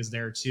band's music is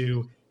there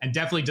too, and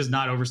definitely does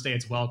not overstay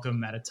its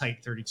welcome at a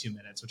tight 32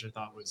 minutes, which I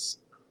thought was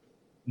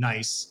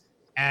nice.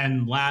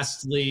 And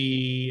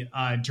lastly,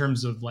 in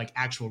terms of like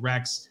actual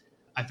recs,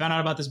 I found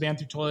out about this band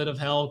through Toilet of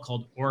Hell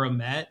called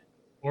Oromet,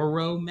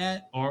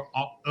 or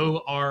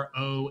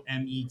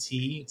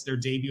O-R-O-M-E-T. It's their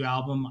debut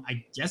album.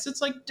 I guess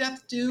it's like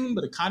Death Doom,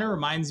 but it kind of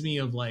reminds me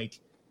of like,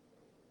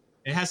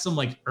 it has some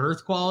like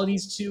Earth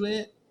qualities to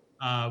it.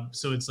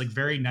 So it's like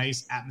very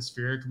nice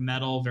atmospheric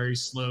metal, very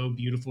slow,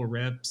 beautiful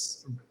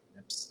riffs.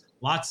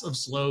 Lots of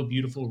slow,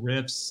 beautiful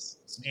riffs,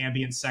 some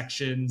ambient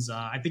sections.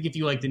 I think if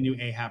you like the new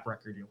Ahab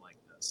record, you'll like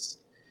this.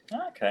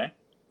 Okay.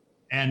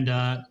 And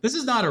this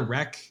is not a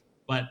rec,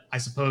 but I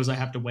suppose I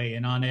have to weigh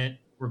in on it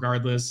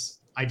regardless.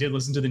 I did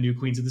listen to the new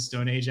Queens of the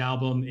Stone Age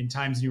album, In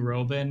Times New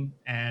Roman,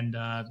 and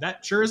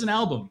that sure is an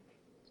album.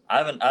 I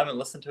haven't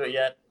listened to it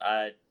yet.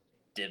 I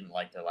didn't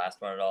like the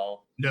last one at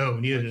all. No,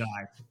 neither did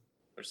I.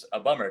 Which is a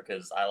bummer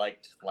because I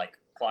liked like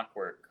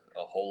Clockwork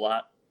a whole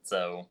lot.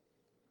 So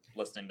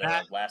listening to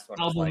the last one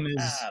was like,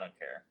 I don't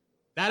care.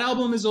 That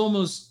album is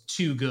almost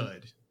too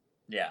good.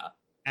 Yeah.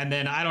 And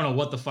then I don't know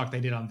what the fuck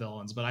they did on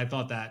Villains, but I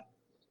thought that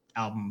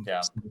album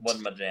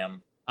wasn't my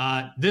jam.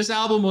 This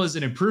album was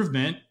an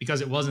improvement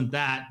because it wasn't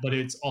that, but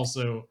it's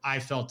also, I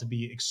felt to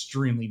be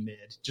extremely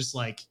mid. Just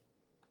like,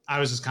 I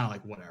was just kind of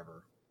like,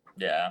 whatever.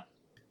 Yeah.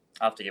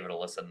 I'll have to give it a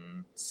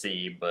listen,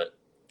 see, but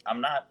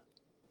I'm not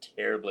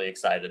terribly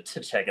excited to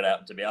check it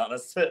out, to be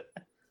honest.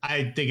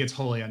 I think it's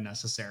wholly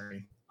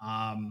unnecessary.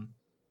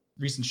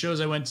 Recent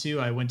shows I went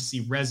to see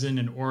Resin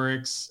and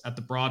Oryx at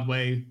the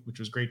Broadway, which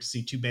was great to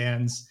see two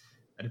bands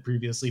that had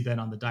previously been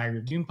on the Diary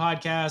of Doom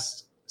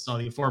podcast. Saw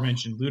the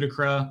aforementioned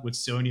Ludacra with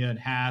Sonia and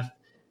Hath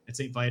at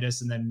St.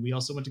 Vitus, and then we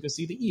also went to go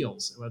see the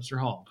Eels at Webster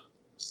Hall.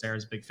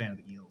 Sarah's a big fan of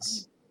the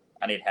Eels.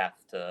 I need Hath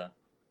to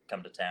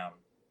come to town.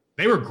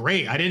 They were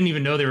great. I didn't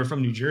even know they were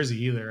from New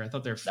Jersey either. I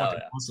thought they were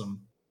fucking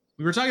awesome.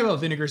 We were talking about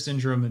Vinegar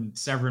Syndrome and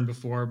Severin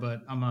before,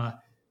 but I'm a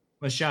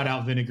shout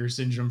out Vinegar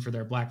Syndrome for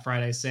their Black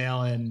Friday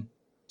sale and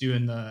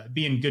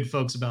being good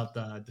folks about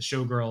the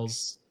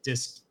Showgirls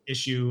disc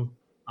issue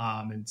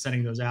and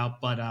sending those out.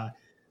 But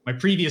my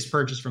previous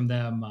purchase from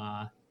them,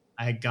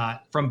 I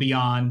got From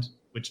Beyond,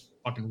 which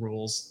fucking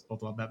rules.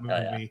 Both love that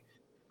movie.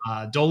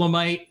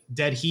 Dolomite,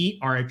 Dead Heat,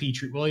 R.I.P.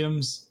 Treat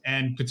Williams,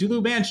 and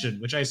Cthulhu Mansion,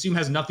 which I assume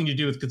has nothing to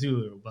do with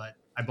Cthulhu, but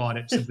I bought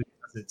it simply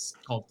because it's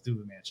called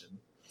Cthulhu Mansion.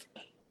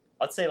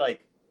 I'd say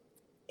like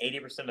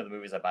 80% of the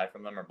movies I buy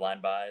from them are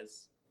blind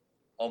buys.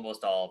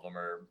 Almost all of them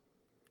are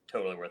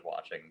totally worth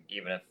watching,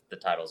 even if the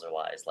titles are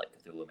lies, like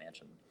Cthulhu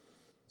Mansion.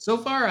 So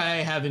far, I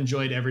have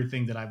enjoyed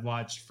everything that I've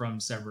watched from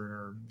Severin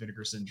or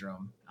Vinegar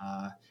Syndrome.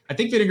 I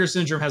think Vinegar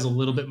Syndrome has a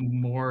little bit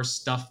more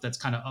stuff that's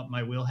kind of up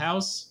my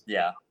wheelhouse.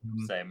 Yeah,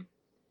 same.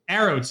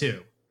 Arrow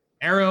too.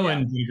 Arrow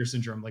and Vinegar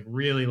Syndrome,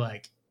 really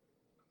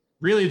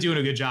doing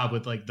a good job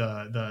with like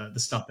the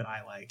stuff that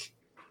I like.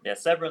 Yeah,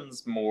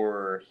 Severin's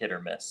more hit or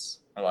miss.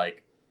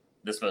 Like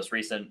this most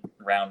recent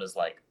round is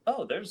like,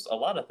 oh, there's a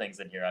lot of things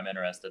in here I'm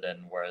interested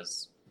in,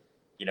 whereas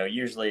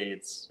usually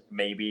it's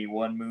maybe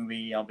one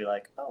movie I'll be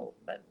like, oh,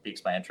 that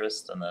piques my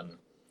interest, and then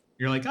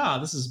you're like,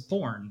 this is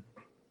porn.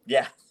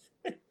 Yeah.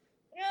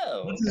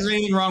 There's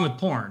anything wrong with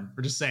porn.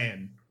 We're just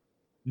saying,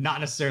 not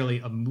necessarily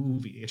a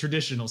movie, a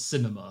traditional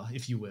cinema,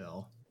 if you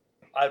will.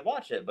 I'd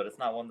watch it, but it's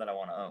not one that I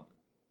want to own.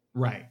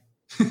 Right.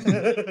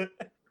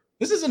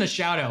 This isn't a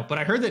shout out, but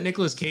I heard that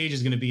Nicolas Cage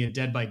is going to be in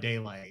Dead by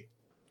Daylight.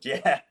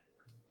 Yeah.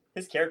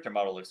 His character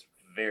model looks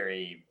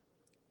very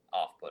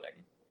off-putting.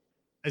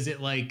 Is it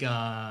like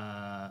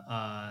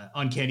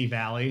Uncanny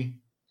Valley?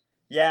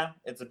 Yeah,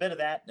 it's a bit of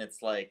that, and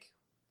it's like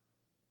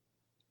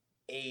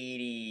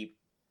 85%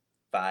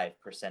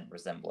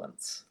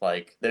 resemblance.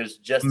 Like, there's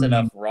just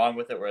enough wrong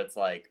with it where it's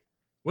like...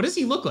 What does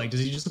he look like?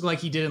 Does he just look like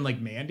he did in,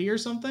 like, Mandy or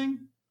something?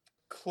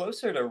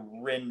 Closer to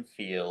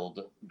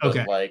Renfield,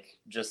 but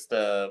just...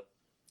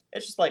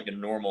 it's just like a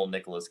normal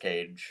Nicolas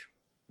Cage.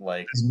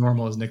 Like as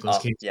normal as Nicolas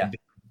Cage. Yeah,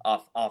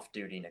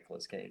 off-duty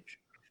Nicolas Cage.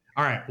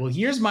 All right, well,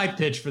 here's my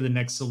pitch for the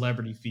next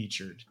celebrity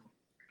featured.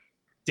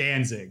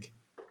 Danzig.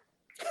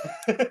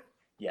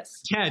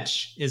 Yes.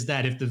 Catch is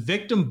that if the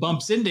victim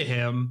bumps into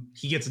him,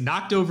 he gets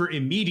knocked over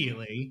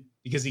immediately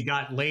because he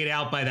got laid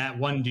out by that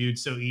one dude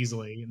so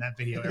easily in that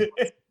video.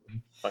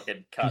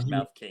 Fucking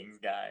Cottonmouth Kings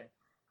guy.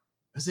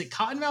 Was it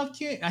Cottonmouth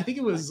King? I think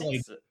it was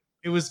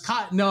it was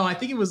Cotton. No, I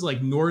think it was like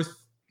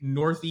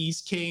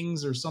Northeast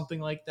Kings or something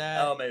like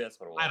that. Oh, maybe that's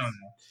what it was. I don't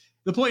know.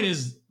 The point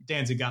is,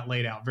 Danzig got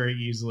laid out very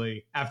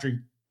easily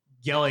after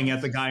yelling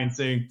at the guy and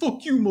saying,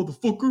 "Fuck you,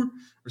 motherfucker,"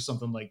 or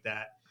something like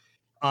that.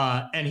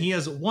 And he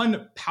has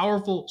one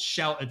powerful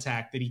shout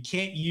attack that he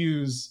can't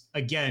use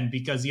again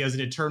because he has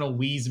an eternal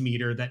wheeze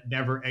meter that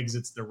never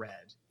exits the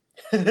red.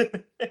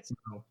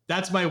 So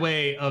that's my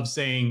way of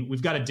saying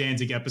we've got a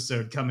Danzig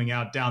episode coming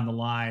out down the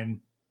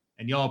line,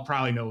 and y'all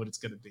probably know what it's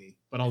going to be,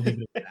 but I'll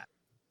leave it at that.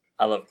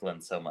 I love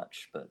Glenn so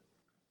much, but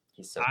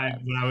he's so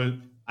bad.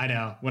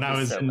 When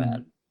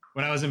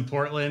I was in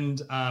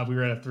Portland, we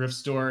were at a thrift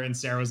store and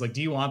Sarah was like,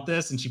 "Do you want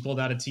this?" And she pulled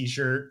out a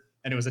t-shirt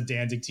and it was a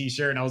Danzig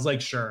t-shirt. And I was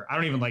like, sure. I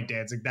don't even like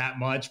Danzig that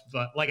much,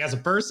 but like as a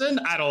person,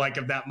 I don't like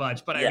him that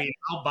much. But I mean,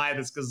 I'll buy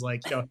this because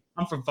like,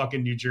 I'm from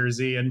fucking New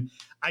Jersey and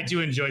I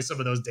do enjoy some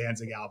of those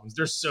Danzig albums.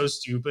 They're so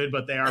stupid,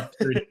 but they are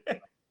pretty.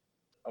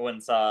 I went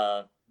and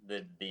saw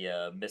the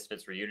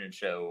Misfits reunion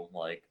show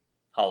like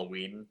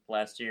Halloween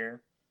last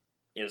year.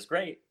 It was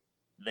great.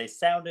 They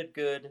sounded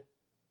good,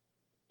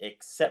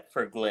 except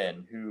for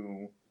Glenn,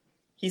 who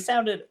he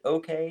sounded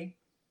okay,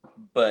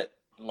 but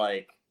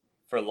like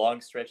for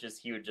long stretches,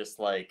 he would just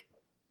like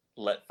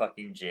let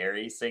fucking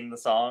Jerry sing the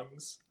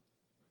songs,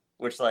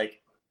 which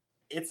like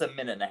it's a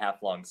 1.5-minute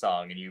long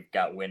song, and you've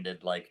got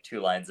winded like 2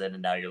 lines in,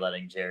 and now you're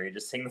letting Jerry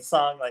just sing the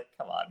song. Like,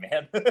 come on,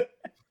 man.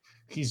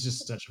 He's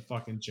just such a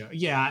fucking joke.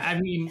 Yeah, I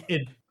mean,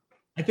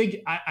 I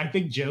think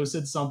Joe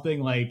said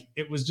something like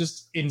it was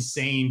just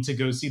insane to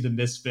go see the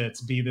Misfits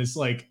be this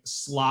like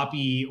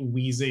sloppy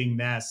wheezing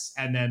mess,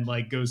 and then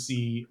like go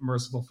see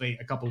Merciful Fate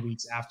a couple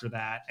weeks after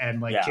that,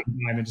 and like King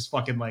Diamond just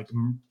fucking like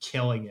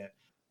killing it.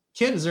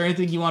 Kit, is there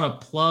anything you want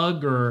to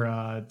plug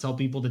or tell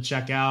people to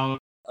check out?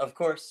 Of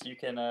course, you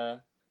can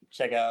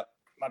check out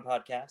my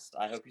podcast,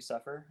 I Hope You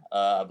Suffer.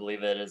 I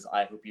believe it is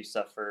I Hope You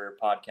Suffer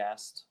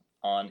podcast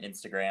on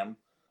Instagram.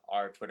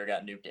 Our Twitter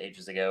got nuked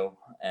ages ago,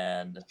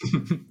 and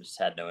just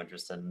had no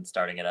interest in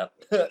starting it up.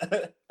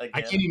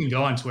 I can't even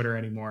go on Twitter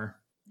anymore.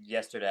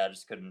 Yesterday, I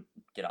just couldn't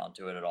get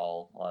onto it at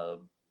all.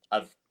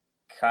 I've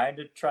kind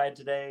of tried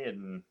today,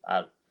 and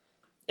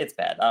it's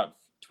bad.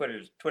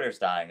 Twitter's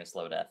dying a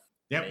slow death.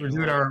 Yep,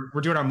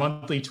 we're doing our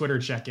monthly Twitter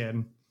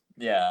check-in.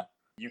 Yeah,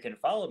 you can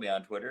follow me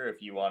on Twitter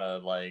if you want to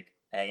like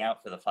hang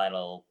out for the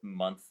final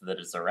month that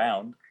is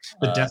around.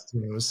 The death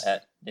throes.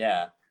 At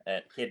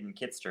Hidden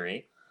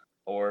Kitstery.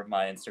 Or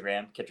my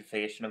Instagram,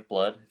 Kitrification of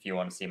Blood, if you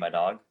want to see my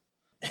dog.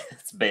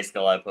 It's basically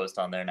all I post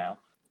on there now.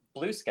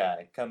 Blue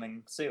Sky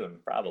coming soon,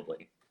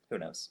 probably. Who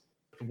knows?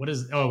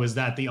 Is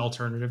that the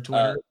alternative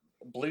Twitter?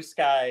 Blue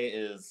Sky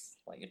is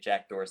like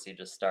Jack Dorsey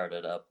just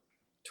started up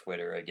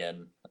Twitter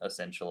again,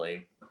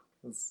 essentially.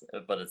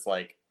 But it's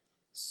like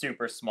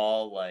super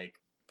small, like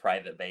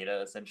private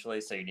beta,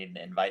 essentially. So you need an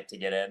invite to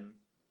get in.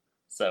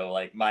 So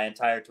like my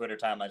entire Twitter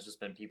timeline's just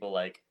been people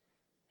like,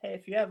 hey,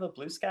 if you have a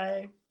Blue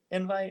Sky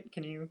invite,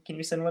 can you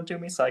send one to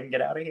me so I can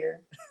get out of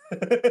here?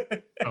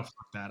 Oh,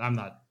 fuck that. I'm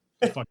not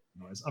fucking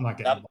noise. I'm not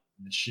getting involved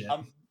in this shit.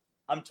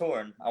 I'm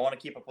torn. I want to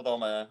keep up with all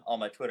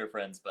my Twitter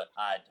friends, but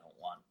I don't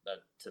want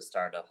to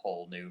start a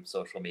whole new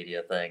social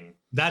media thing.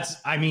 That's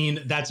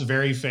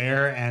very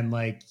fair, and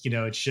like, you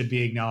know, it should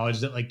be acknowledged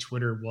that like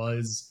Twitter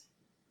was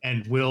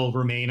and will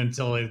remain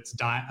until its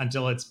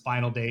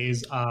final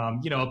days.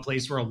 You know, a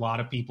place where a lot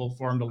of people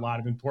formed a lot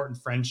of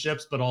important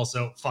friendships, but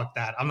also fuck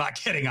that. I'm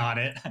not getting on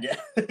it. Yeah.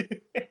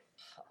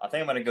 I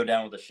think I'm going to go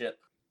down with the ship.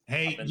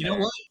 Hey, you know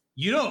what?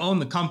 You don't own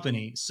the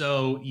company,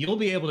 so you'll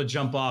be able to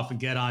jump off and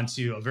get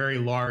onto a very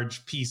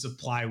large piece of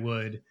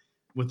plywood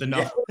with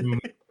enough room,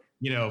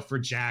 you know, for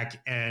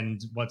Jack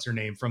and what's her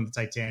name from the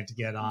Titanic to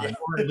get on,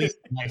 or at least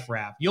a knife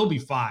wrap. You'll be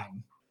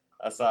fine.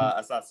 I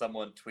saw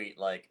someone tweet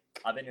like,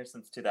 I've been here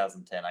since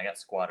 2010. I got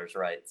squatters'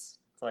 rights.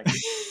 It's like,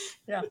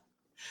 yeah.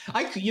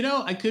 I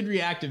could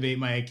reactivate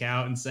my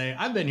account and say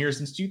I've been here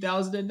since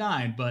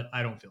 2009, but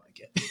I don't feel like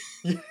it.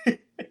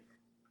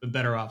 But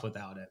better off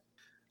without it.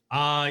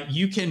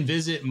 You can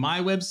visit my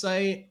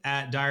website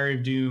at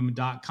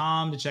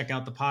diaryofdoom.com to check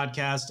out the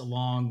podcast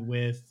along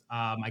with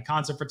my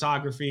concert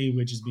photography,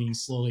 which is being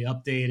slowly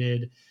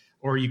updated.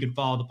 Or you can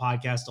follow the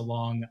podcast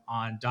along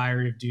on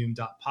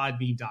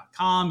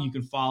diaryofdoom.podbean.com. You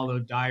can follow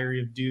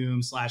Diary of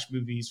Doom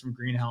 /movies from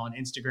Green Hell on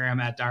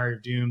Instagram at Diary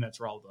of Doom. That's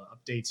where all the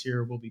updates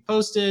here will be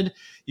posted.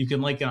 You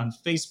can like it on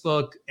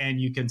Facebook, and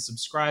you can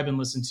subscribe and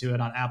listen to it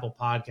on Apple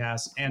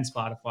Podcasts and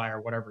Spotify or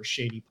whatever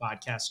shady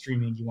podcast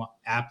streaming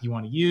app you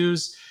want to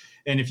use.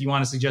 And if you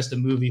want to suggest a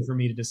movie for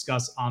me to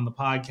discuss on the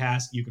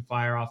podcast, you can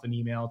fire off an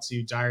email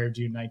to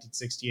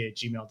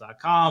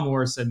diaryofdoom1968@gmail.com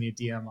or send me a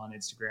DM on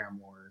Instagram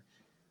or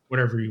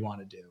whatever you want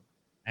to do.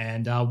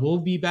 And we'll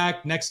be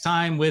back next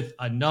time with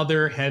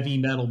another heavy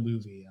metal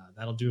movie.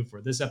 That'll do it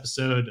for this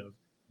episode of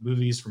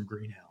Movies from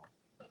Green Hell.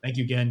 Thank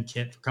you again,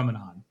 Kit, for coming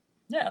on.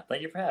 Yeah,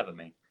 thank you for having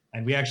me.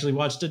 And we actually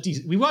watched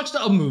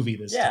a movie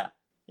this time.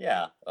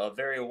 Yeah, a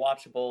very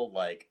watchable,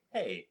 like,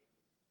 hey,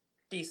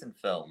 decent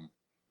film.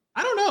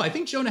 I don't know. I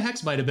think Jonah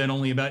Hex might have been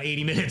only about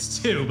 80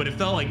 minutes too, but it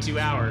felt like 2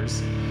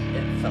 hours.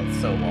 It felt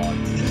so long.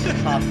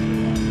 Impossibly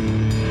long.